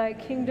 Thy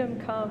kingdom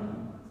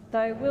come,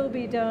 thy will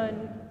be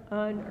done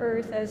on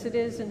earth as it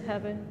is in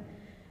heaven.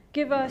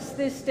 Give us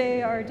this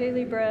day our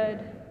daily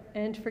bread,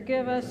 and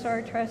forgive us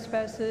our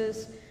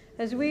trespasses,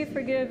 as we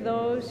forgive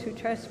those who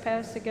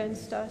trespass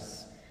against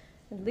us.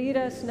 And lead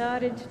us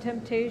not into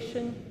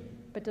temptation,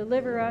 but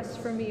deliver us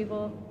from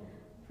evil.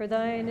 For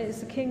thine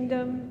is the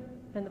kingdom,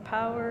 and the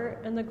power,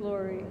 and the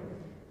glory,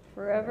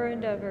 forever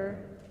and ever.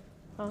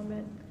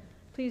 Amen.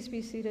 Please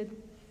be seated.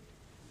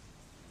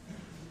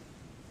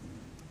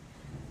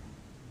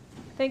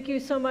 Thank you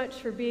so much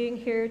for being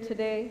here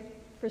today,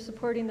 for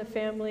supporting the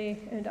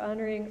family and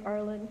honoring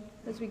Arlen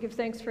as we give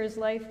thanks for his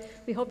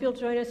life. We hope you'll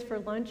join us for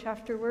lunch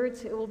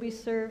afterwards. It will be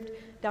served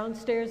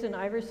downstairs in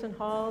Iverson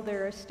Hall.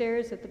 There are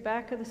stairs at the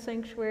back of the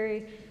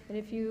sanctuary, and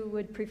if you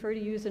would prefer to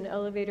use an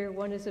elevator,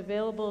 one is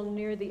available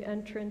near the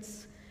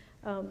entrance,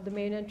 the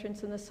main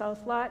entrance in the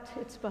south lot.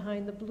 It's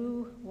behind the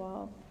blue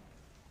wall.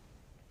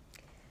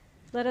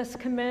 Let us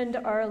commend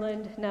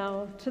Arlen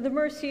now to the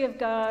mercy of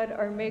God,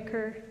 our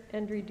Maker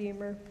and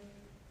Redeemer.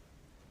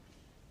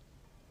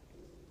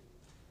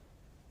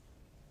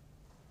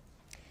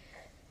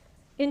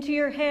 Into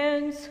your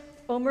hands,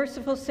 O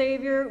merciful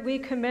Savior, we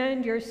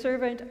commend your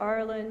servant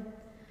Arlen.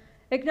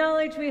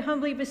 Acknowledge, we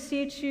humbly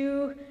beseech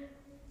you,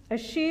 a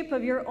sheep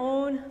of your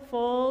own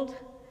fold,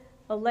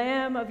 a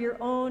lamb of your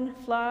own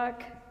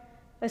flock,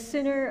 a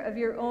sinner of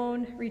your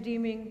own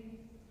redeeming.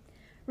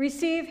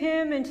 Receive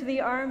him into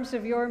the arms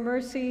of your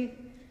mercy,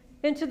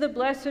 into the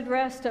blessed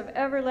rest of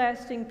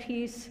everlasting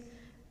peace,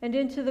 and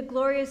into the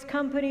glorious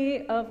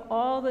company of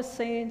all the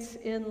saints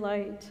in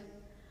light.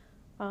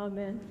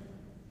 Amen.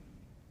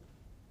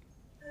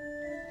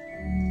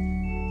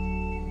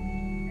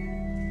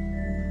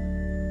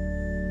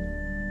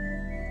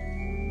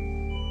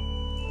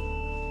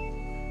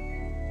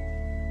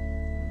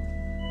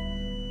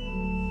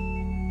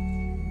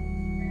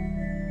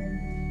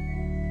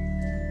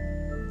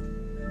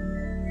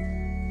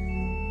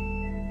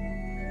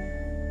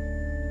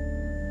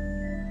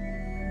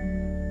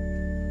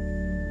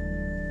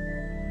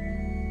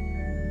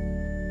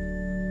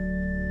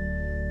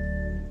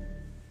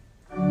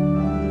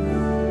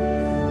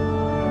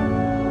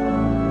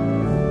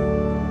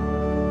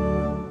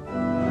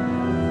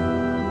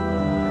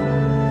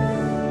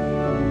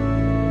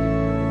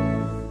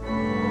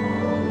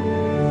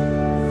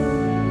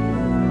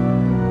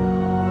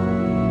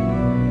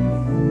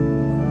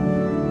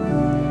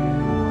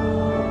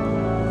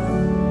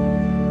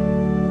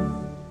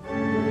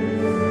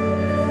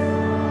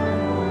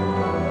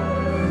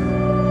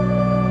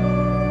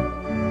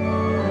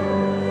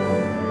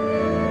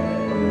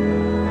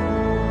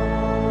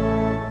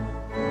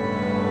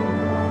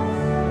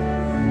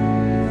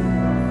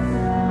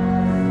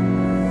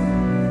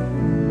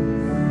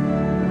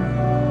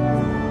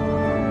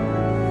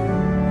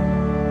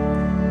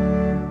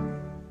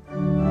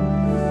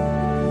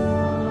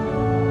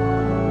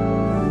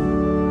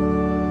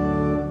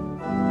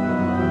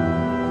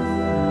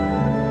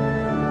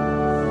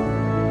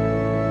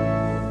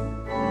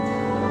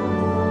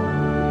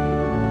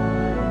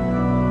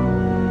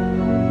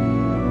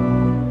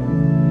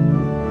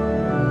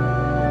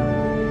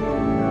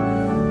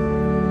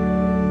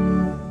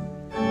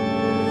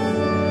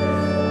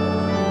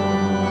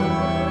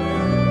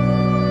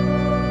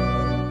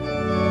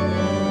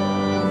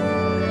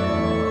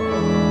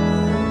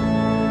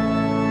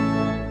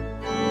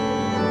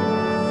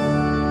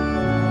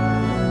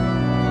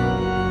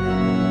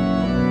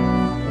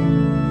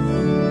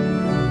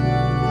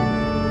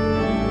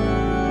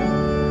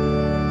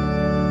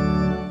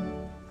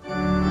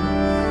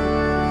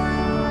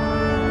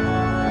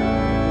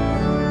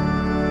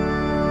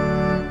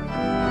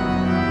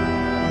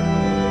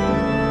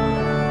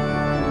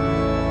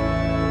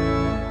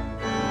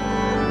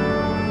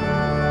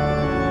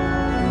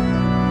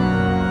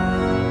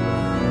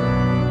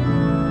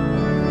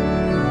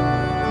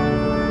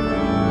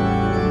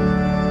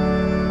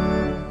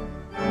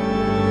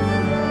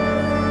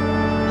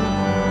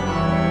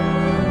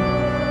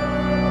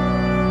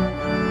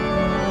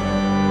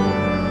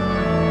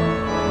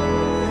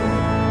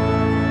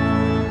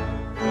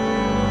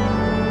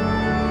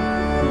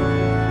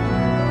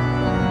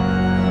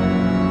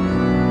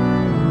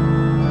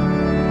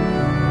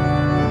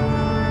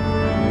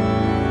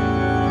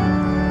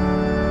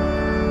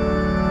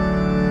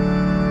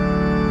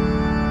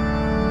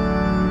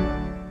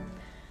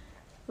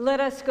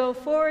 Let us go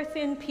forth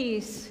in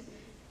peace.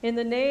 In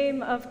the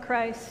name of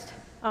Christ,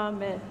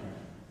 amen.